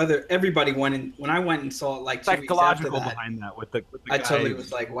 like, whether everybody went in when I went and saw it, like, 2 weeks after that, behind that with the I totally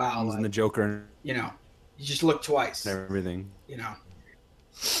was like, wow, and the Joker, you know, you just look twice. And everything, you know.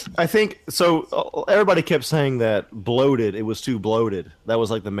 I think so. Everybody kept saying that bloated. It was too bloated. That was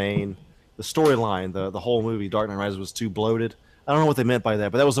like the storyline. The whole movie, Dark Knight Rises, was too bloated. I don't know what they meant by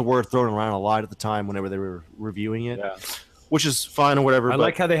that, but that was a word thrown around a lot at the time whenever they were reviewing it, which is fine or whatever. I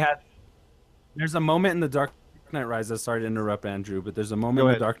like how they had. There's a moment in the Dark Knight Rises. Sorry to interrupt, Andrew, but there's a moment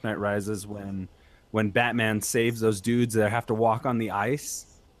in the Dark Knight Rises when Batman saves those dudes that have to walk on the ice.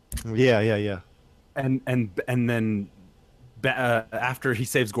 Yeah. And then after he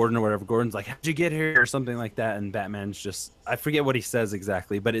saves Gordon or whatever, Gordon's like, "How'd you get here?" or something like that, and Batman's just, I forget what he says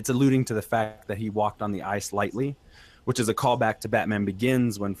exactly, but it's alluding to the fact that he walked on the ice lightly, which is a callback to Batman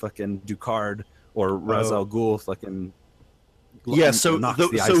Begins when fucking Ducard or Ra's al Ghul fucking knocks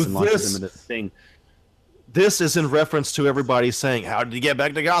the ice and launches him into the thing. This is in reference to everybody saying, "How did he get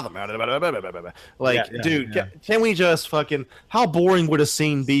back to Gotham?" Can we just fucking? How boring would a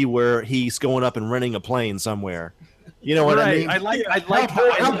scene be where he's going up and renting a plane somewhere? You know what I mean? I like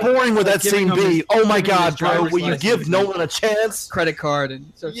how boring would that scene be? Oh my god, bro! Will you give Nolan a chance? Credit card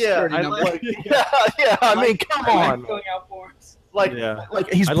and I mean, come on. Filling out forms. Like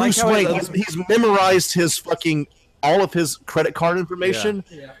he's Bruce Wayne. He's memorized his fucking all of his credit card information.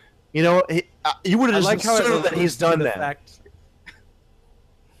 Yeah. You know, you would have just assumed that he's done that.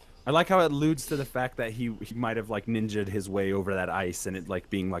 I like how it alludes to the fact that he might have like ninja'd his way over that ice, and it like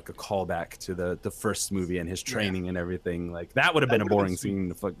being like a callback to the first movie and his training and everything. Like that would have been a boring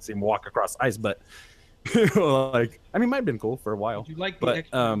scene to see him walk across ice, but like I mean, it might have been cool for a while. Did you like the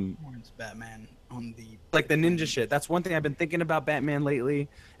extra Batman on the like the ninja shit? That's one thing I've been thinking about Batman lately,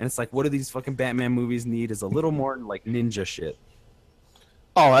 and it's like, what do these fucking Batman movies need? Is a little more like ninja shit.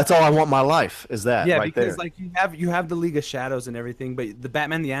 Oh, that's all I want in my life is that. Yeah, right because there. like you have the League of Shadows and everything, but the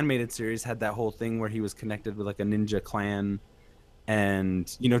Batman the Animated Series had that whole thing where he was connected with like a ninja clan,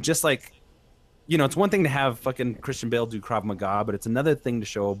 and you know, just like, you know, it's one thing to have fucking Christian Bale do Krav Maga, but it's another thing to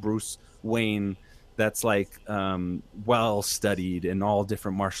show Bruce Wayne that's like well studied in all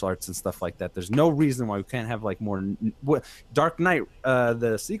different martial arts and stuff like that. There's no reason why we can't have like more. Dark Knight,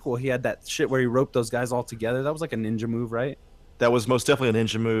 the sequel, he had that shit where he roped those guys all together. That was like a ninja move, right? That was most definitely a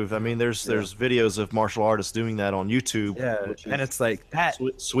ninja move. I mean, there's videos of martial artists doing that on YouTube. Yeah, and it's like that.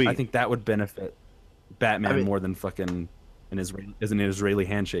 Sweet. I think that would benefit Batman more than fucking an Israeli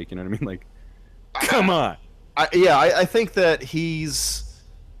handshake. You know what I mean? Like, come on. I think that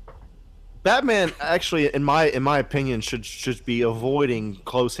Batman actually, in my opinion, should be avoiding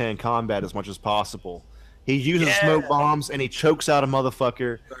close hand combat as much as possible. He uses smoke bombs and he chokes out a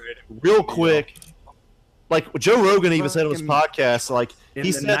motherfucker real quick. Like Joe Rogan even said on his podcast, like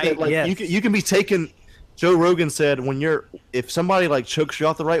he said that like you can be taken. Joe Rogan said if somebody like chokes you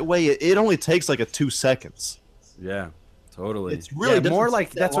out the right way, it only takes like 2 seconds. Yeah, totally. It's really more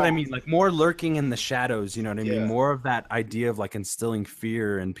like that's what I mean. Like more lurking in the shadows. You know what I mean? More of that idea of like instilling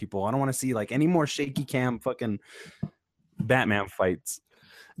fear in people. I don't want to see like any more shaky cam fucking Batman fights.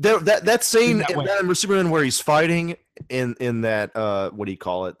 That scene in Batman vs Superman where he's fighting in that what do you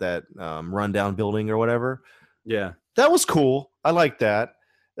call it, that rundown building or whatever, that was cool. I like that.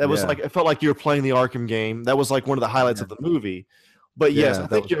 That was like, it felt like you were playing the Arkham game. That was like one of the highlights of the movie. But yes, I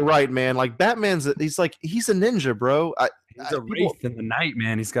think you're right, man. Like Batman's he's a ninja, bro. He's a wraith in the night,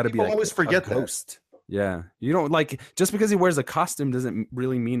 man. He's got to be like always forget a ghost. Yeah, you don't like just because he wears a costume doesn't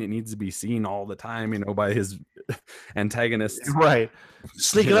really mean it needs to be seen all the time, you know, by his antagonists. Right,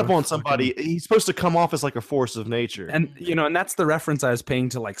 sneaking up on somebody, he's supposed to come off as like a force of nature. And you know, and that's the reference I was paying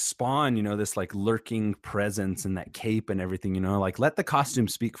to like Spawn. You know, this like lurking presence and that cape and everything. You know, like let the costume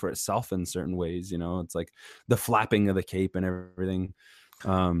speak for itself in certain ways. You know, it's like the flapping of the cape and everything.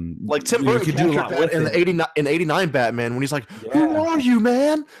 Like Tim Burton could do that in the 89 Batman when he's like, "Who are you,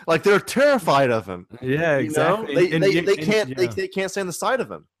 man?" Like they're terrified of him. Yeah, exactly. You know? They can't stand the sight of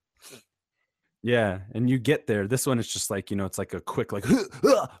him. Yeah, and you get there. This one is just like, you know, it's like a quick like,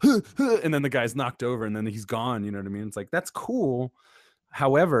 and then the guy's knocked over and then he's gone. You know what I mean? It's like that's cool.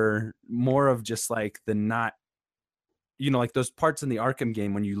 However, more of just like the not. You know, like those parts in the Arkham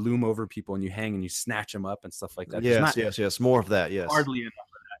game when you loom over people and you hang and you snatch them up and stuff like that. Yes. More of that, yes. Hardly enough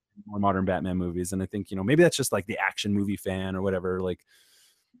of that in more modern Batman movies. And I think, you know, maybe that's just like the action movie fan or whatever. Like,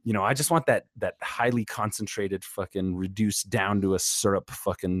 you know, I just want that highly concentrated fucking reduced down to a syrup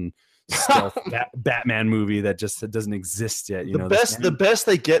fucking stealth Batman movie that just doesn't exist yet. You know, the best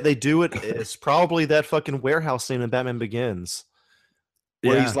they do it is probably that fucking warehouse scene in Batman Begins.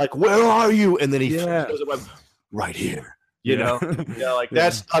 Where he's like, "Where are you?" And then he goes, "Right here." You know, like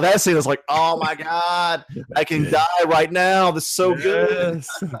that scene is like, oh my god, I can die right now. This is so good.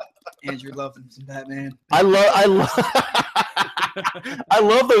 Andrew loving some Batman. I love I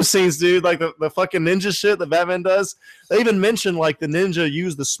love those scenes, dude. Like the fucking ninja shit that Batman does. They even mention like the ninja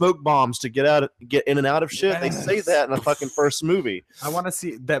use the smoke bombs to get in and out of shit. Yes. They say that in the fucking first movie. I want to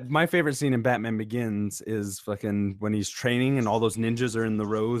see that. My favorite scene in Batman Begins is fucking when he's training and all those ninjas are in the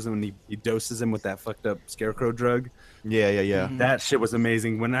rows and when he doses him with that fucked up scarecrow drug. Yeah. Mm-hmm. That shit was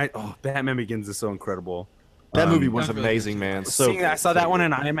amazing. Batman Begins is so incredible. That movie was amazing, man. I saw that one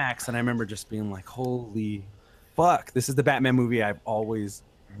in IMAX, and I remember just being like, "Holy fuck! This is the Batman movie I've always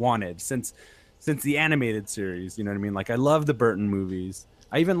wanted since the animated series." You know what I mean? Like, I love the Burton movies.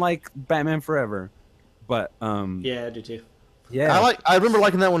 I even like Batman Forever, but yeah, I do too. Yeah, I remember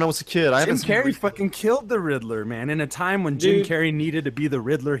liking that when I was a kid. Jim Carrey fucking killed the Riddler, man. In a time when Jim Carrey needed to be the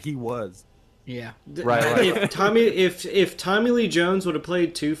Riddler, he was. Yeah, right. If Tommy Lee Jones would have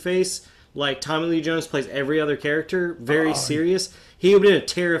played Two-Face like Tommy Lee Jones plays every other character, very serious, he would have been a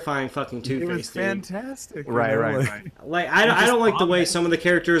terrifying fucking Two-Face. It was fantastic. Right. Like I don't like the way some of the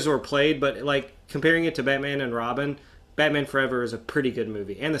characters were played, but like comparing it to Batman and Robin, Batman Forever is a pretty good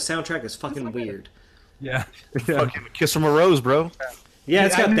movie, and the soundtrack is fucking weird. Yeah. Fucking Kiss from a Rose, bro. Yeah,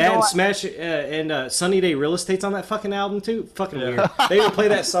 it's got that and Smash and Sunny Day Real Estate's on that fucking album too. Fucking weird. They even play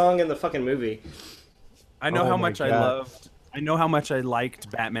that song in the fucking movie. I know how much I know how much I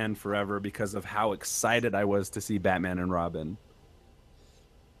liked Batman Forever because of how excited I was to see Batman and Robin.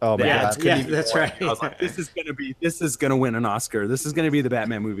 Oh my God. Yeah, that's right. I was like, this is gonna win an Oscar. This is gonna be the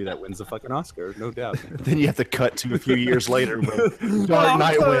Batman movie that wins the fucking Oscar, no doubt. Then you have to cut to a few years later when Dark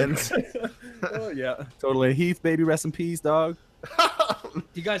Knight wins. Oh yeah, totally. Heath, baby, rest in peace, dog. Do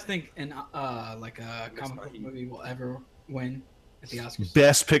you guys think like a comic book movie will ever win at the Oscars?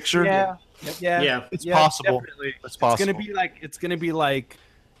 Best Picture? Yeah. It's possible. Definitely. It's possible. It's gonna be like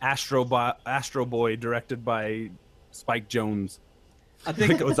Astro Boy, directed by Spike Jonze. I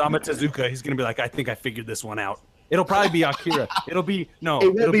think Osamu Tezuka. He's gonna be like, I think I figured this one out. It'll probably be Akira. It won't be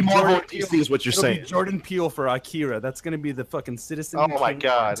Marvel DC, is what you're saying. Jordan Peele for Akira. That's gonna be the fucking Citizen. Oh my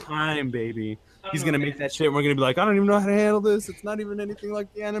God. Time, baby. He's gonna make that shit. And we're gonna be like, I don't even know how to handle this. It's not even anything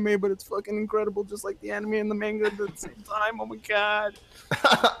like the anime, but it's fucking incredible, just like the anime and the manga at the same time. Oh my God.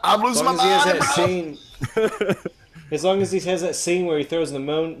 I'm losing my mind, As long as he has that scene where he throws the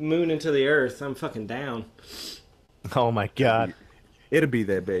moon into the earth, I'm fucking down. Oh my God. It'll be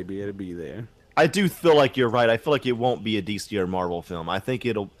there, baby. It'll be there. I do feel like you're right. I feel like it won't be a DC or Marvel film. I think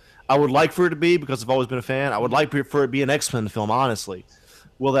I would like for it to be, because I've always been a fan. I would like for it to be an X-Men film, honestly.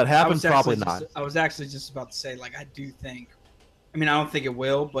 Will that happen? Probably not. I was actually just about to say, like, I do think. I mean, I don't think it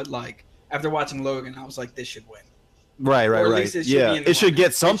will, but like after watching Logan, I was like, this should win. Right. It should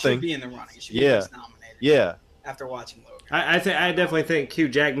get something. It should be in the running. It should be nominated. Yeah. After watching Logan, I definitely think Hugh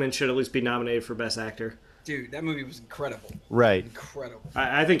Jackman should at least be nominated for Best Actor. Dude, that movie was incredible. Right. Incredible.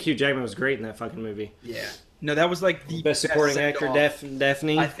 I think Hugh Jackman was great in that fucking movie. Yeah. No, that was like the best supporting actor,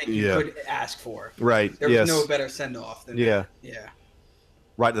 Daphne. I think you could ask for. Right. There was no better send off than that. Yeah.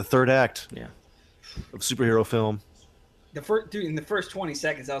 Right, the third act. Yeah. Of superhero film. In the first 20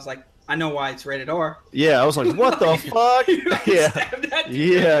 seconds, I was like, I know why it's rated R. Yeah, I was like, what the fuck? Yeah. I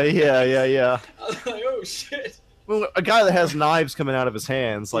was like, oh shit. Well, a guy that has knives coming out of his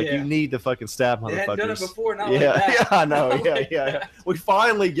hands, like, you need to fucking stab motherfuckers. They hadn't done it before, not like that. Yeah, I know. Yeah. We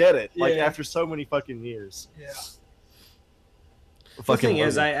finally get it, like, after so many fucking years. Yeah. The thing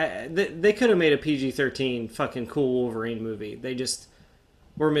is, they could have made a PG-13 fucking cool Wolverine movie. They just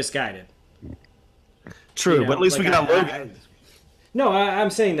were misguided. True, but at least we got Logan. I'm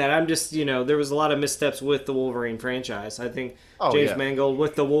saying that. I'm just, there was a lot of missteps with the Wolverine franchise. I think James Mangold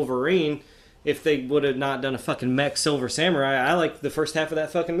with the Wolverine, if they would have not done a fucking mech Silver Samurai, I like the first half of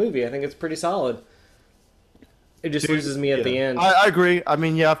that fucking movie. I think it's pretty solid. It just loses me at the end. I agree. I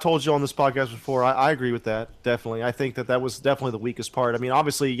mean, I've told you on this podcast before. I agree with that, definitely. I think that was definitely the weakest part. I mean,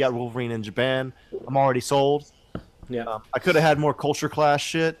 obviously, you got Wolverine in Japan. I'm already sold. Yeah. I could have had more culture clash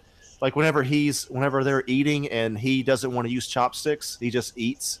shit. Like, whenever they're eating and he doesn't want to use chopsticks, he just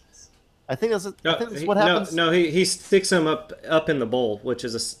eats. I think that's what happens. No, he sticks them up in the bowl, which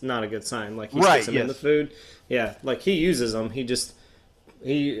is not a good sign. Like, he sticks them in the food. Yeah, like, he uses them.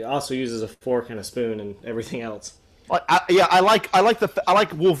 He also uses a fork and a spoon and everything else. I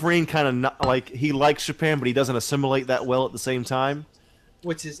like Wolverine kind of like, he likes Japan, but he doesn't assimilate that well at the same time.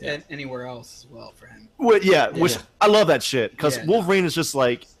 Which is anywhere else as well for him. Well, which I love that shit, because Wolverine is just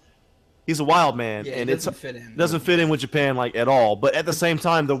like, he's a wild man, and it doesn't fit in with Japan like at all. But at the same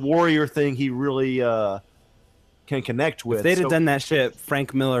time, the warrior thing he really can connect with. If they'd have done that shit,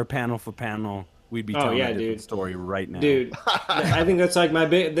 Frank Miller panel for panel, we'd be telling a different story right now. Dude, I think that's like my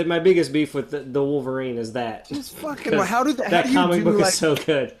biggest beef with the Wolverine is that. Just fucking, how do that comic book is so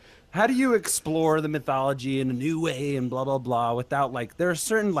good. How do you explore the mythology in a new way and blah blah blah without like there are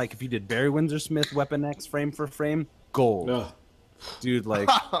certain like if you did Barry Windsor Smith Weapon X frame for frame gold, dude, like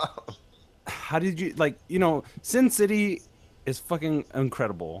how did you like Sin City is fucking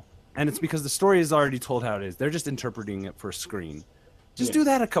incredible, and it's because the story is already told how it is. They're just interpreting it for screen. Just do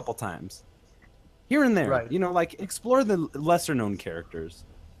that a couple times here and there, right? Like explore the lesser known characters.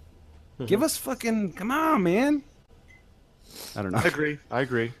 Give us fucking come on, man. I don't know. I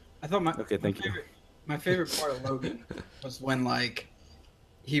agree. I thought my favorite part of Logan was when like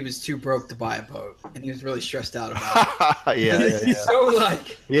he was too broke to buy a boat and he was really stressed out about it. He's so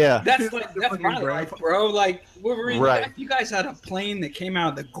like that's my life, bro. Like Wolverine, if you guys had a plane that came out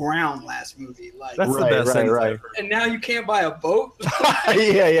of the ground last movie, like that's the best thing ever. And now you can't buy a boat.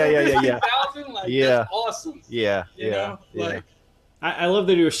 Yeah. That's awesome. Yeah. I love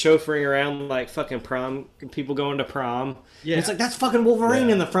that he was chauffeuring around like fucking prom people going to prom. Yeah, it's like that's fucking Wolverine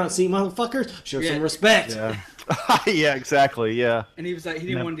in the front seat, motherfuckers. Show some respect. Yeah, yeah, exactly. Yeah. And he was like, he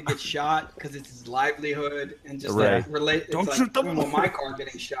didn't want to get shot because it's his livelihood and just like relate. Don't shoot them. My car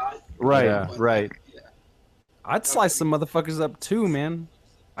getting shot. Right. Yeah. I'd slice some motherfuckers up too, man.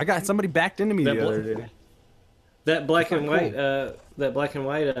 I got somebody backed into me the other day. That black and white,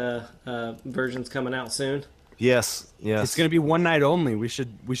 version's coming out soon. Yes. It's gonna be one night only. We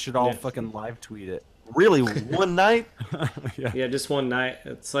should all fucking live tweet it. Really, one night? Yeah, just one night.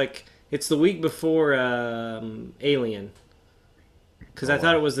 It's like it's the week before Alien. Because I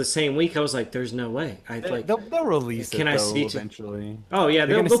thought it was the same week. I was like, "There's no way." They'll release it. Can I see eventually? Oh yeah,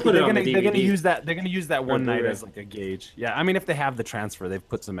 they'll put it on the DVD. They're gonna use that. They're gonna use that one night as like a gauge. Yeah, I mean, if they have the transfer, they've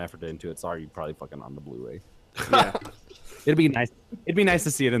put some effort into it. Sorry, you probably fucking on the Blu-ray. Yeah, it'd be nice. It'd be nice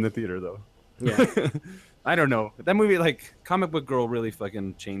to see it in the theater though. Yeah. I don't know. That movie, like, Comic Book Girl really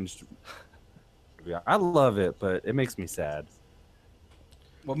fucking changed. I love it, but it makes me sad.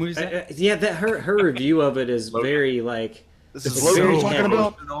 What movie is that? Yeah, her review of it is very, like... This is Logan you're talking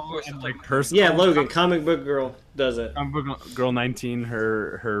about? Like personal. Yeah, Logan. Comic Book Girl does it. Comic Book Girl 19,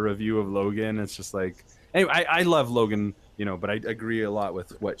 her review of Logan, it's just like... Anyway, I love Logan, but I agree a lot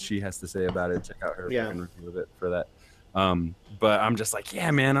with what she has to say about it. Check out her fucking review of it for that. But I'm just like,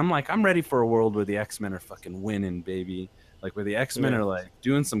 yeah, man, I'm ready for a world where the X-Men are fucking winning, baby. Like where the X-Men are like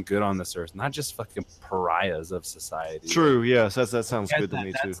doing some good on this earth, not just fucking pariahs of society. True, yes, that sounds good to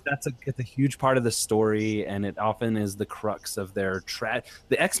me too. It's a huge part of the story, and it often is the crux of their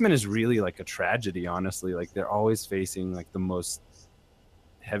the X-Men is really like a tragedy, honestly. Like they're always facing like the most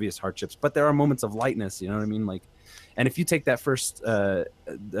heaviest hardships, but there are moments of lightness, you know what I mean? Like, and if you take that first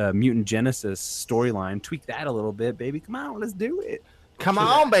Mutant Genesis storyline, tweak that a little bit, baby. Come on, let's do it. Come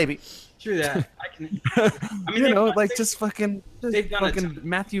on, baby. True that. I can. I mean, just fucking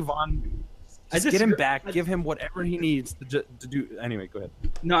Matthew Vaughn. Just get him back. Give him whatever he needs to do. Anyway, go ahead.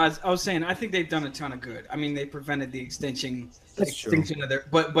 No, I was saying, I think they've done a ton of good. I mean, they prevented the extinction of their.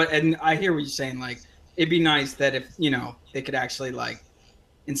 But and I hear what you're saying. Like, it'd be nice that if they could actually like,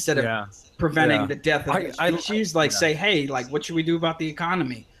 instead of preventing the death of the species, say, hey, like, what should we do about the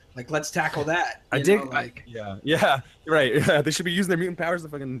economy? Like, let's tackle that. You're right. Yeah, they should be using their mutant powers to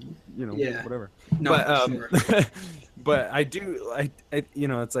fucking, whatever. No, but but I do,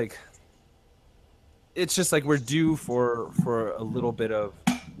 it's like, it's just like we're due for a little bit of,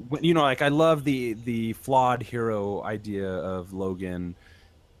 like I love the flawed hero idea of Logan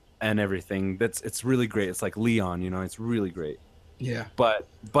and everything. It's really great. It's like Leon, it's really great. Yeah. But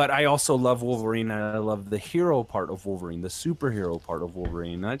I also love Wolverine, and I love the hero part of Wolverine, the superhero part of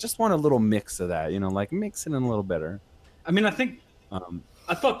Wolverine. And I just want a little mix of that, like mix it in a little better. I mean, I think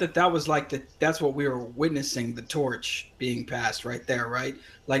I thought that was like that's what we were witnessing, the torch being passed right there, right?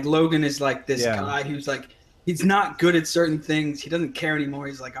 Like Logan is like this guy who's like he's not good at certain things. He doesn't care anymore.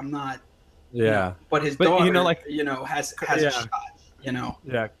 He's like, I'm not. Yeah. But his daughter, has a shot.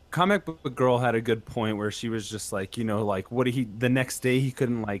 Yeah. Comic Book Girl had a good point where she was just like, like the next day he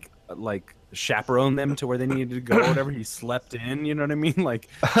couldn't like chaperone them to where they needed to go or whatever. He slept in, you know what I mean? Like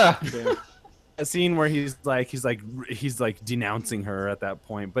a scene where he's like denouncing her at that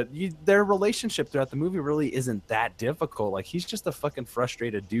point, but their relationship throughout the movie really isn't that difficult. Like he's just a fucking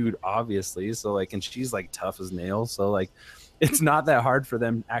frustrated dude, obviously. So like, and she's like tough as nails. So like, it's not that hard for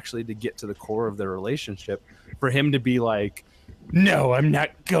them actually to get to the core of their relationship. For him to be like, no, I'm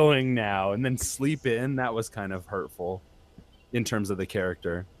not going now, and then sleep in, that was kind of hurtful in terms of the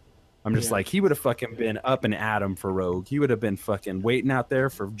character. I'm just like, he would have fucking been up and at him for Rogue. He would have been fucking waiting out there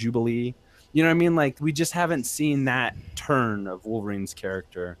for Jubilee. You know what I mean? Like, we just haven't seen that turn of Wolverine's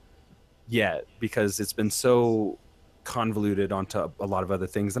character yet because it's been so convoluted onto a lot of other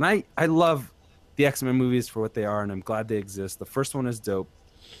things. And I love the X-Men movies for what they are, and I'm glad they exist. The first one is dope.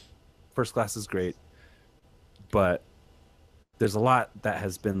 First Class is great, but there's a lot that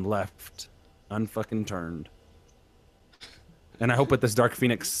has been left unfucking turned. And I hope with this Dark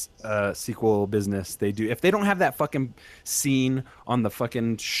Phoenix sequel business they do. If they don't have that fucking scene on the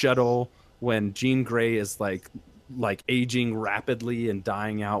fucking shuttle when Jean Grey is like aging rapidly and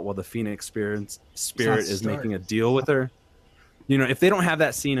dying out while the Phoenix spirit is making a deal with her. You know, if they don't have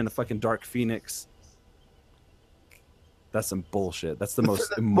that scene in the fucking Dark Phoenix, that's some bullshit. That's the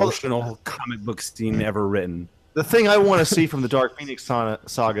most emotional comic book scene ever written. The thing I want to see from the Dark Phoenix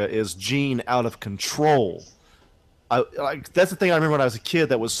saga is Jean out of control. That's the thing I remember when I was a kid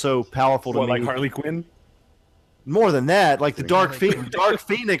that was so powerful to me. Like Harley Quinn? More than that, like the Dark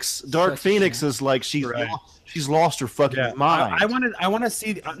Phoenix is like she's lost her fucking mind. I want to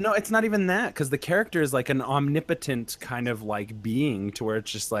see. No, it's not even that, because the character is like an omnipotent kind of like being, to where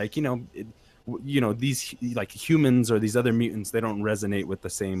it's just like, these like humans or these other mutants, they don't resonate with the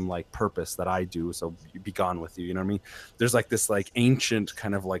same like purpose that I do. So be gone with you. You know what I mean? There's like this like ancient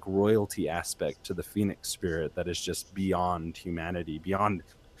kind of like royalty aspect to the Phoenix spirit that is just beyond humanity, beyond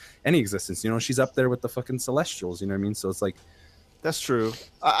any existence. She's up there with the fucking Celestials. You know what I mean? So it's like, that's true.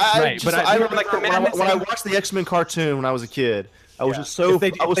 I remember like when I watched the X-Men cartoon when I was a kid, I was just so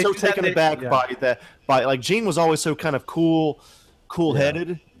taken aback by like Jean was always so kind of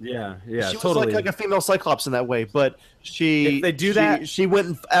cool-headed. Yeah, she was like a female Cyclops in that way, but she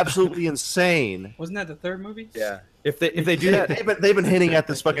went absolutely insane. Wasn't that the third movie? Yeah. If they do that, they've been hinting at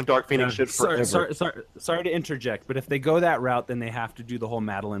this fucking Dark Phoenix shit forever. Sorry to interject, but if they go that route, then they have to do the whole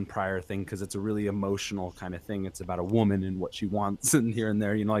Madeline Pryor thing, because it's a really emotional kind of thing. It's about a woman and what she wants, and here and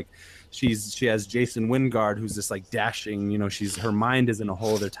there. Like she has Jason Wingard, who's this like dashing. Her mind is in a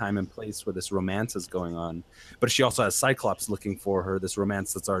whole other time and place where this romance is going on, but she also has Cyclops looking for her. This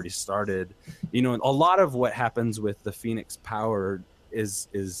romance that's already started. A lot of what happens with the Phoenix power is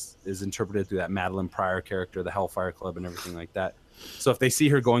interpreted through that Madeline Pryor character, the Hellfire Club, and everything like that. So if they see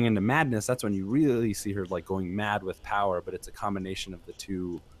her going into madness, that's when you really see her like going mad with power. But it's a combination of the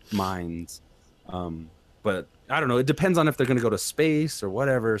two minds. But I don't know. It depends on if they're gonna go to space or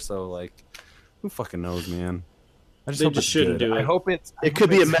whatever. So like, who fucking knows, man? I just hope it shouldn't do it. I hope it could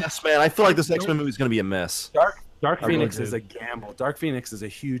be a mess, man. I feel like this X-Men movie is gonna be a mess. Dark Phoenix is a gamble. Dark Phoenix is a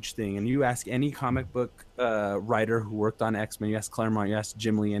huge thing, and you ask any comic book writer who worked on X-Men, you ask Claremont, you ask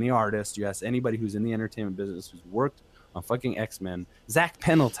Jim Lee, any artist, you ask anybody who's in the entertainment business who's worked on fucking X-Men, Zach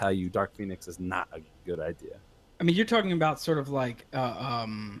Penn will tell you Dark Phoenix is not a good idea. I mean, you're talking about sort of like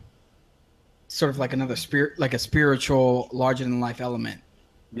another spirit, like a spiritual, larger than life element.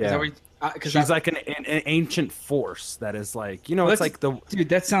 Yeah. Because she's like an ancient force that is like, it's like the dude.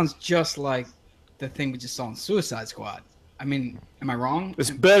 That sounds just like the thing we just saw in Suicide Squad. I mean, am I wrong? It's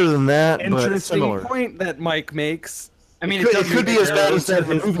better than that, interesting but similar. Point that Mike makes. I mean, it could be as bad as that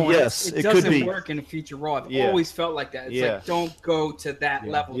movie. Yes, it doesn't work in a future Raw. I've always felt like that. It's like, don't go to that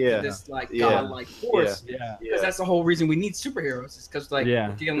level, to this like godlike force. Yeah, because that's the whole reason we need superheroes. Is because like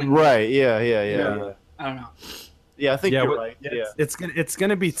we're dealing. Right. Yeah. I don't know. Yeah, I think you're right. Yeah, it's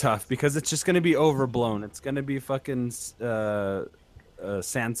gonna be tough because it's just gonna be overblown. It's gonna be fucking.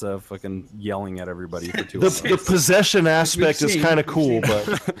 Sansa fucking yelling at everybody for 2 hours. The possession aspect is kind of cool,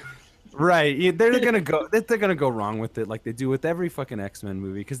 but right, they're gonna go wrong with it like they do with every fucking X-Men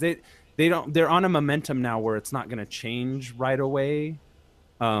movie, because they're on a momentum now where it's not gonna change right away,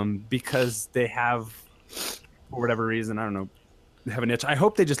 because they have, for whatever reason, I don't know, they have an itch. I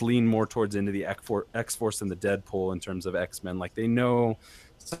hope they just lean more towards into the X-Force and the Deadpool in terms of X-Men. Like they know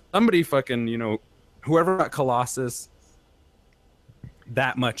somebody fucking whoever got Colossus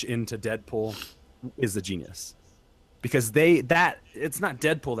that much into Deadpool is the genius, because it's not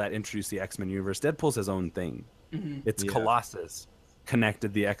Deadpool that introduced the X-Men universe. Deadpool's his own thing. It's Colossus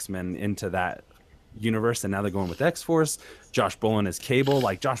connected the X-Men into that universe, and now they're going with X-Force. Josh Brolin is Cable.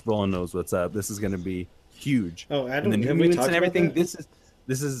 Like Josh Brolin knows what's up. This is going to be huge. Oh, Adam, and the New Mutants and everything. This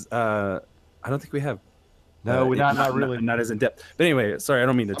is I don't think we have. No, we're not really, not as in depth. But anyway, sorry, I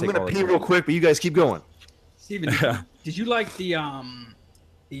don't mean to take. I'm gonna pee real quick, but you guys keep going. Steven, did you like the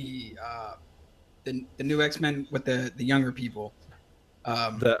new X-Men with the younger people?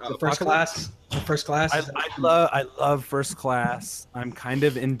 The First Class. First Class. I love First Class. I'm kind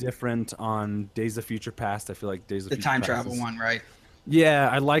of indifferent on Days of Future Past. I feel like Days of Future Past. The time travel one, right? Yeah,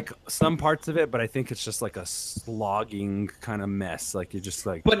 I like some parts of it, but I think it's just like a slogging kind of mess. Like you're just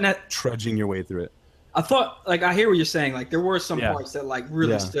like trudging your way through it. I thought, like, I hear what you're saying. Like there were some parts that like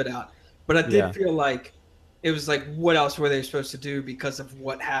really stood out, but I did feel like it was like, what else were they supposed to do because of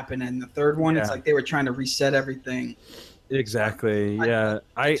what happened in the third one? It's like they were trying to reset everything. Exactly. Yeah.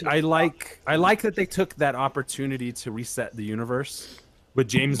 I like that they took that opportunity to reset the universe with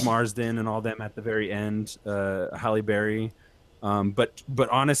James Marsden and all them at the very end, Halle Berry. But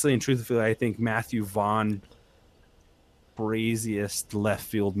honestly and truthfully, I think Matthew Vaughn craziest left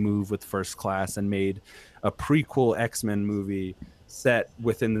field move with First Class and made a prequel X-Men movie set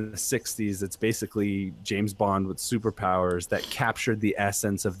within the 60s. It's basically James Bond with superpowers that captured the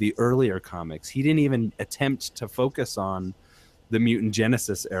essence of the earlier comics. He didn't even attempt to focus on the Mutant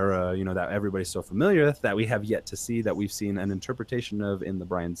Genesis era, you know, that everybody's so familiar with, that we have yet to see, that we've seen an interpretation of in the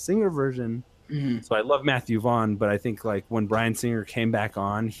Bryan Singer version. So I love Matthew Vaughn, but I think like when Bryan Singer came back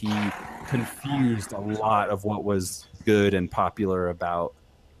on, he confused a lot of what was good and popular about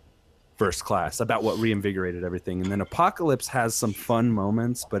First Class, about what reinvigorated everything. And then Apocalypse has some fun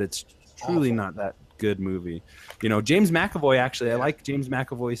moments, but it's truly not that good movie. You know, James McAvoy, actually, I like James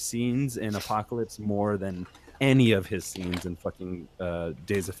McAvoy's scenes in Apocalypse more than any of his scenes in fucking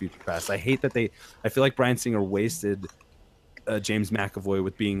Days of Future Past. I hate that I feel like Bryan Singer wasted James McAvoy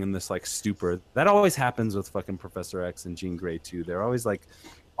with being in this like stupor. That always happens with fucking Professor X and Jean Grey too. They're always like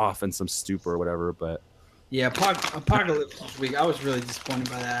off in some stupor or whatever. But yeah, Apocalypse was weak. I was really disappointed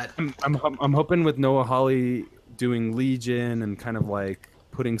by that. I'm hoping with Noah Hawley doing Legion and kind of like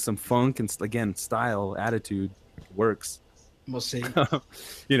putting some funk and again style attitude works. We'll see.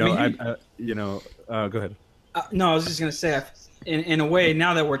 You know, go ahead. No, I was just gonna say, in a way,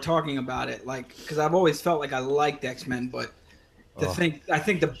 now that we're talking about it, like, because I've always felt like I liked X-Men, but I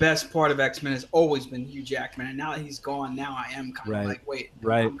think the best part of X-Men has always been Hugh Jackman, and now that he's gone, now I am kind of like, wait,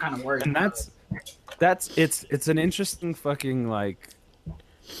 I'm kind of worried. And it's an interesting fucking like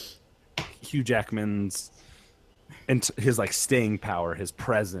Hugh Jackman's and his like staying power, his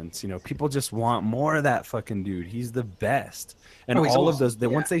presence. You know, people just want more of that fucking dude. He's the best. And all of those,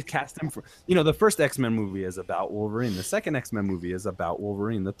 once they cast him for, you know, the first X-Men movie is about Wolverine. The second X-Men movie is about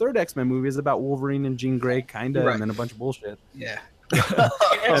Wolverine. The third X-Men movie is about Wolverine and Jean Grey, kind of, and then a bunch of bullshit. Yeah.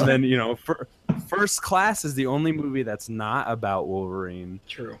 And then, you know, First Class is the only movie that's not about Wolverine.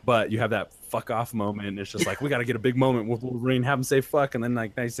 True. But you have that fuck off moment. It's just like, we got to get a big moment with Wolverine, have him say fuck, and then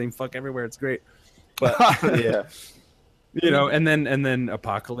like nice saying fuck everywhere. It's great. But yeah. You know, and then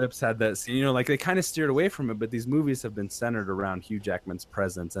Apocalypse had that scene, you know, like they kind of steered away from it, but these movies have been centered around Hugh Jackman's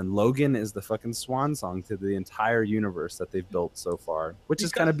presence, and Logan is the fucking swan song to the entire universe that they've built so far, which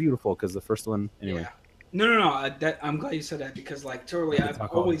is kind of beautiful because the first one, anyway. Yeah. No. I'm glad you said that because, like, totally, I've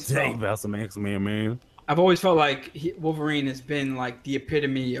always felt like Wolverine has been like the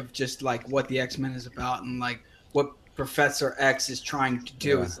epitome of just like what the X-Men is about and like what Professor X is trying to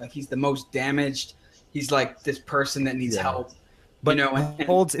do. It's like he's the most damaged. He's like this person that needs help, but you know,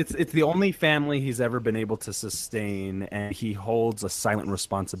 it's the only family he's ever been able to sustain, and he holds a silent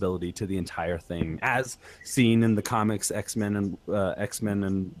responsibility to the entire thing, as seen in the comics, X-Men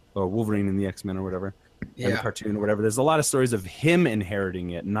and Wolverine and the X-Men or whatever, and the cartoon or whatever. There's a lot of stories of him inheriting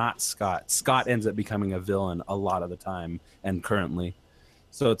it, not Scott. Scott ends up becoming a villain a lot of the time, and currently,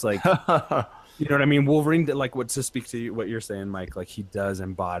 so it's like. You know what I mean? Wolverine, like, to speak to what you're saying, Mike, like, he does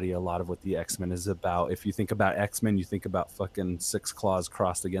embody a lot of what the X-Men is about. If you think about X-Men, you think about fucking six claws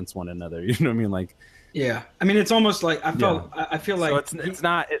crossed against one another. You know what I mean? Like, yeah. I mean, it's almost like I feel like so it's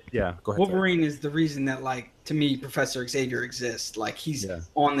not. Go ahead. Wolverine is the reason that, like, to me, Professor Xavier exists. Like, he's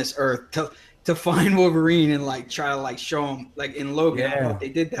on this earth to find Wolverine and like try to like show him, like in Logan, they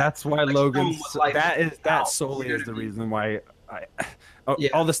did that. That's why like, Logan. That solely is the reason why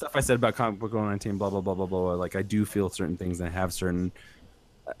all the stuff I said about Comic Book 19, blah blah blah blah blah. Like I do feel certain things and I have certain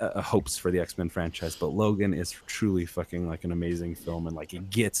hopes for the X-Men franchise, but Logan is truly fucking like an amazing film, and like it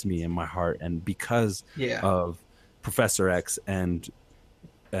gets me in my heart, and because of Professor X and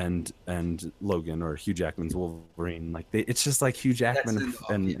Logan or Hugh Jackman's Wolverine, like it's just like Hugh Jackman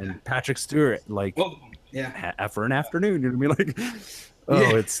and Patrick Stewart, like for an afternoon, you know what I mean?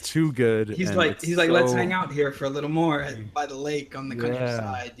 Like, it's too good. He's like, let's hang out here for a little more by the lake on the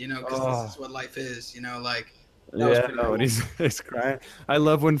countryside, you know, because this is what life is, you know, like. Cool. And he's crying. I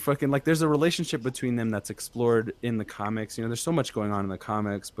love when fucking like there's a relationship between them that's explored in the comics. You know, there's so much going on in the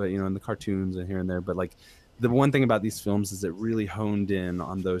comics, but you know, in the cartoons and here and there. But like the one thing about these films is it really honed in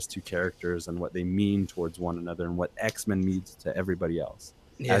on those two characters and what they mean towards one another and what X-Men means to everybody else,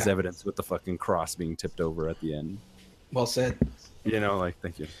 as evidenced with the fucking cross being tipped over at the end. Well said. You know, like,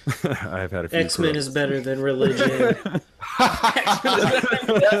 thank you. I've had a few. X-Men is better than religion.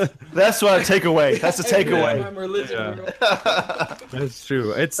 That's what I take away. That's the takeaway. That's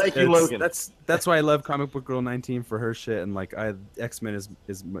true. Thank you, Logan. That's why I love Comic Book Girl 19 for her shit, and like X-Men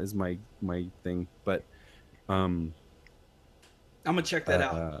is my thing. But I'm gonna check that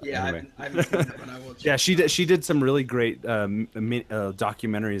out. Yeah, anyway. I haven't seen that, but I will check. Yeah, she did some really great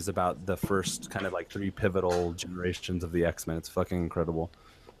documentaries about the first kind of like 3 pivotal generations of the X-Men. It's fucking incredible.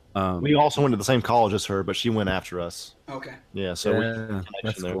 We also went to the same college as her, but she went after us. Okay. Yeah, so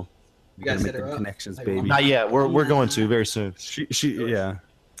that's cool. You guys make the connections, baby. Not yet. We're going to very soon. Yeah.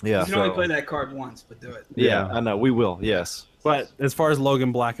 You can only play that card once, but do it. Yeah, I know. We will. Yes. But as far as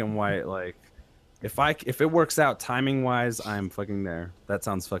Logan Black and White, like, if it works out timing wise, I'm fucking there. That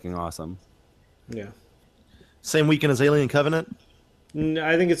sounds fucking awesome. Yeah. Same weekend as Alien Covenant?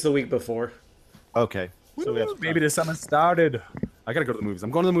 I think it's the week before. Okay. So maybe the summer started. I gotta go to the movies. I'm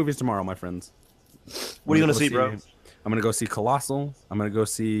going to the movies tomorrow, my friends. What are you gonna see, bro? I'm gonna go see Colossal. I'm gonna go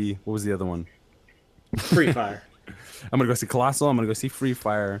see, what was the other one? Free Fire. I'm gonna go see Colossal. I'm gonna go see Free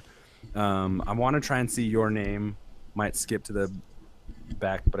Fire. I want to try and see Your Name. Might skip to the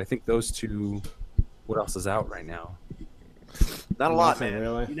back, but I think those two. What else is out right now? Not a lot, man.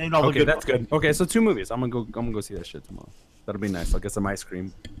 Really. You named all okay, that's good. Okay, so 2 movies. I'm gonna go see that shit tomorrow. That'll be nice. I'll get some ice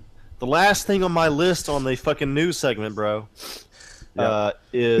cream. The last thing on my list on the fucking news segment, bro,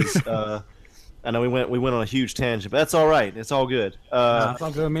 is I know we went on a huge tangent, but that's all right. It's all good. It's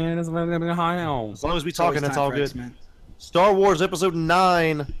all good, man. It's gonna be high on. As long as we talking, it's all good. X-Men. Star Wars Episode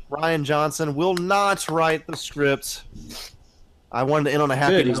 9. Rian Johnson will not write the script. I wanted to end on a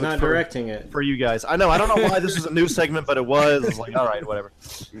happy Good, note. he's not directing it. For you guys. I know. I don't know why this was a news segment, but it was. It's like, all right, whatever.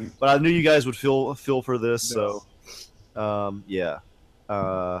 But I knew you guys would feel for this, so yeah.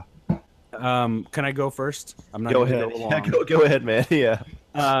 Can I go first? I'm not Go gonna ahead. go along. Yeah, go ahead, man. Yeah.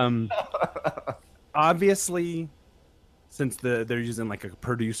 Obviously, since they're using like a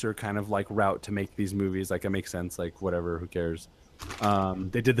producer kind of like route to make these movies, like it makes sense. Like whatever, who cares?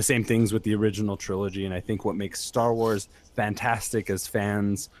 They did the same things with the original trilogy, and I think what makes Star Wars fantastic as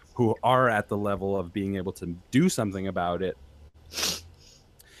fans who are at the level of being able to do something about it,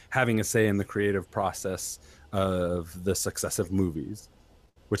 having a say in the creative process of the successive movies,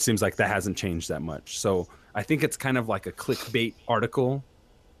 which seems like that hasn't changed that much. So I think it's kind of like a clickbait article.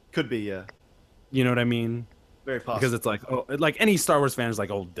 Could be, yeah. You know what I mean? Very possible. Because it's like, oh, like any Star Wars fan is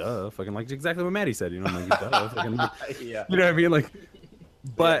like, oh, duh, fucking like exactly what Maddie said. You know, I'm like, duh, fucking, like, yeah. You know what I mean? Like,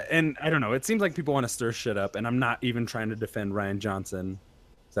 but and I don't know. It seems like people want to stir shit up, and I'm not even trying to defend Rian Johnson.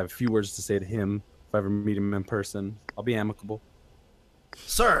 I have a few words to say to him. If I ever meet him in person, I'll be amicable,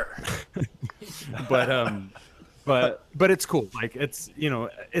 sir. but it's cool. Like it's, you know,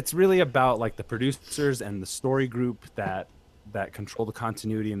 it's really about like the producers and the story group that control the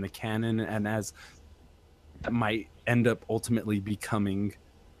continuity and the canon, and as that might end up ultimately becoming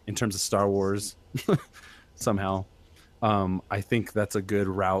in terms of Star Wars somehow. I think that's a good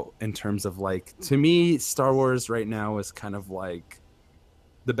route in terms of like, to me, Star Wars right now is kind of like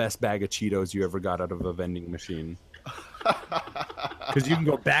the best bag of Cheetos you ever got out of a vending machine. Because you can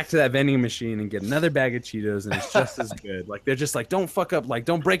go back to that vending machine and get another bag of Cheetos and it's just as good. Like they're just like, don't fuck up, like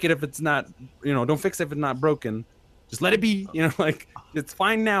don't break it if it's not, you know, don't fix it if it's not broken. Just let it be, you know, like it's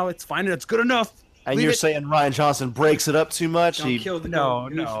fine now, it's fine, it's good enough. And you're saying Rian Johnson breaks it up too much? No.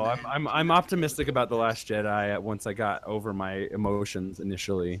 I'm optimistic about The Last Jedi once I got over my emotions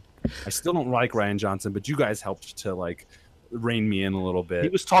initially. I still don't like Rian Johnson, but you guys helped to like rein me in a little bit. He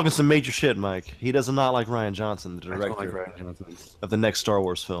was talking some major shit, Mike. He does not like Rian Johnson, the director of the next Star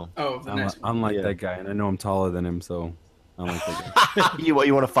Wars film. Oh, the next one. I'm like that guy, and I know I'm taller than him, so I don't like that guy. You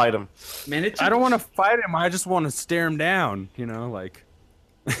want to fight him? Man, I don't want to fight him. I just want to stare him down, you know, like...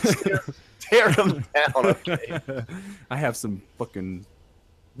 Tear him down. Okay. I have some fucking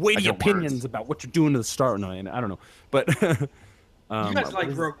weighty opinions about what you're doing to the Star Wars. No, I don't know, but you guys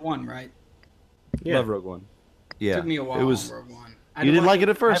like Rogue One, right? Yeah, love Rogue One. Yeah, it took me a while. It was. On Rogue One. You didn't like it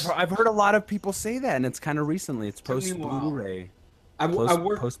at first. I've heard a lot of people say that, and it's kind of recently. It's post Blu-ray.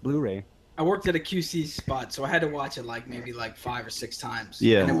 Post Blu-ray. I worked at a QC spot, so I had to watch it maybe 5 or 6 times.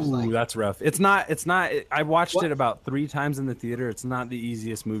 Yeah, and it was that's rough. It's not. I watched it about 3 times in the theater. It's not the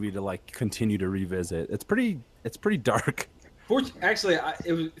easiest movie to like continue to revisit. It's pretty dark. Actually,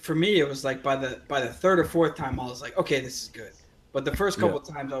 it was for me. It was like by the 3rd or 4th time, I was like, okay, this is good. But the first couple of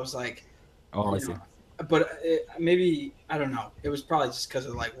times, I was like, oh, I see. But maybe I don't know. It was probably just because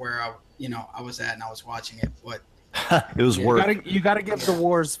of like where I was at and I was watching it, but. It was worth. You gotta give the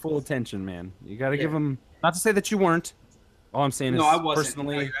wars full attention, man. You gotta give them. Not to say that you weren't. All I'm saying is, I wasn't.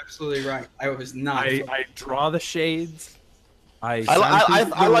 Personally, no, you're absolutely right. I was not. I draw the shades. I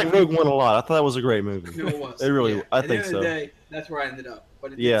like Rogue One a lot. I thought that was a great movie. No, it was. It really. Yeah. I think so. At the end of the day, that's where I ended up.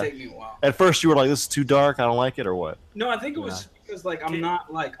 But it did take me a while. At first, you were like, "This is too dark. I don't like it," or what? No, I think it was because I'm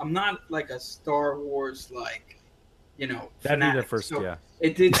not like a Star Wars that'd be the first, so, yeah.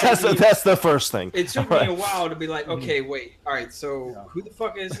 It did. That's the first thing. It took me a while to be like, okay, wait, all right, so who the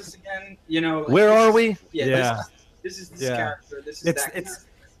fuck is this again? You know, like, where are we? Yeah. This is this character. This is that character.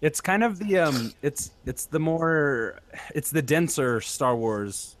 It's kind of the it's the denser Star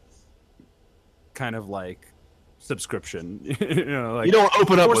Wars kind of like subscription. You know, like you don't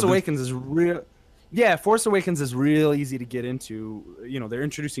open up. Force Awakens is real. Yeah, Force Awakens is real easy to get into. You know, they're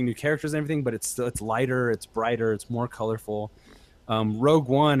introducing new characters and everything, but it's lighter, it's brighter, it's more colorful. Rogue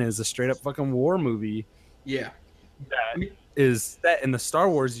One is a straight up fucking war movie. Yeah. That is set in the Star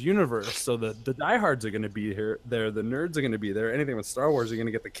Wars universe. So the diehards are going to be there. The nerds are going to be there. Anything with Star Wars, you're going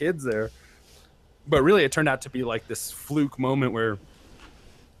to get the kids there. But really, it turned out to be like this fluke moment where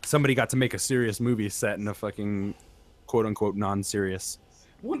somebody got to make a serious movie set in a fucking quote unquote non-serious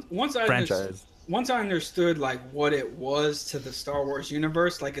franchise. Once I understood like what it was to the Star Wars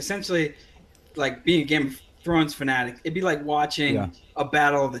universe, like essentially, like being a Game of Thrones fanatic, it'd be like watching a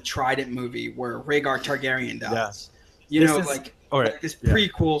Battle of the Trident movie where Rhaegar Targaryen dies. You know, like this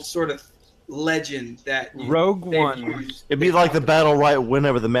prequel sort of legend that Rogue One. It'd be like the battle right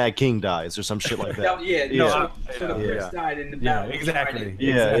whenever the Mad King dies or some shit like that. Chris died in the battle. Exactly.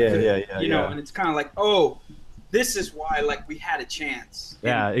 Yeah. You know, and it's kind of like, oh, this is why like we had a chance.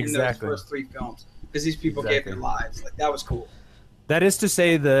 In those first 3 films, because these people gave their lives. Like that was cool. That is to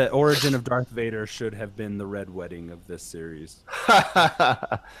say, the origin of Darth Vader should have been the Red Wedding of this series.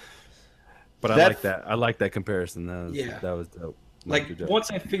 But I like that. I like that comparison. That was dope. Like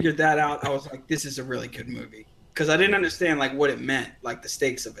once I figured that out, I was like, "This is a really good movie." Because I didn't understand like what it meant, like the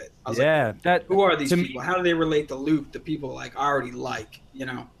stakes of it. I was like, who are these people? How do they relate to Luke? The people like I already like, you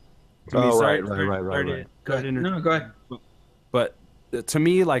know. Right. Go ahead. No, go ahead. But to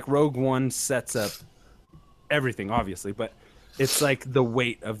me, like Rogue One sets up everything, obviously, but it's like the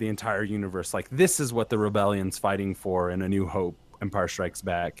weight of the entire universe. Like this is what the rebellion's fighting for in A New Hope, Empire Strikes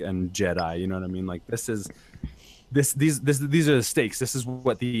Back, and Jedi. You know what I mean? Like these are the stakes. This is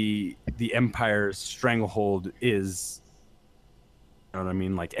what the Empire's stranglehold is. You know what I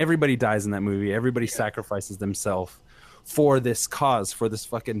mean? Like everybody dies in that movie. Everybody sacrifices themselves for this cause, for this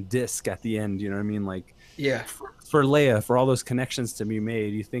fucking disc at the end. You know what I mean? Like for Leia, for all those connections to be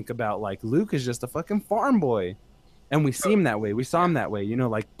made. You think about like Luke is just a fucking farm boy. And we see him that way. We saw him that way. You know,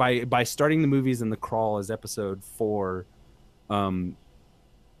 like by starting the movies in the crawl as episode 4,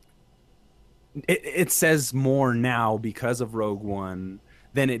 it says more now because of Rogue One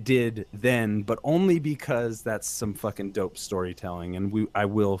than it did then, but only because that's some fucking dope storytelling. And I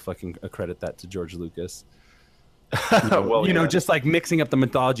will fucking accredit that to George Lucas. You know, just like mixing up the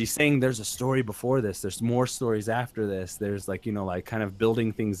mythology, saying there's a story before this, there's more stories after this. There's like, you know, like kind of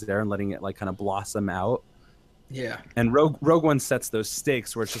building things there and letting it like kind of blossom out. Yeah. And Rogue One sets those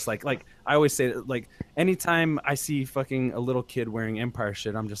stakes where it's just like I always say, like anytime I see fucking a little kid wearing Empire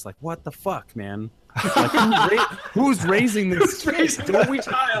shit, I'm just like, what the fuck, man? Like, who's raising this? Don't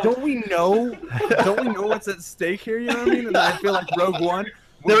we know what's at stake here? You know what I mean? And I feel like Rogue One.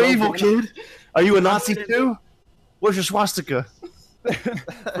 They're evil, kid. Are you a Nazi too? Where's your swastika?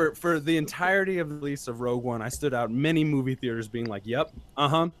 For the entirety of the release of Rogue One, I stood out in many movie theaters being like, yep,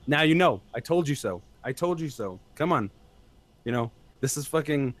 now you know. I told you so. I told you so. Come on. You know, this is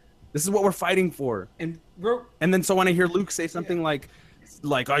what we're fighting for. And then so when I hear Luke say something like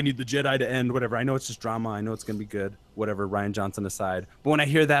I need the Jedi to end, whatever. I know it's just drama. I know it's going to be good. Whatever, Rian Johnson aside. But when I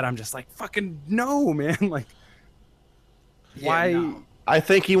hear that, I'm just like, fucking no, man. Like, why? No. I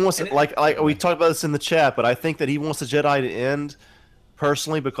think he wants to, like we talked about this in the chat, but I think that he wants the Jedi to end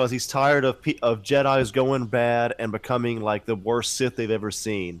personally because he's tired of Jedis going bad and becoming like the worst Sith they've ever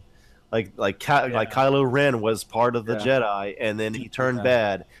seen. Like Kylo Ren was part of the Jedi, and then he turned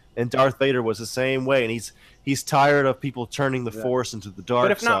bad. And Darth Vader was the same way, and he's tired of people turning the Force into the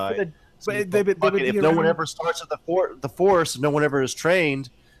dark side. If no one ever starts at the Force, no one ever is trained,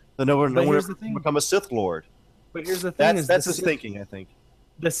 then no one ever become a Sith Lord. But here's the thing: that's his thinking. I think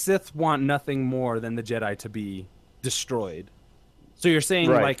the Sith want nothing more than the Jedi to be destroyed. So you're saying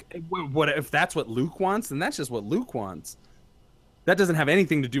like, what if that's what Luke wants? Then that's just what Luke wants. That doesn't have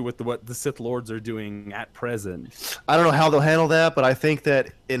anything to do with what the Sith Lords are doing at present. I don't know how they'll handle that, but I think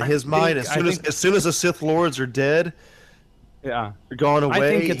that in his mind, as soon as the Sith Lords are dead, they're gone away. I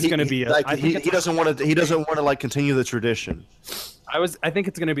think it's going to be. He doesn't want to. He doesn't want to like continue the tradition. I think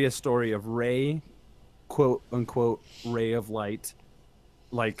it's going to be a story of Rey, quote unquote, Ray of Light,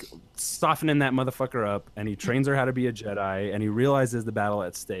 like softening that motherfucker up, and he trains her how to be a Jedi, and he realizes the battle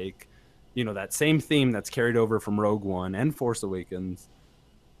at stake. You know, that same theme that's carried over from Rogue One and Force Awakens.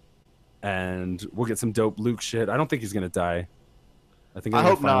 And we'll get some dope Luke shit. I don't think he's going to die. I think they're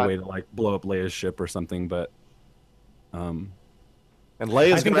going to find a way to, like, blow up Leia's ship or something, but... And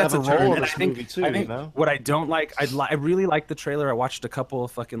Leia's gonna have a role in this movie too. I think what I don't like, I really like the trailer. I watched a couple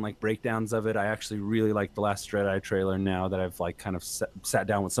of fucking like breakdowns of it. I actually really like the Last Jedi trailer now that I've like kind of sat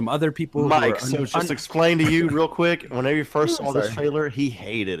down with some other people. Mike, so just explain to you real quick. Whenever you first saw this trailer, he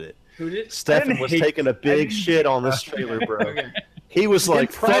hated it. Who did? Stefan was taking a big shit on this trailer, bro. Okay. He was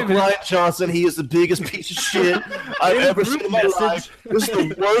like, fuck Rian Johnson, he is the biggest piece of shit I've ever seen in my life. This is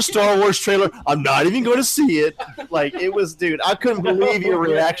the worst Star Wars trailer. I'm not even going to see it. Like, it was, dude, I couldn't believe your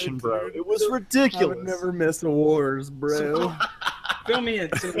reaction, bro. It was ridiculous. I would never miss Wars, bro. Fill me in.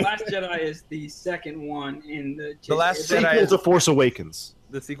 So The Last Jedi is the second one in the Last Jedi is The Force Awakens.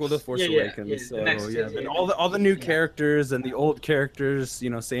 The sequel to Force Awakens. So, and all the new characters and the old characters, you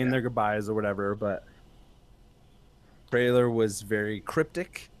know, saying their goodbyes or whatever, but trailer was very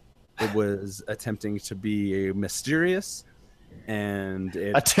cryptic. It was attempting to be mysterious, and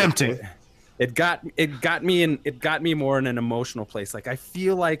it got me more in an emotional place. Like, I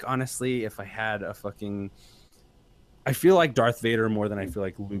feel like, honestly, if I had a fucking, I feel like Darth Vader more than I feel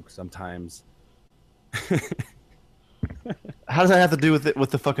like Luke sometimes. How does that have to do with it, with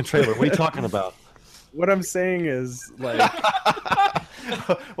the fucking trailer? What are you talking about? What I'm saying is, like,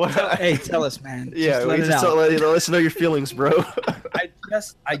 hey, tell us, man. Yeah, let us know your feelings, bro.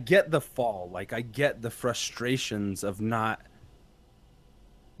 I get the fall. Like, I get the frustrations of not,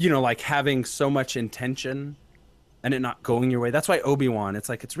 you know, like having so much intention and it not going your way. That's why Obi-Wan, it's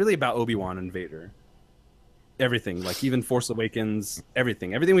like, it's really about Obi-Wan and Vader. Everything, like even Force Awakens,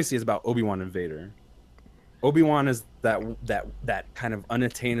 everything we see is about Obi-Wan and Vader. Obi-Wan is that kind of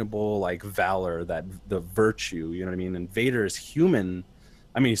unattainable, like, valor, that the virtue, you know what I mean? And Vader is human.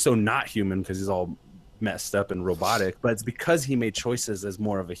 I mean, he's so not human because he's all messed up and robotic, but it's because he made choices as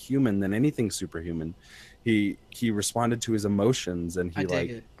more of a human than anything superhuman. He responded to his emotions, and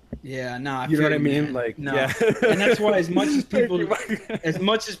he yeah, no, you know what I mean? Man. Like, no. Yeah. And that's why as much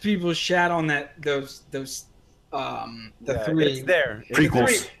as people shat on those three, it's there.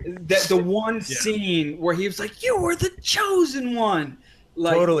 Prequels. The one scene where he was like, "You were the chosen one."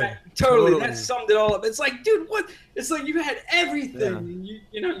 Like, totally. That summed it all up. It's like, dude, what? It's like you had everything, and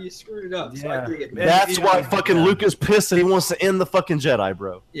you screwed it up. So I agree. That's why fucking Luke is pissed and he wants to end the fucking Jedi,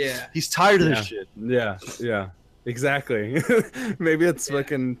 bro. Yeah. He's tired of this shit. Yeah. Exactly. Maybe it's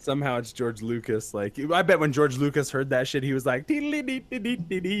fucking somehow it's George Lucas. Like, I bet when George Lucas heard that shit, he was like, going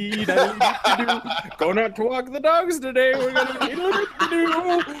out to walk the dogs today. We're gonna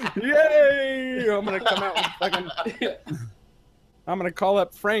yay! I'm gonna come out with fucking. I'm gonna call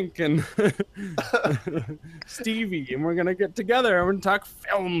up Frank and Stevie, and we're gonna get together and we're gonna talk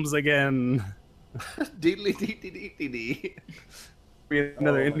films again. Be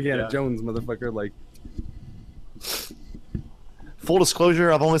another Indiana Jones motherfucker, like. Full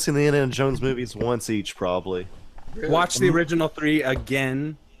disclosure, I've only seen the Indiana Jones movies once each, probably. Really? Watch the original 3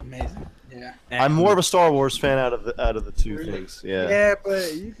 again. Amazing. Yeah. I'm more of a Star Wars fan out of the two things. Yeah. Yeah,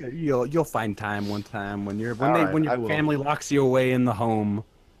 but you'll find time one time when your family locks you away in the home,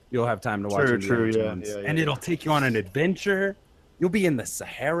 you'll have time to watch Indiana Jones. And it'll take you on an adventure. You'll be in the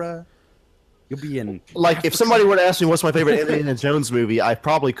Sahara. You'll be in like if somebody were to ask me what's my favorite Indiana Jones movie, I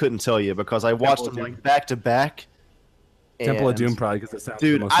probably couldn't tell you because I watched them like back to back. Temple of Doom probably because it sounds.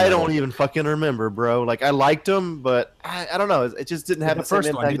 Dude, I don't even fucking remember, bro. Like, I liked them, but I don't know. It just didn't have the same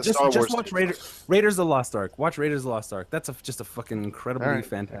impact as Star Wars. Just watch Raiders of the Lost Ark. Watch Raiders of the Lost Ark. That's just a fucking incredibly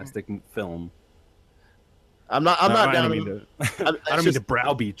fantastic film. I'm not down. I don't mean to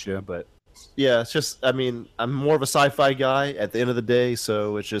browbeat you, but yeah, it's just. I mean, I'm more of a sci-fi guy at the end of the day,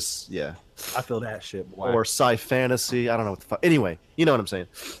 so it's just I feel that shit. Boy. Or sci-fantasy. I don't know what the fuck. Anyway, you know what I'm saying.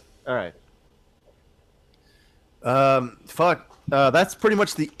 All right. That's pretty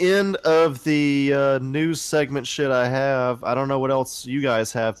much the end of the news segment shit I have. I don't know what else you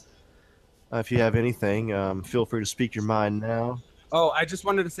guys have. If you have anything, feel free to speak your mind now. Oh, I just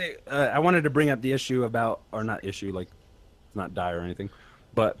wanted to say, I wanted to bring up the issue about, or not issue, like, it's not die or anything,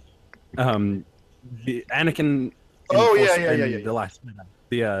 but the Anakin. Oh yeah. The last.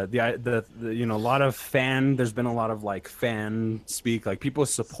 The you know, a lot of there's been a lot of like fan speak, like people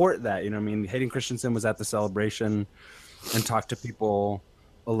support that, you know what I mean? Hayden Christensen was at the celebration and talked to people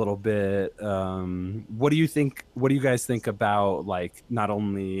a little bit. What do you guys think about, like, not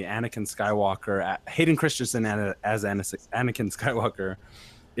only Anakin Skywalker, Hayden Christensen as Anakin Skywalker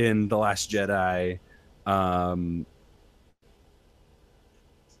in The Last Jedi,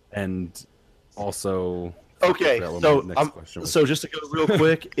 and also okay, so just to go real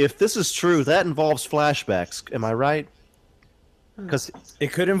quick, if this is true, that involves flashbacks. Am I right? Because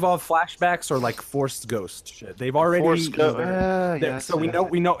it could involve flashbacks or like forced ghost shit. They've already. So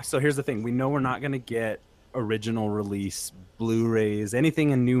we know. So here's the thing: we know we're not gonna get original release Blu-rays,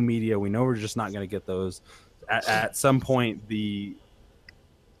 anything in new media. We know we're just not going to get those. At some point, the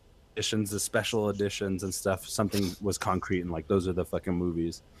editions, the special editions and stuff, something was concrete and like those are the fucking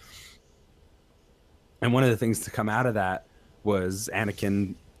movies. And one of the things to come out of that was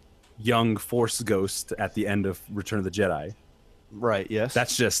Anakin, young Force ghost at the end of Return of the Jedi. Right, yes.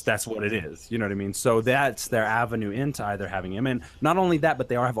 That's what it is. You know what I mean? So that's their avenue into either having him. And not only that, but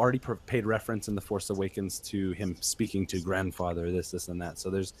they have already paid reference in The Force Awakens to him speaking to grandfather, this, and that. So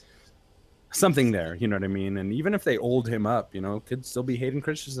there's something there, you know what I mean? And even if they old him up, you know, it could still be Hayden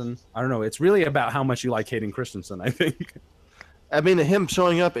Christensen. I don't know. It's really about how much you like Hayden Christensen, I think. I mean, him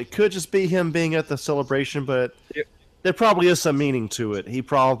showing up, it could just be him being at the celebration, but there probably is some meaning to it. He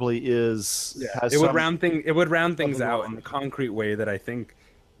probably is. Yeah. It would round things out in the concrete way that I think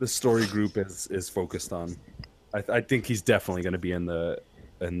the story group is focused on. I think he's definitely going to be in the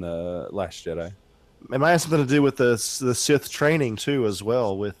Last Jedi. It might have something to do with the Sith training too, as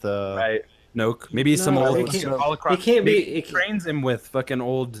well. With right, Noke. Maybe some old. He can't be. He trains him with fucking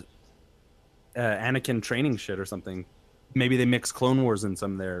old Anakin training shit or something. Maybe they mix Clone Wars in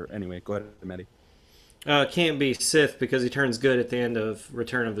some there. Anyway, go ahead, Maddie. Can't be Sith because he turns good at the end of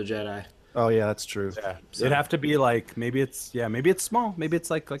Return of the Jedi. Oh yeah, that's true. Yeah, so it'd have to be like maybe it's small. Maybe it's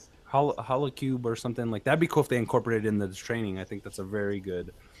like Holocube or something like that'd be cool if they incorporated it in the training. I think that's a very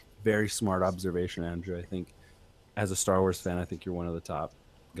good, very smart observation, Andrew. I think as a Star Wars fan, I think you're one of the top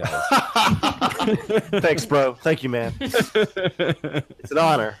guys. Thanks, bro. Thank you, man. It's an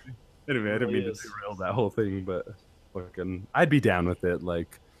honor. Anyway, I didn't mean to derail that whole thing, but fucking, I'd be down with it.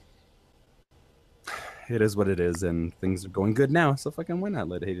 Like, it is what it is, and things are going good now. So fucking, why not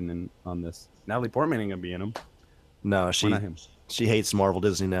let Hayden in on this? Natalie Portman ain't gonna be in them. No, she hates Marvel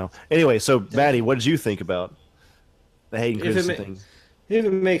Disney now. Anyway, so Maddie, what did you think about the Hayden Christensen thing? If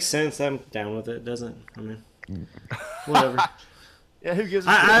it makes sense, I'm down with it. Doesn't? I mean, whatever. Yeah, who gives a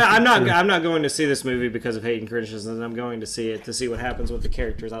shit? I'm not going to see this movie because of Hayden Christensen. I'm going to see it to see what happens with the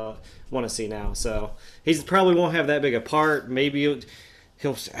characters I want to see now. So he probably won't have that big a part. Maybe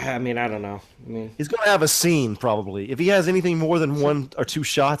he'll. I mean, I don't know. I mean, he's going to have a scene probably. If he has anything more than one or two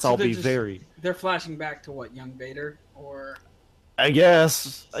shots, I'll be very. They're flashing back to what, young Vader, or? I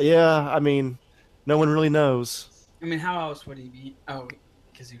guess. Yeah. I mean, no one really knows. I mean, how else would he be? Oh,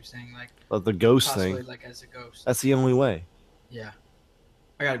 because he was saying like the ghost possibly thing. Like as a ghost. That's the only way. Yeah.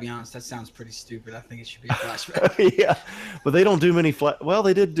 I gotta be honest, that sounds pretty stupid. I think it should be a flashback. Yeah, but they don't do many well,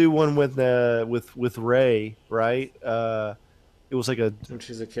 they did do one with Rey, right? It was like when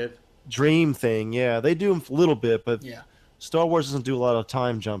she's a kid. Dream thing. Yeah, they do them a little bit, but yeah. Star Wars doesn't do a lot of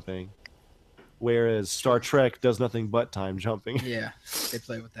time jumping, whereas Star Trek does nothing but time jumping. Yeah, they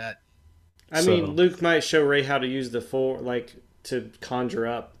play with that. I mean, Luke might show Rey how to use the Force, like to conjure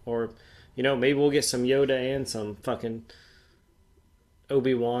up, or maybe we'll get some Yoda and some fucking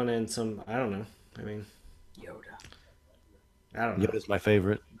Obi-Wan and some, I don't know. I mean, Yoda. I don't know. Yoda's my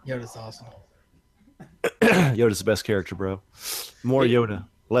favorite. Yoda's awesome. Yoda's the best character, bro. More Yoda,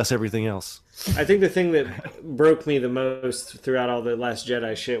 less everything else. I think the thing that broke me the most throughout all the Last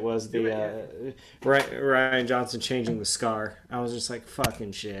Jedi shit was the Rian Johnson changing the scar. I was just like,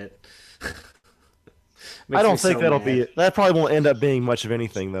 fucking shit. I don't think that'll be it. That probably won't end up being much of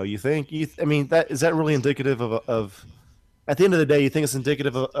anything, though. You think? I mean, is that really indicative of at the end of the day, you think it's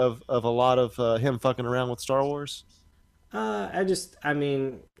indicative of a lot of him fucking around with Star Wars? I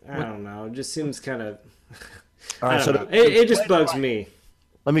don't know. It just seems kind of. All right, so it just bugs me.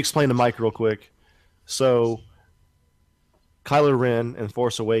 Let me explain to Mike real quick. So, Kylo Ren in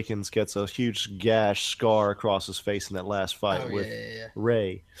Force Awakens gets a huge scar across his face in that last fight with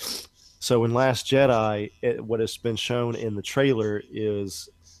Rey. So in Last Jedi, what has been shown in the trailer is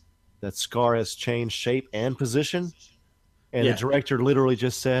that scar has changed shape and position. And the director literally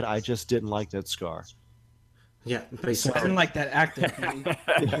just said, I just didn't like that scar. Yeah, basically. I didn't like that actor.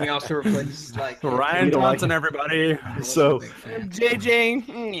 He also replaced Rian Johnson, everybody. So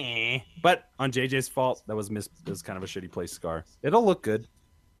JJ, but on JJ's fault, that was kind of a shitty place scar. It'll look good.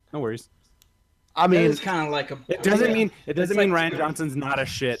 No worries. I mean, it's kind of like a. It doesn't mean Rian Johnson's not a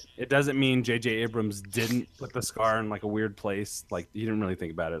shit. It doesn't mean J.J. Abrams didn't put the scar in like a weird place. Like he didn't really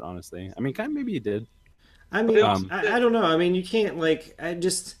think about it, honestly. I mean, kind of maybe he did. I mean, I don't know. I mean, you can't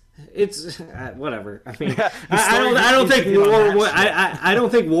it's whatever. I mean, I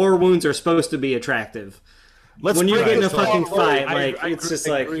don't think war wounds are supposed to be attractive. When you get in a fucking fight, it's just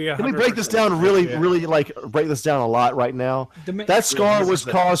like. Let me break this down really break this down a lot right now. That scar was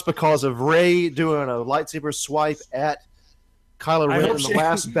caused because of Rey doing a lightsaber swipe at Kylo Ren in the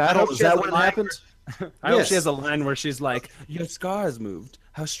last battle. Is that what happened? I hope she has a line where she's like, "Your scar has moved.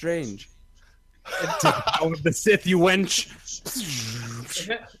 How strange." The Sith, you wench.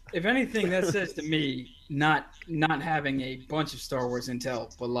 If anything, that says to me not having a bunch of Star Wars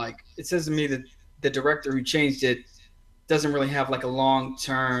intel, but like it says to me that the director who changed it doesn't really have like a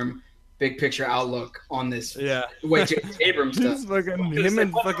long-term, big picture outlook on this. Yeah. Way J.J. Abrams does. Him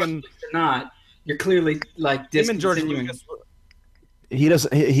and fucking not. You're clearly like him and George discontinuing. Lucas. He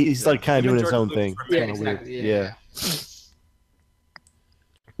doesn't. He's like kind of doing his own Lucas thing. Yeah, Kinda weird. exactly. Yeah.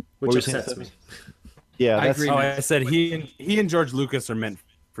 Which What upsets me. Yeah, I that's agree. Oh, I said he and George Lucas are meant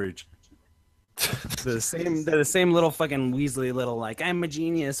for each. They're the same little fucking Weasley little like I'm a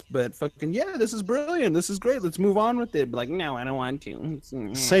genius, but fucking yeah, this is brilliant, this is great, let's move on with it. But like no, I don't want to.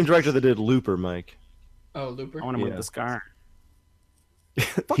 same director that did Looper, Mike. Oh, Looper. I want to move Yeah. the scar.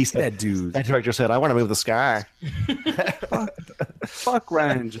 He said That dude. that director said, "I want to move the sky." Fuck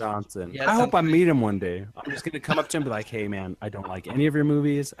Ryan Johnson. Yeah, I hope I meet him one day. I'm just gonna come up to him and be like, "Hey man, I don't like any of your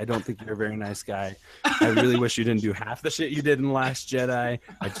movies. I don't think you're a very nice guy. I really wish you didn't do half the shit you did in The Last Jedi.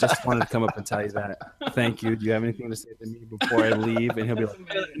 I just wanted to come up and tell you that. Thank you. Do you have anything to say to me before I leave?" And he'll be like,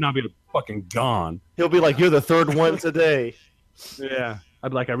 "No, I'll be fucking gone." He'll be like, "You're the third one today." Yeah. I'd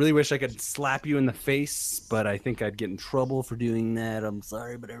be like, I really wish I could slap you in the face, but I think I'd get in trouble for doing that. I'm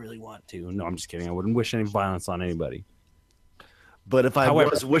sorry, but I really want to. No, I'm just kidding. I wouldn't wish any violence on anybody. But if I However-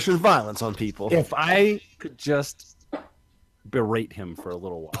 was wishing violence on people, If I could just berate him for a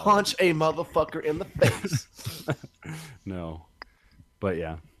little while. punch a motherfucker in the face. No. But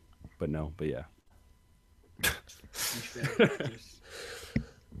yeah. But no. But yeah.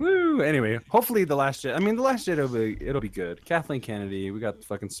 Woo! Anyway, hopefully The Last Jedi. I mean, The Last Jedi it'll be good. Kathleen Kennedy. We got the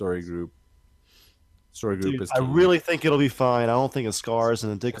fucking story group. Story group Dude, is. I really think it'll be fine. I don't think it scars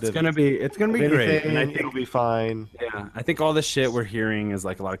and indicative. It's gonna be of great. anything, And I think it'll be fine. yeah, I think all the shit we're hearing is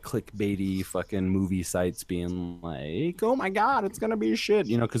like a lot of clickbaity fucking movie sites being like, "Oh my god, it's gonna be shit,"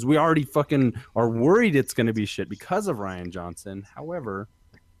 you know, because we already fucking are worried it's gonna be shit because of Ryan Johnson. However,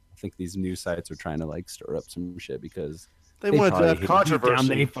 I think these news sites are trying to like stir up some shit because They wanted to probably have hate him. Deep down, controversy.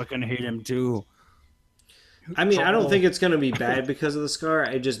 they fucking hate him too. I mean, I don't think it's going to be bad because of the scar.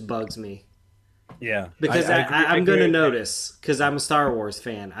 It just bugs me. Yeah, Because I agree- I'm I going to agree. notice. Because I'm a Star Wars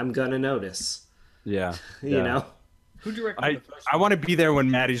fan. I'm going to notice. Yeah, You know? Who directed I the first I want to be there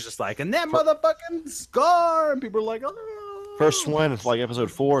when Maddie's just like, and that motherfucking scar, and people are like, oh. First one, it's like episode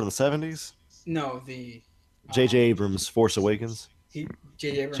 4 in the 70s. No, the J.J. Abrams, Force Awakens. J.J.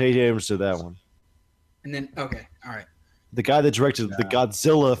 Abrams. J.J. Abrams did that one. And then okay, all right, The guy that directed the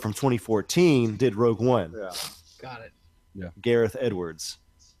Godzilla from 2014 did Rogue One. Yeah. got it. Gareth Edwards.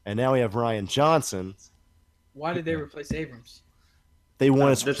 And now we have Ryan Johnson. Why did they replace Abrams? They want to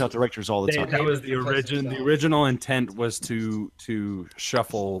that's- switch out directors all the time. That was the Replace origin. The themselves. original intent was to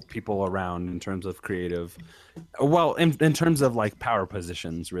shuffle people around in terms of creative, well, in terms of like power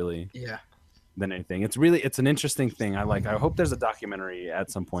positions, really, Yeah. than anything. It's an interesting thing. I hope there's a documentary at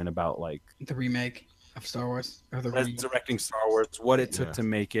some point about like The remake of Star Wars or the directing Star Wars, what it took to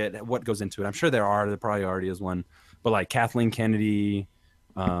make it, what goes into it. I'm sure there probably already is one, but like Kathleen Kennedy,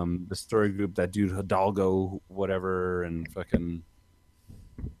 the story group, that dude Hidalgo, whatever, and fucking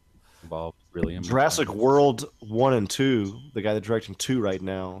involved really. Jurassic World 1 and 2, the guy that's directing 2 right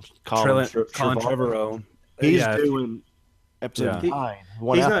now, Colin Trevorrow. He's Yeah. doing episode Yeah. 9.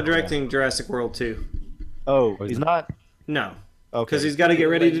 one He's after not that. directing Jurassic World 2. Oh, he's not? No. Okay. Because he's got to get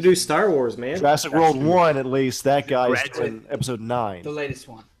ready to do Star Wars, man. Jurassic World 1, at least, that guy's Graduate. doing episode 9. the latest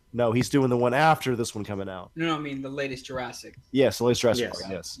one. No, he's doing the one after this one coming out. No, I mean the latest Jurassic. Yes, the latest Jurassic Yes.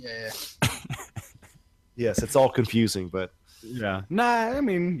 World, yes. Yeah. Yes, it's all confusing, but Yeah. Nah, I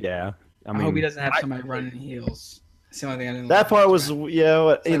mean, yeah. I hope he doesn't have somebody running in heels. That's the only thing I didn't. that like part about was, Jurassic.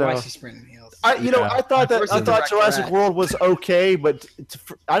 why It's like, know. why is she sprinting in heels? I Yeah. thought First the director Jurassic at- World was okay, but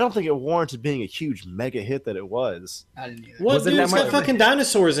I don't think it warranted being a huge mega hit that it was. I didn't either. What, Was it dude? that It's got much? fucking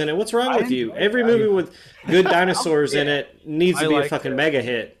dinosaurs in it. What's wrong with you? Every movie with good dinosaurs in it needs to I be a liked fucking it. mega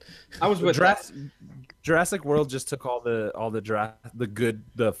hit. I was with Jurassic World just took all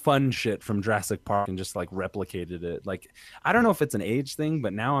the fun shit from Jurassic Park and just like replicated it. Like, I don't know if it's an age thing,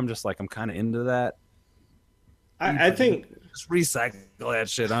 but now I'm just like, I'm kind of into that. I think Just recycle that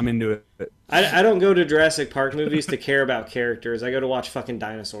shit. I'm into it. I don't go to Jurassic Park movies to care about characters. I go to watch fucking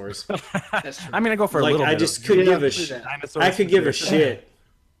dinosaurs. That's true. I mean, I go for a Like little I bit. just could give a shit. Dinosaurs I could give a for- shit.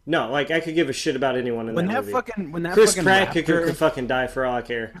 No, like I could give a shit about anyone in When that that movie. when that Chris fucking Pratt could raptor, fucking die for all I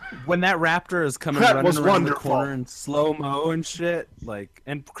care. when that raptor is coming Pratt running was around the wonderful. corner in slow mo and shit, like,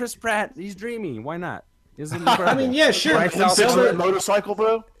 and Chris Pratt, he's dreamy. Why not? Isn't I mean, yeah, sure. Right, Sell, South That the- motorcycle,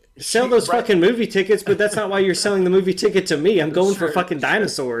 bro? sell those fucking movie tickets, but that's not why you're selling the movie ticket to me. I'm going for fucking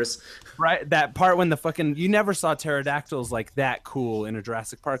dinosaurs. that part when the fucking you never saw pterodactyls like that cool in a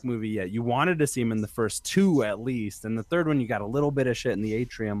Jurassic Park movie yet. You wanted to see them in the first 2 at least, and the third one you got a little bit of shit in the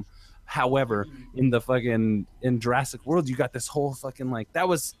atrium. However, in Jurassic World, you got this whole fucking like that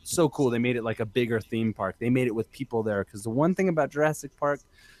was so cool. They made it like a bigger theme park. They made it with people there because the one thing about Jurassic Park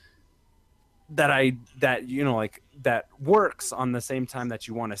that works on the same time that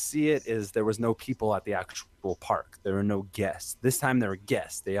you want to see it is there was no people at the actual park. There were no guests. This time there were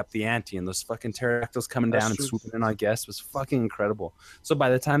guests. They upped the ante, and those fucking pterodactyls coming down and swooping in on guests was fucking incredible. So by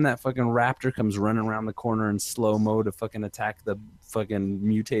the time that fucking raptor comes running around the corner in slow mo to fucking attack the fucking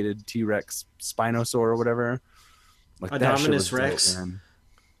mutated T-Rex Spinosaur or whatever, like that shit was Rex. Dope, man.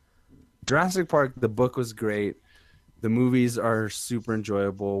 Jurassic Park, the book was great. The movies are super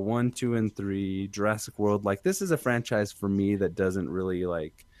enjoyable. 1, 2, and 3. Jurassic World, like this is a franchise for me that doesn't really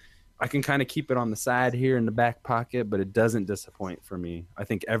like. I can kind of keep it on the side here in the back pocket, but it doesn't disappoint for me. I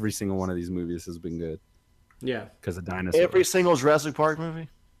think every single one of these movies has been good. Yeah, because of dinosaurs. Every single Jurassic Park movie.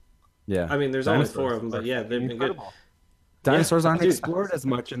 Yeah, I mean, there's only 4 of them, but yeah, they've been good. Dinosaurs aren't explored as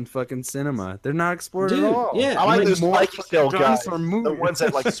much in fucking cinema. They're not explored at all. Yeah, I like those more tail guys. movies. The ones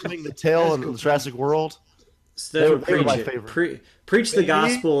that like swing the tail in Jurassic World. They were my favorite. Preach the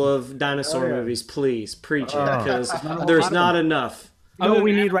gospel of dinosaur movies, please. Preach it, because there's not enough. What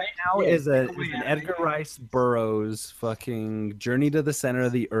we need right now is an Edgar Rice Burroughs fucking Journey to the Center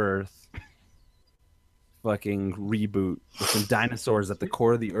of the Earth fucking reboot with some dinosaurs at the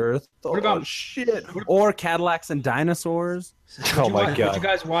core of the Earth. What about shit? Or Cadillacs and Dinosaurs. Oh my god! Did you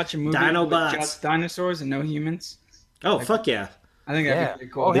guys watch a movie with just dinosaurs and no humans? Oh, fuck yeah. I think that'd be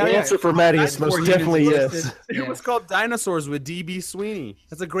pretty cool. The answer for Maddie is most definitely yes. It was called Dinosaurs with D.B. Sweeney.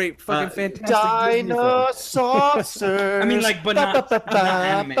 That's a great fucking fantastic Dinosaurs. I mean, like, but not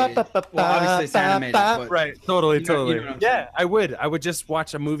animated. Well, obviously it's animated. But right, totally. Yeah, I would just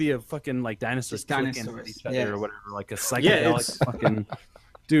watch a movie of fucking like dinosaurs dinosaurs at each other or whatever, like a psychedelic fucking.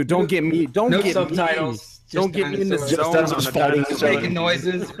 Dude, don't get me. Don't no get subtitles. Me. Don't get me in this zone. Dinosaurs fighting each other. Making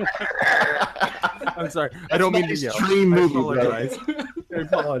noises. I'm sorry. I don't mean to yell. Extreme movie, I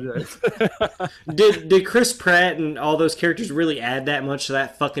apologize. Did Chris Pratt and all those characters really add that much to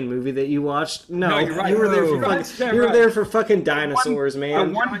that fucking movie that you watched? No, you're right. You were there for fucking dinosaurs,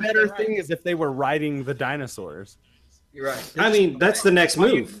 man. One better thing is if they were riding the dinosaurs. You're right. I mean, that's the next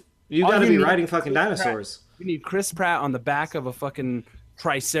move. You got to be riding fucking dinosaurs. You need Chris Pratt on the back of a fucking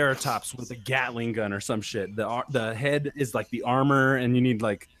Triceratops with a Gatling gun or some shit. The head is like the armor, and you need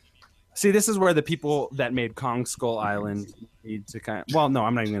like. See, this is where the people that made Kong Skull Island need to kind of. Well, no,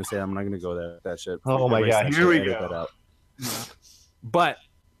 I'm not even gonna say that. I'm not gonna go there. That shit. Oh my god! Here we go. But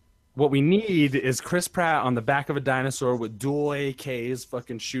what we need is Chris Pratt on the back of a dinosaur with dual AKs,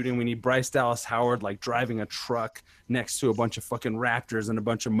 fucking shooting. We need Bryce Dallas Howard like driving a truck next to a bunch of fucking raptors and a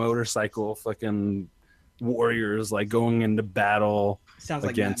bunch of motorcycle fucking warriors like going into battle. Sounds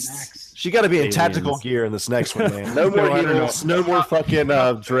against like Mad Max. She got to be in tactical gear in this next one, man. No more heels, no more fucking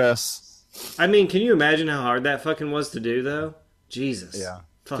dress. I mean, can you imagine how hard that fucking was to do, though? Jesus. Yeah,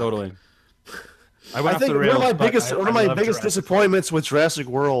 fuck. Totally. I think one of my biggest disappointments with Jurassic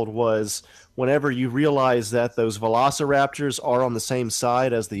World was whenever you realize that those Velociraptors are on the same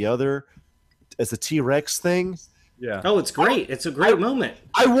side as the T-Rex thing. Yeah. Oh, it's great. It's a great moment.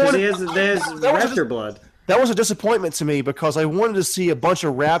 I wanted. He has raptor blood. That was a disappointment to me because I wanted to see a bunch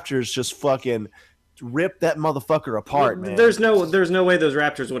of raptors just fucking rip that motherfucker apart, man. There's no way those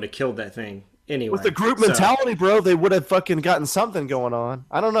raptors would have killed that thing anyway. With the group mentality, bro, they would have fucking gotten something going on.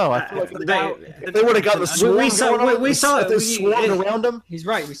 I don't know. I feel like if they would have gotten the swarm we saw it. They swarmed around them. He's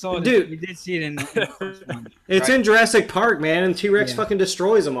right. We saw it. Dude, we did see it in the first one. It's in Jurassic Park, man, and T-Rex fucking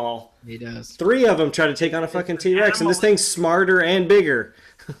destroys them all. He does. 3 of them try to take on a fucking T-Rex, and this thing's smarter and bigger.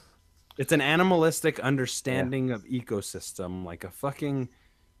 It's an animalistic understanding of ecosystem, like a fucking,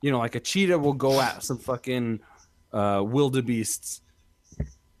 like a cheetah will go at some fucking wildebeests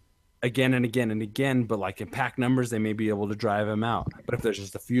again and again and again, but like in pack numbers, they may be able to drive them out. But if there's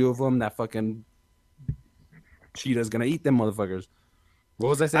just a few of them, that fucking cheetah's gonna eat them motherfuckers. What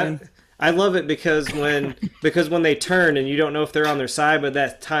was I saying? I love it because when they turn and you don't know if they're on their side, but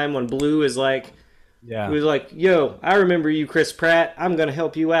that time when Blue is like. Yeah. He was like, yo, I remember you, Chris Pratt. I'm going to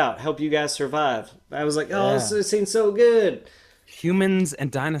help you out, help you guys survive. I was like, oh, this seems so good. Humans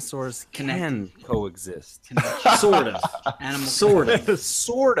and dinosaurs can coexist. Sort of. Sort of.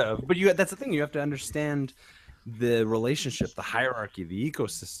 Sort of. But that's the thing. You have to understand the relationship, the hierarchy, the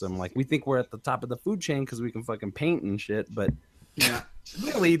ecosystem. Like, we think we're at the top of the food chain because we can fucking paint and shit. But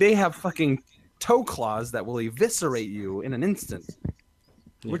really, they have fucking toe claws that will eviscerate you in an instant.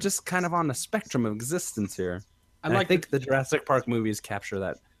 Yeah. We're just kind of on the spectrum of existence here. I think the Jurassic Park movies capture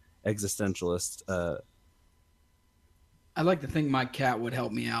that existentialist. I'd like to think my cat would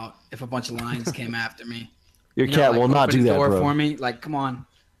help me out if a bunch of lions came after me. Your cat will not do that, bro. For me, like, come on.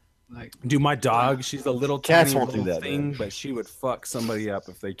 Like, dude, my dog, she's a little cats tiny won't do that thing, but she would fuck somebody up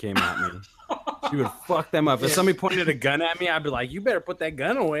if they came at me. She would fuck them up. If somebody pointed a gun at me, I'd be like, "You better put that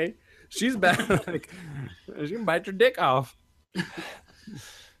gun away." She's bad. Like, she can bite your dick off.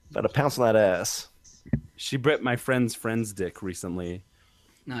 Better pounce on that ass. She bit my friend's dick recently,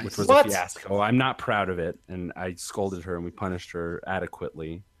 nice. Which was a fiasco. I'm not proud of it, and I scolded her and we punished her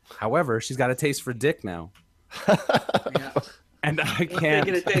adequately. However, she's got a taste for dick now. Yeah. And I can't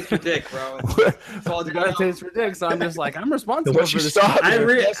get a taste for dick, bro. It's all got a taste for dick, so I'm just like, I'm responsible for this. I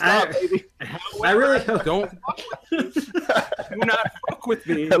really don't do not fuck with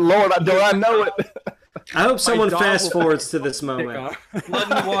me. Lord, do I know it? I hope someone fast forwards to this moment. Blood in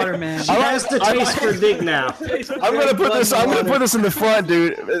the water, man. She has the taste for dick now. I'm gonna put this in the front,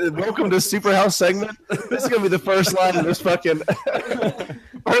 dude. Welcome to Super House segment. This is gonna be the first line of this fucking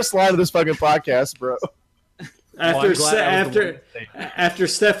podcast, bro. After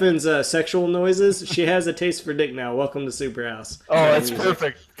Stefan's sexual noises, she has a taste for dick now. Welcome to Super House. Oh, that's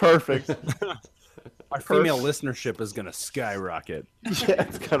perfect. Our female listenership is gonna skyrocket. Yeah,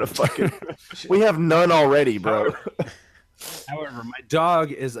 it's kind of fucking. We have none already, bro. However, my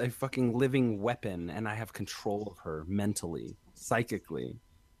dog is a fucking living weapon, and I have control of her mentally, psychically.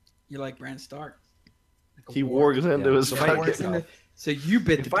 You're like Bran Stark. Like he wargs into his fucking. So you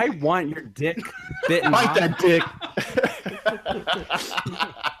bit. If I want your dick bitten off, that dick.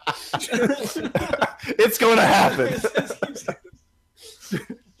 It's going to happen.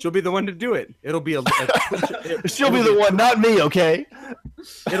 She'll be the one to do it. It'll be she'll be the one, not me. Okay.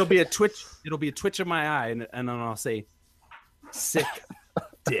 It'll be a twitch. It'll be a twitch of my eye, and then I'll say, "Sick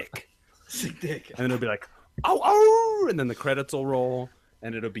dick, sick dick," and then it'll be like, "Oh," and then the credits will roll.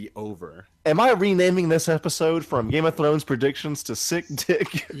 And it'll be over. Am I renaming this episode from Game of Thrones predictions to Sick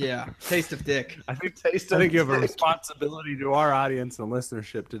Dick? Yeah, Taste of Dick. I think you have a responsibility to our audience and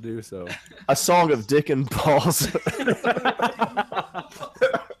listenership to do so. A song of dick and balls.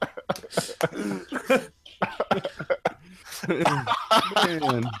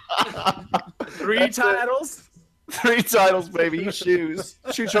 Man. Three titles, baby. You choose.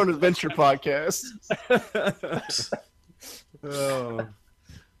 Choose your own adventure podcast.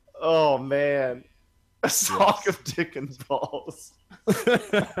 Oh man, a song of dick and balls.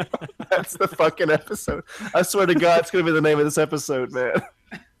 That's the fucking episode. I swear to God, it's gonna be the name of this episode, man.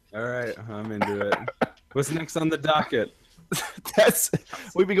 All right, I'm into it. What's next on the docket?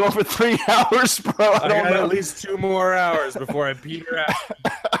 We've been going for 3 hours, bro. I got at least 2 more hours before I peter out.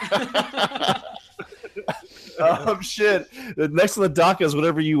 Shit. The next on the docket is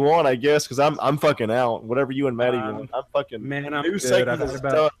whatever you want, I guess, because I'm fucking out. Whatever you and Maddie want. I'm fucking. Man, I'm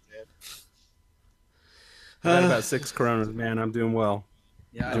good. I've had about 6 Coronas, man. I'm doing well.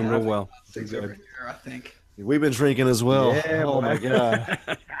 Yeah, doing real well. Here, I think. We've been drinking as well. Yeah, oh my God.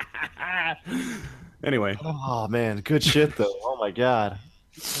 Anyway. Oh man, good shit though. Oh my God.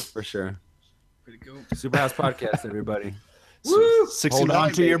 For sure. Pretty cool. Super House Podcast, everybody. Woo! Hold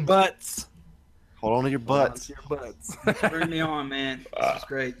on to your butts. Hold on to your butts. Bring me on, man. This is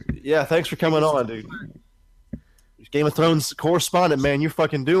great. Yeah, thanks for coming on, dude. Game of Thrones correspondent, man. You're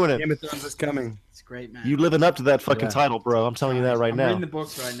fucking doing it. Game of Thrones is coming. It's great, man. You living up to that fucking title, bro. I'm telling you that right now. I'm reading the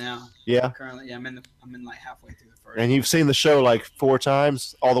books right now. Yeah. Currently, I'm in like halfway through the first. And you've seen the show like 4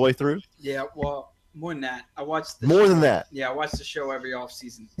 times all the way through? Yeah, well, more than that. I watched more than that. Yeah, I watched the show every off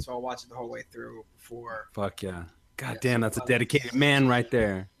season, so I'll watch it the whole way through before. Fuck yeah. God damn, that's a dedicated man right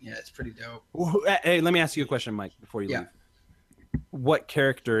there. Yeah, it's pretty dope. Hey, let me ask you a question, Mike, before you leave. What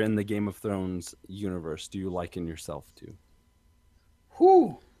character in the Game of Thrones universe do you liken yourself to?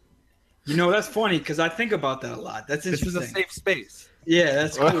 Whew. You know, that's funny because I think about that a lot. That's interesting. This is a safe space. Yeah,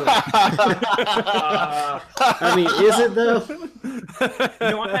 that's cool. I mean, is it though?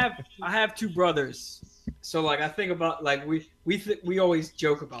 You know, I have 2 brothers, so like I think about like we always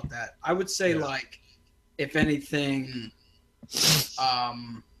joke about that. I would say like, if anything,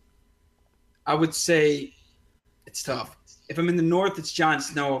 I would say it's tough. If I'm in the north, it's Jon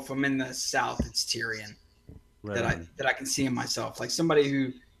Snow. If I'm in the south, it's Tyrion. Right. That I can see in myself, like somebody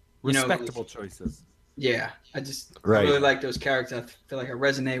who, respectable choices. Yeah, I really like those characters. I feel like I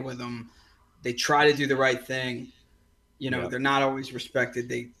resonate with them. They try to do the right thing. You know, they're not always respected.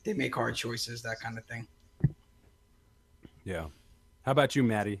 They make hard choices, that kind of thing. Yeah. How about you,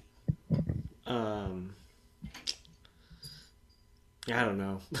 Maddie? I don't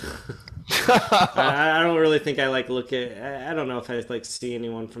know. I don't really think I look at. I don't know if I see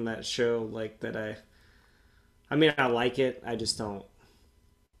anyone from that show that I mean, I like it. I just don't.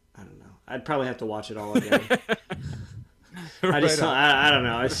 I don't know. I'd probably have to watch it all again. I don't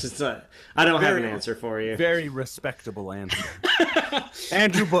know. It's just I don't have an answer for you. Very respectable answer.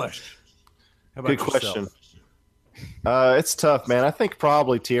 Andrew Bush. Good question. It's tough, man. I think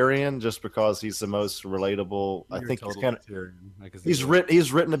probably Tyrion, just because he's the most relatable. I think he's kind of he's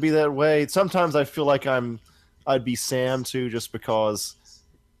written to be that way. Sometimes I feel like I'd be Sam too, just because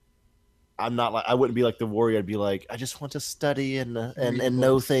I'm not like I wouldn't be like the warrior. I'd be like, I just want to study and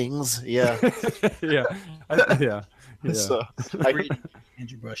know things. Yeah, yeah. So,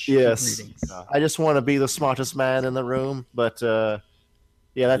 Andrew Bush. Yes, I just want to be the smartest man in the room. But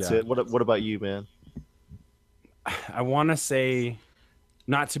yeah, that's it. What about you, man? I want to say,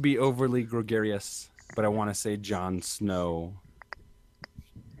 not to be overly gregarious, but I want to say Jon Snow.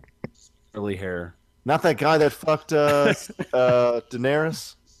 Curly hair. Not that guy that fucked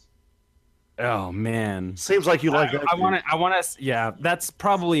Daenerys. Oh man, seems like you like that. I want to. Yeah, that's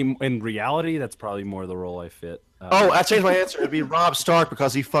probably in reality. That's probably more the role I fit. I changed my answer. It'd be Robb Stark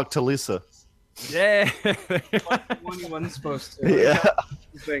because he fucked Talisa. Yeah, one he wasn't supposed to. Yeah,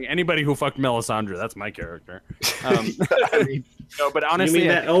 saying anybody who fucked Melisandre, that's my character. No, but honestly, you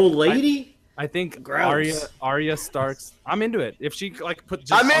mean that old lady? I think Arya Stark's. I'm into it. If she like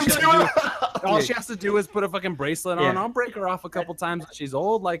I'm into it. All she has to do is put a fucking bracelet on. I'll break her off a couple times if she's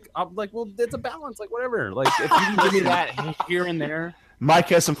old. Like I'm like, well, it's a balance. Like whatever. Like if you can give me that here and there. Mike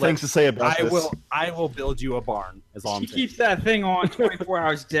has some things to say about this. I will build you a barn. As long as she keeps that thing on 24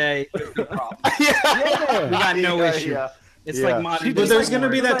 hours a day. No problem. Yeah. We got no issue. Yeah. It's like modern. But there's gonna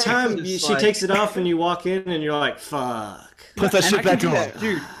be that time she takes it off and you walk in and you're like, fuck. Put that shit back on,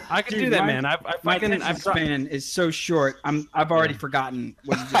 dude. I can do that, man. My attention span is so short. I've already forgotten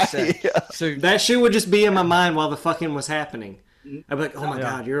what you just said. So that shit would just be in my mind while the fucking was happening. I'd be like, oh my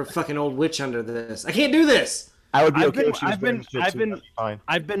god, you're a fucking old witch under this. I can't do this. I would be okay.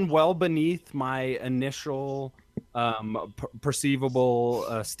 I've been well beneath my initial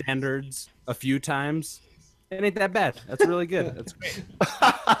perceivable standards a few times. It ain't that bad. That's really good. That's great.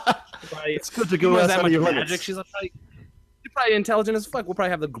 It's good to go outside of your limits. She's like, you're probably intelligent as fuck. We'll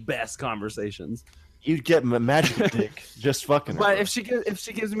probably have the best conversations. You'd get magic dick just fucking. But if she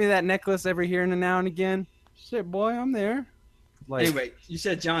gives me that necklace every here and now and again, shit, boy, I'm there. Like, anyway, you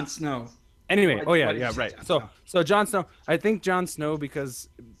said Jon Snow. Anyway, right. So Jon Snow. I think Jon Snow because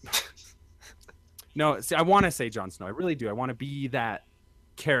no, see, I want to say Jon Snow. I really do. I want to be that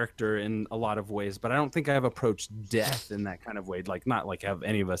character in a lot of ways, but I don't think I've approached death in that kind of way. Like not like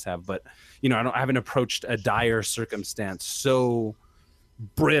any of us have, but I haven't approached a dire circumstance so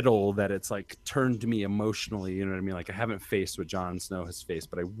brittle that it's like turned me emotionally. You know what I mean? Like I haven't faced what Jon Snow has faced,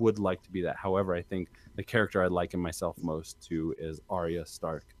 but I would like to be that. However, I think the character I like in myself most too is Arya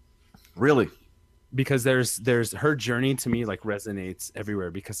Stark. Really? Because there's her journey to me like resonates everywhere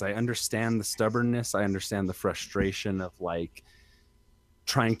because I understand the stubbornness, I understand the frustration of like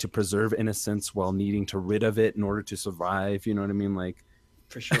trying to preserve innocence while needing to rid of it in order to survive. You know what I mean? Like,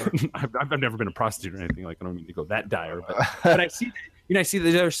 for sure. I've never been a prostitute or anything. Like, I don't mean to go that dire, but I see, I see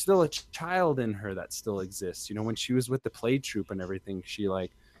that there's still a child in her that still exists. When she was with the play troupe and everything, she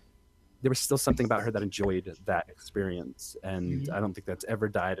like, there was still something about her that enjoyed that experience. And I don't think that's ever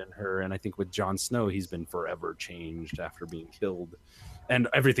died in her. And I think with Jon Snow, he's been forever changed after being killed. And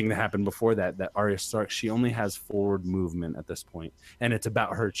everything that happened before that Arya Stark, she only has forward movement at this point. And it's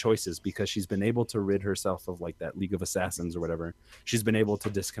about her choices because she's been able to rid herself of like that League of Assassins or whatever. She's been able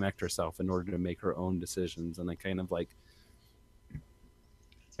to disconnect herself in order to make her own decisions. And I kind of like,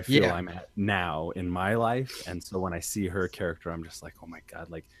 I feel I'm at now in my life. And so when I see her character, I'm just like, oh my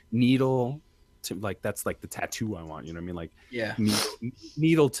God, like Needle to like, that's like the tattoo I want. You know what I mean? Like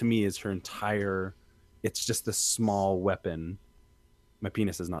Needle to me is her entire, it's just the small weapon. My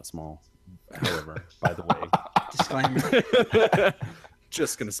penis is not small, however, by the way. Disclaimer.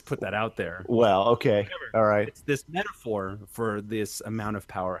 Just going to put that out there. Well, okay. All right. It's this metaphor for this amount of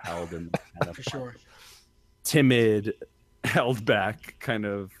power held and kind of for sure. Timid, held back kind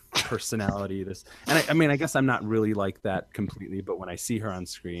of personality. And I mean, I guess I'm not really like that completely, but when I see her on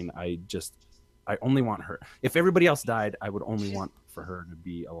screen, I only want her. If everybody else died, I would only want for her to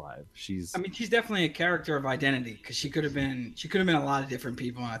be alive. She's definitely a character of identity because she could have been a lot of different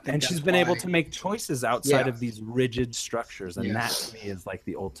people. And I think she's been able to make choices outside of these rigid structures. And that to me is like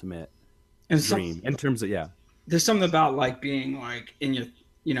the ultimate dream in terms of, there's something about like being like in your,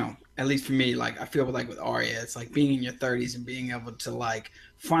 at least for me, like I feel like with Arya, it's like being in your 30s and being able to like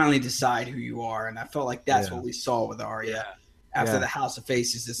finally decide who you are. And I felt like that's what we saw with Arya. After the House of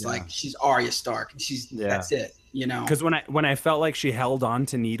Faces, it's like she's Arya Stark, and that's it, Because when I felt like she held on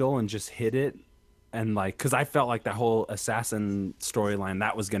to Needle and just hid it, And like, because I felt like that whole assassin storyline,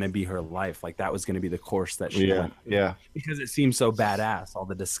 that was going to be her life. Like that was going to be the course that she went. Yeah. Because it seemed so badass, all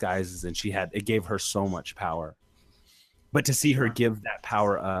the disguises, and it gave her so much power. But to see her give that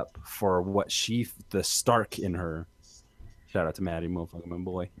power up for what the Stark in her, shout out to Maddie, motherfucking my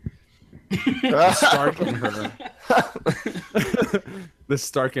boy. The Stark in her, the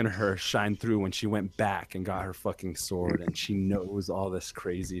Stark in her shined through when she went back and got her fucking sword, and she knows all this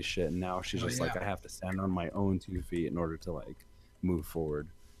crazy shit. And now she's just like, I have to stand on my own 2 feet in order to like move forward.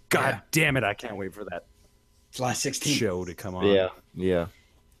 God damn it! I can't wait for that July 16th show to come on. Yeah, yeah.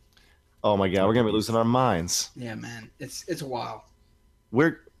 Oh my god, we're gonna be losing our minds. Yeah, man, it's a while.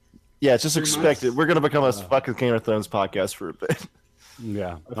 It's just expected. We're gonna become a fucking Game of Thrones podcast for a bit.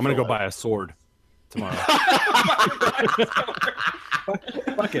 Yeah, I'm gonna go buy a sword tomorrow.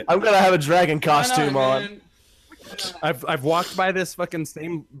 Fuck it. I'm gonna have a dragon costume on. I've walked by this fucking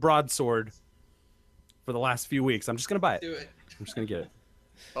same broadsword for the last few weeks. I'm just gonna buy it. Do it. I'm just gonna get it.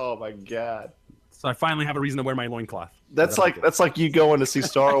 Oh my god. So I finally have a reason to wear my loincloth. That's like you going to see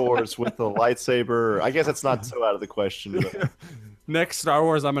Star Wars with a lightsaber. I guess that's not so out of the question. But... Next Star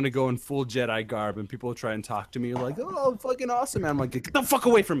Wars, I'm gonna go in full Jedi garb, and people will try and talk to me like, "Oh, fucking awesome, man!" I'm like, "Get the fuck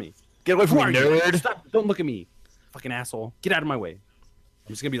away from me! Get away from me, nerd! Stop! Don't look at me, fucking asshole! Get out of my way!" I'm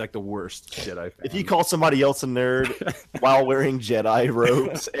just gonna be like the worst Jedi fan. If you call somebody else a nerd while wearing Jedi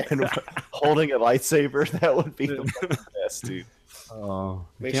robes and holding a lightsaber, that would be the best, dude. Oh,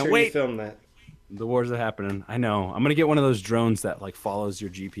 Make can't sure wait. you film that. The wars are happening. I know. I'm gonna get one of those drones that like follows your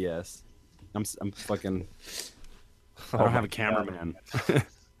GPS. I'm fucking. I don't have a cameraman.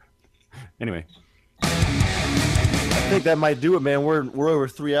 Anyway, I think that might do it, man. We're over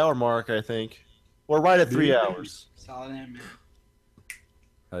 3 hour mark. I think we're right at 3 hours. Solid in, man.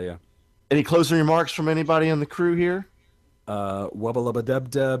 Hell yeah. Any closing remarks from anybody on the crew here? Wubba lubba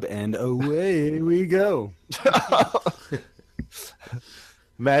dub dub, and away we go.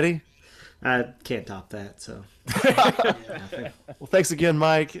 Maddie? I can't top that, so. Well, thanks again,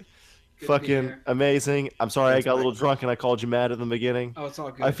 Mike. Fucking amazing. I'm sorry I got a little drunk and I called you mad in the beginning. Oh, it's all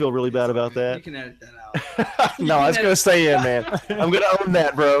good. I feel really bad about that. You can edit that out. No, I was going to stay in, man. I'm going to own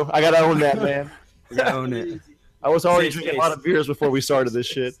that, bro. I got to own that, man. Own it. I was already Safe drinking space. a lot of beers before we started this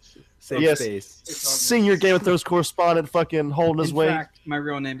shit. Safe Yes. space. Senior Game of Thrones correspondent fucking holding his In weight. fact, my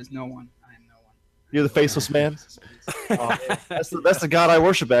real name is no one. I am no one. You're the faceless man. Oh, that's the god I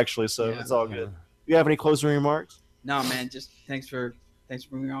worship, actually, so it's all good. You have any closing remarks? No, man. Just thanks for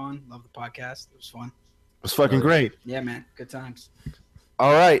bringing me on. Love the podcast. It was fun. It was fucking great. Yeah, man. Good times.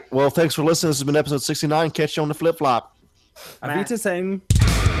 All right. Well, thanks for listening. This has been episode 69. Catch you on the flip flop. Avita saying.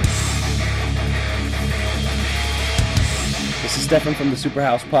 This is Stefan from the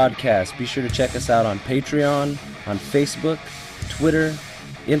Superhouse Podcast. Be sure to check us out on Patreon, on Facebook, Twitter,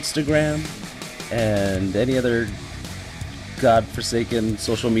 Instagram, and any other godforsaken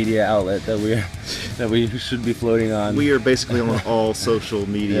social media outlet that we should be floating on. We are basically on all social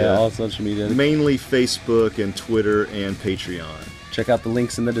media. Yeah, all social media. Mainly Facebook and Twitter and Patreon. Check out the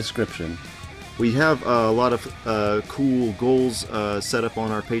links in the description. We have a lot of cool goals set up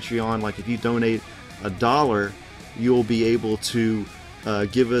on our Patreon. Like if you donate $1, you'll be able to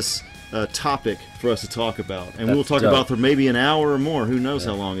give us a topic for us to talk about. And we'll talk about for maybe an hour or more. Who knows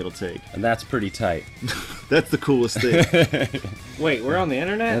how long it'll take. And that's pretty tight. That's the coolest thing. Wait, we're on the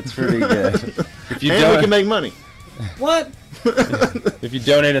internet? That's pretty good. If you And we can make money. What? If you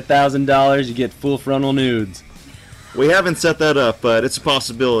donate $1,000, you get full frontal nudes. We haven't set that up, but it's a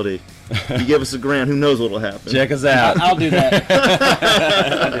possibility. If you give us $1,000, who knows what'll happen. Check us out. I'll do that.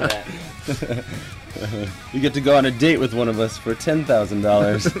 I'll do that. You get to go on a date with one of us for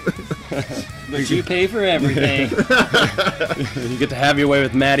 $10,000. But you pay for everything. You get to have your way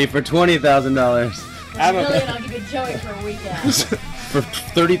with Maddie for $20,000. $1 million, I'll give you Joey for a weekend. For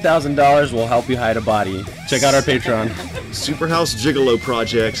 $30,000, we'll help you hide a body. Check out our Patreon. Superhouse Gigolo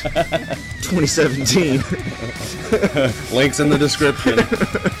Project 2017. Links in the description.